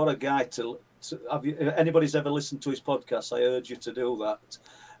guest. What a guy to if anybody's ever listened to his podcast, I urge you to do that.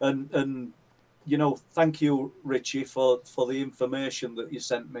 And you know, thank you, Richie, for the information that you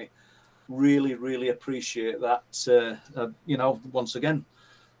sent me. Really, really appreciate that. You know, once again,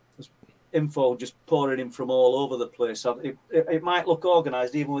 info just pouring in from all over the place. It might look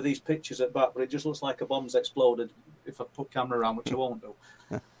organised even with these pictures at back, but it just looks like a bomb's exploded if I put camera around, which I won't do.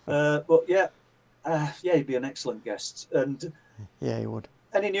 But yeah, he'd be an excellent guest. And yeah, he would.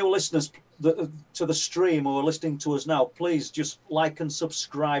 Any new listeners to the stream or listening to us now, please just like and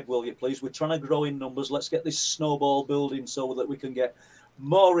subscribe, will you please? We're trying to grow in numbers. Let's get this snowball building so that we can get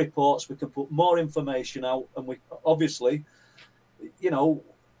more reports, we can put more information out, and we obviously, you know,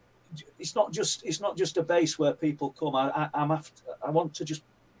 it's not just a base where people come. I want to just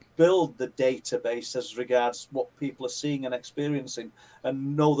build the database as regards what people are seeing and experiencing,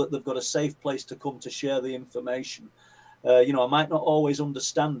 and know that they've got a safe place to come to share the information. You know, I might not always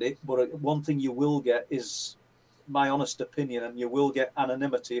understand it, but one thing you will get is my honest opinion, and you will get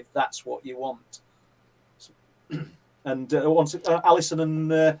anonymity if that's what you want. So, and once Alison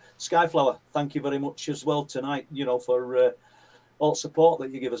and Skyflower, thank you very much as well tonight, you know, for all support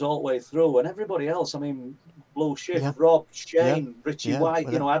that you give us all the way through, and everybody else. I mean, Blue Shift, Rob, Shane, Richie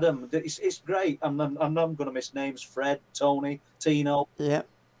White, you know, Adam. It's great. I'm going to miss names: Fred, Tony, Tino. Yeah.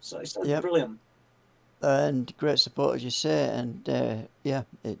 So it's brilliant. And great support, as you say, and yeah,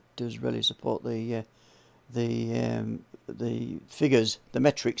 it does really support the figures, the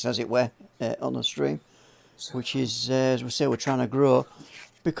metrics, as it were, on the stream, which is, as we say, we're trying to grow,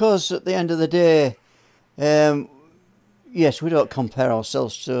 because at the end of the day, yes, we don't compare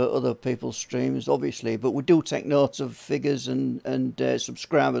ourselves to other people's streams, obviously, but we do take notes of figures and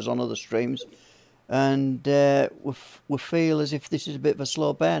subscribers on other streams. And we feel as if this is a bit of a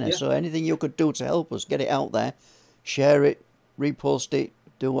slow burner. Yeah. So anything you could do to help us get it out there, share it, repost it,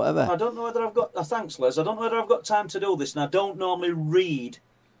 do whatever. I don't know whether I've got... thanks, Les. I don't know whether I've got time to do this. And I don't normally read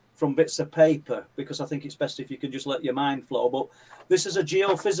from bits of paper, because I think it's best if you can just let your mind flow. But this is a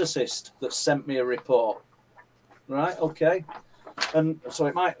geophysicist that sent me a report. Right, okay. And so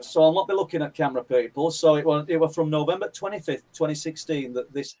it might... So I'll not be looking at camera, people. So it was from November 25th, 2016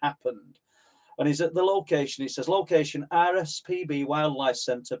 that this happened. And he's at the location. It says location RSPB Wildlife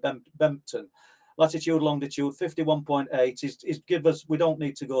Centre, Bempton, latitude, longitude 51.8. He's give us. We don't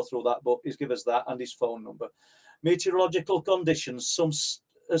need to go through that, but he's give us that and his phone number. Meteorological conditions: some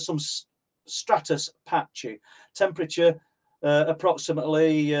stratus patchy. Temperature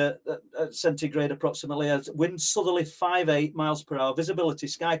approximately centigrade approximately. Wind southerly 5.8 miles per hour. Visibility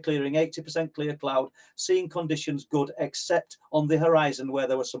sky clearing 80% clear cloud. Seeing conditions good except on the horizon where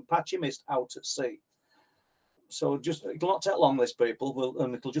there was some patchy mist out at sea. So just it'll not take long, this people,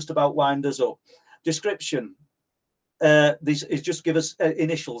 and it'll just about wind us up. Description. This is just give us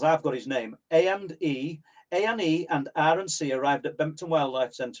initials. I've got his name. A and E and R and C arrived at Bempton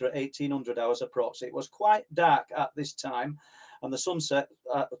Wildlife Centre at 1800 hours approx. It was quite dark at this time, and the sunset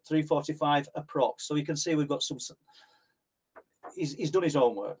at 3:45 approx. So you can see we've got some. He's done his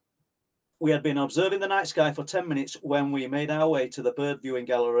homework. We had been observing the night sky for 10 minutes when we made our way to the bird viewing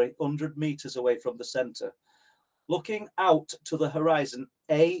gallery 100 meters away from the centre. Looking out to the horizon,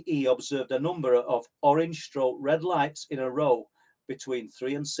 AE observed a number of orange/red lights in a row, between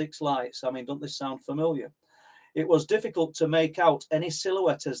 3 and 6 lights. I mean, don't this sound familiar? It was difficult to make out any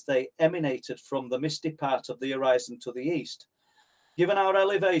silhouette as they emanated from the misty part of the horizon to the east. Given our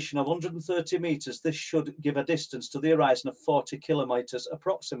elevation of 130 meters, this should give a distance to the horizon of 40 kilometers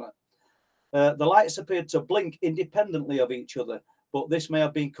approximate. The lights appeared to blink independently of each other, but this may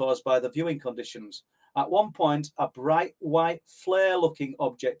have been caused by the viewing conditions. At one point, a bright white flare-looking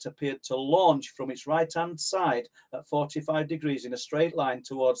object appeared to launch from its right-hand side at 45 degrees in a straight line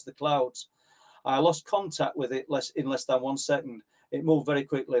towards the clouds. I lost contact with it in less than 1 second. It moved very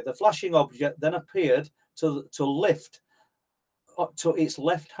quickly. The flashing object then appeared to lift to its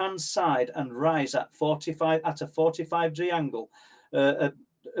left-hand side and rise at a 45-degree angle.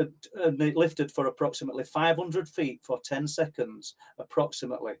 And it lifted for approximately 500 feet for 10 seconds,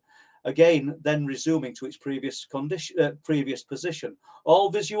 approximately. Again, then resuming to its previous position.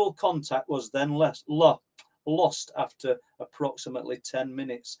 All visual contact was then lost after approximately 10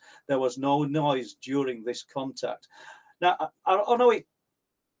 minutes. There was no noise during this contact. Now, I know it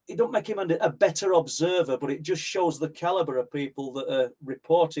don't make him a better observer, but it just shows the caliber of people that are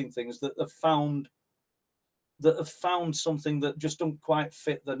reporting things that have found something that just don't quite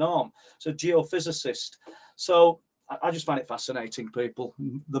fit the norm. So geophysicist. So I just find it fascinating, people.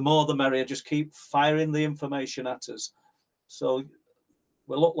 The more the merrier. Just keep firing the information at us. So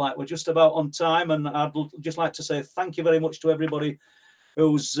we look like we're just about on time, and I'd just like to say thank you very much to everybody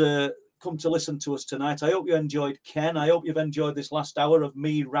who's come to listen to us tonight. I hope you enjoyed Ken. I hope you've enjoyed this last hour of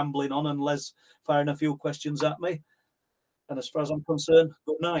me rambling on and Les firing a few questions at me. And as far as I'm concerned,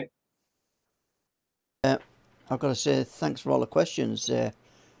 good night. I've got to say thanks for all the questions.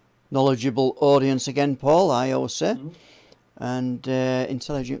 Knowledgeable audience again, Paul, I always say. And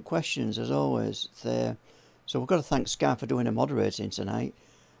intelligent questions, as always. So we've got to thank Scar for doing the moderating tonight.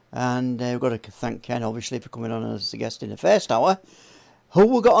 And we've got to thank Ken, obviously, for coming on as a guest in the first hour. Who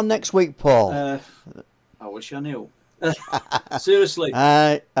we got on next week, Paul? I wish I knew. Seriously.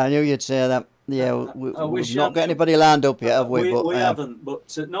 I knew you'd say that. Yeah, we've not got anybody lined up yet, have we? We haven't,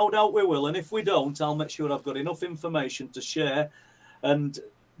 but no doubt we will. And if we don't, I'll make sure I've got enough information to share. And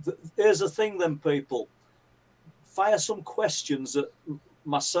here's the thing then, people. Fire some questions at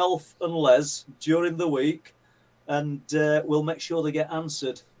myself and Les during the week, and we'll make sure they get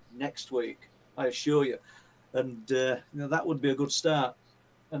answered next week, I assure you. And that would be a good start.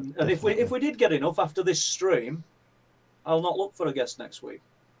 And if we did get enough after this stream, I'll not look for a guest next week.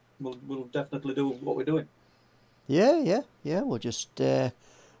 We'll definitely do what we're doing. Yeah. We'll just.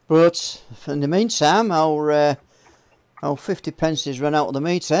 But in the meantime, our 50 pence is run out of the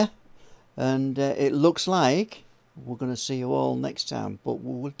meter, and it looks like we're going to see you all next time. But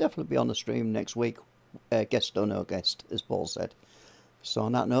we'll definitely be on the stream next week, guest or no guest, as Paul said. So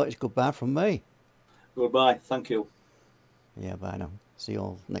on that note, it's goodbye from me. Goodbye. Thank you. Yeah, bye now. See you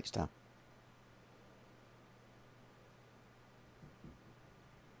all next time.